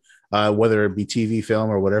 Jay, whether it be TV, film,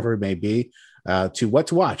 or whatever it may be, to what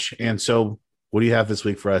to watch. And so what do you have this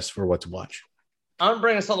week for us for What to Watch? I'm going to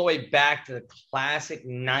bring us all the way back to the classic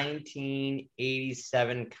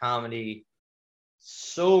 1987 comedy.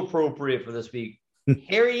 So appropriate for this week.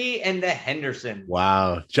 Harry and the Hendersons.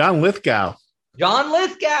 Wow. John Lithgow. John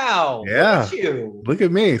Lithgow. Yeah. Look at you. Look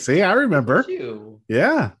at me. See, I remember. Look at you.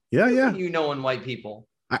 Yeah. You knowing white people.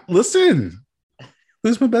 Listen,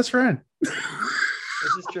 who's my best friend? This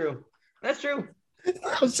is true. That's true.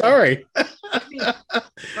 I'm sorry.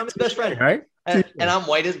 I'm his best friend. Right? And I'm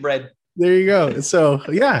white as bread. There you go. So,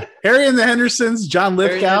 yeah. Harry and the Hendersons, John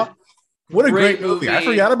Lithgow. What a great movie. I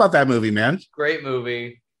forgot about that movie, man. Great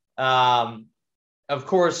movie. Of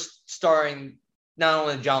course, starring not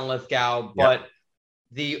only John Lithgow, but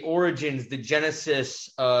the origins, the genesis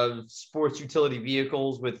of sports utility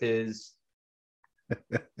vehicles with his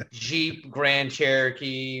Jeep Grand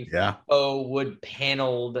Cherokee, Yeah. wood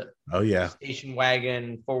paneled. Oh yeah. Station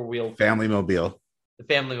wagon, 4-wheel. Family mobile. The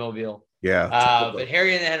Family Mobile. Yeah. But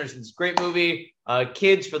Harry and the Hendersons, great movie.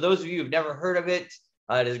 Kids, for those of you who've never heard of it,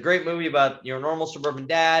 it is a great movie about your normal suburban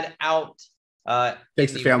dad out.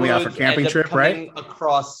 Takes the family out for a camping trip, right?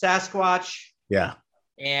 Across Sasquatch. Yeah.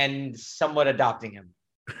 And somewhat adopting him.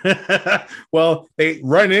 Well, they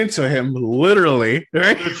run into him literally,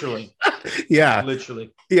 right? Literally. Yeah.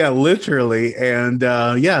 Literally. Yeah, literally. And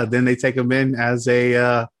then they take him in as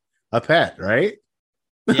a pet, right?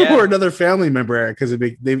 Yeah. Or another family member, because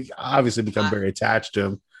they obviously become very attached to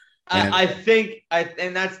him. I think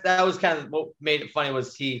that was kind of what made it funny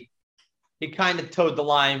was he kind of towed the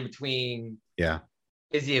line between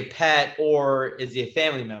is he a pet or is he a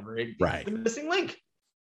family member? Right. The missing link.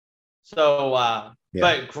 So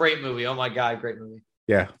but great movie. Oh my God, great movie.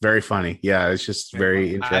 Yeah, very funny. Yeah, it's just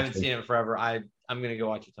very interesting. I haven't seen it forever. I'm gonna go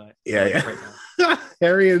watch it tonight. Yeah.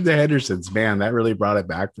 Harry and the Hendersons, man, that really brought it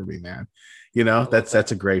back for me, man. You know, that's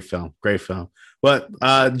a great film. Great film. But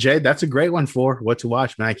Jay, that's a great one for what to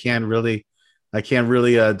watch, man. I can't really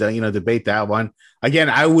debate that one. Again,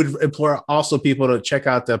 I would implore also people to check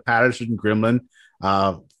out the Patterson Gremlin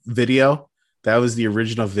video. That was the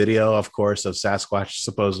original video, of course, of Sasquatch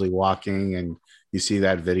supposedly walking, and you see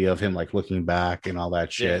that video of him like looking back and all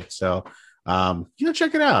that shit. Yeah. So,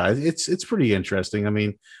 check it out. It's pretty interesting. I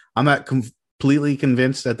mean, I'm not completely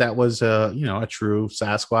convinced that was a true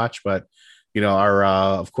Sasquatch, but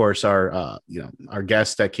our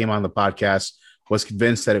guest that came on the podcast was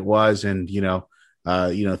convinced that it was, and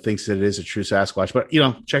thinks that it is a true Sasquatch. But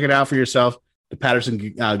check it out for yourself. The Patterson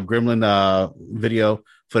Gremlin video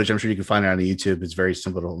footage, I'm sure you can find it on YouTube. It's very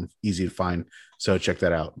simple and easy to find, so check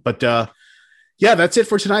that out. But that's it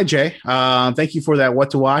for tonight, Jay. Thank you for that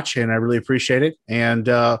what to watch, and I really appreciate it. And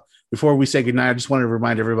before we say goodnight, I just wanted to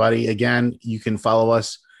remind everybody again, you can follow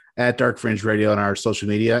us at Dark Fringe Radio on our social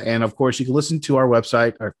media, and of course you can listen to our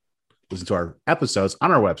website or listen to our episodes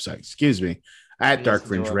on our website, at Dark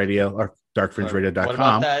Fringe Radio or darkfringeradio.com. What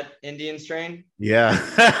about that Indian strain? Yeah.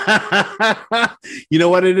 You know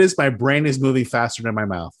what it is? My brain is moving faster than my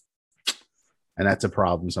mouth, and that's a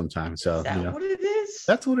problem sometimes. So is that what it is?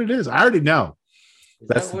 That's what it is. I already know.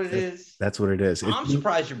 That's what it is. That's what it is. I'm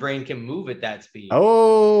surprised your brain can move at that speed.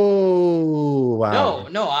 Oh, wow.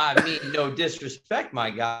 No, I mean, no disrespect, my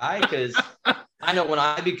guy, because I know when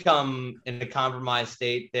I become in a compromised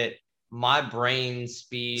state that my brain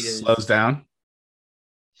speed slows down.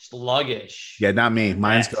 Sluggish. Yeah, not me.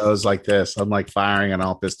 Mine goes like this. I'm like firing on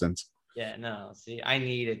all pistons. Yeah, no. See, I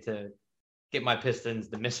needed to get my pistons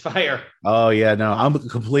to misfire. Oh, yeah, no. I'm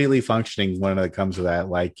completely functioning when it comes to that.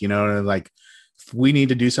 Like, if we need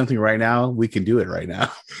to do something right now, we can do it right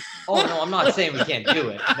now. Oh, no, I'm not saying we can't do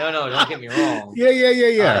it. No, don't get me wrong.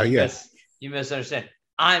 Yeah. Yes. You misunderstand.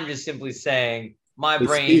 I'm just simply saying my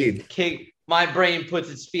brain puts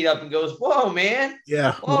its speed up and goes, whoa, man.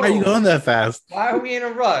 Yeah. Whoa. Why are you going that fast? Why are we in a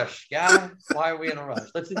rush, guys? Why are we in a rush?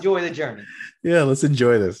 Let's enjoy the journey. Yeah, let's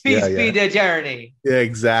enjoy this. Peace be the journey. Yeah,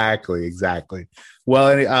 exactly.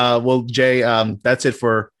 Well, Jay, that's it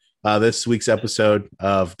for this week's episode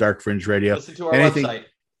of Dark Fringe Radio. Listen to our website.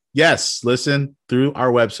 Yes, listen through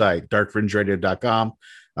our website, darkfringeradio.com.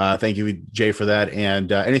 Thank you, Jay, for that.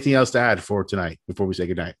 And anything else to add for tonight before we say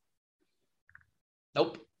goodnight?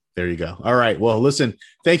 Nope. There you go. All right. Well, listen,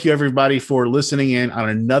 thank you, everybody, for listening in on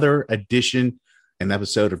another edition and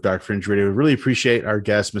episode of Dark Fringe Radio. We really appreciate our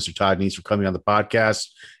guest, Mr. Todd Neese, for coming on the podcast.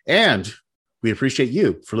 And we appreciate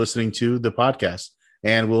you for listening to the podcast.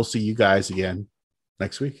 And we'll see you guys again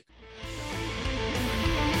next week.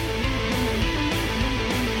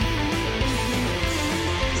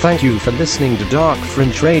 Thank you for listening to Dark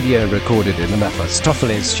Fringe Radio, recorded in the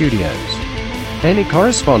Mephistopheles Studios. Any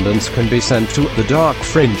correspondence can be sent to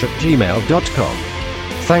thedarkfringe@gmail.com.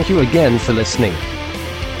 Thank you again for listening.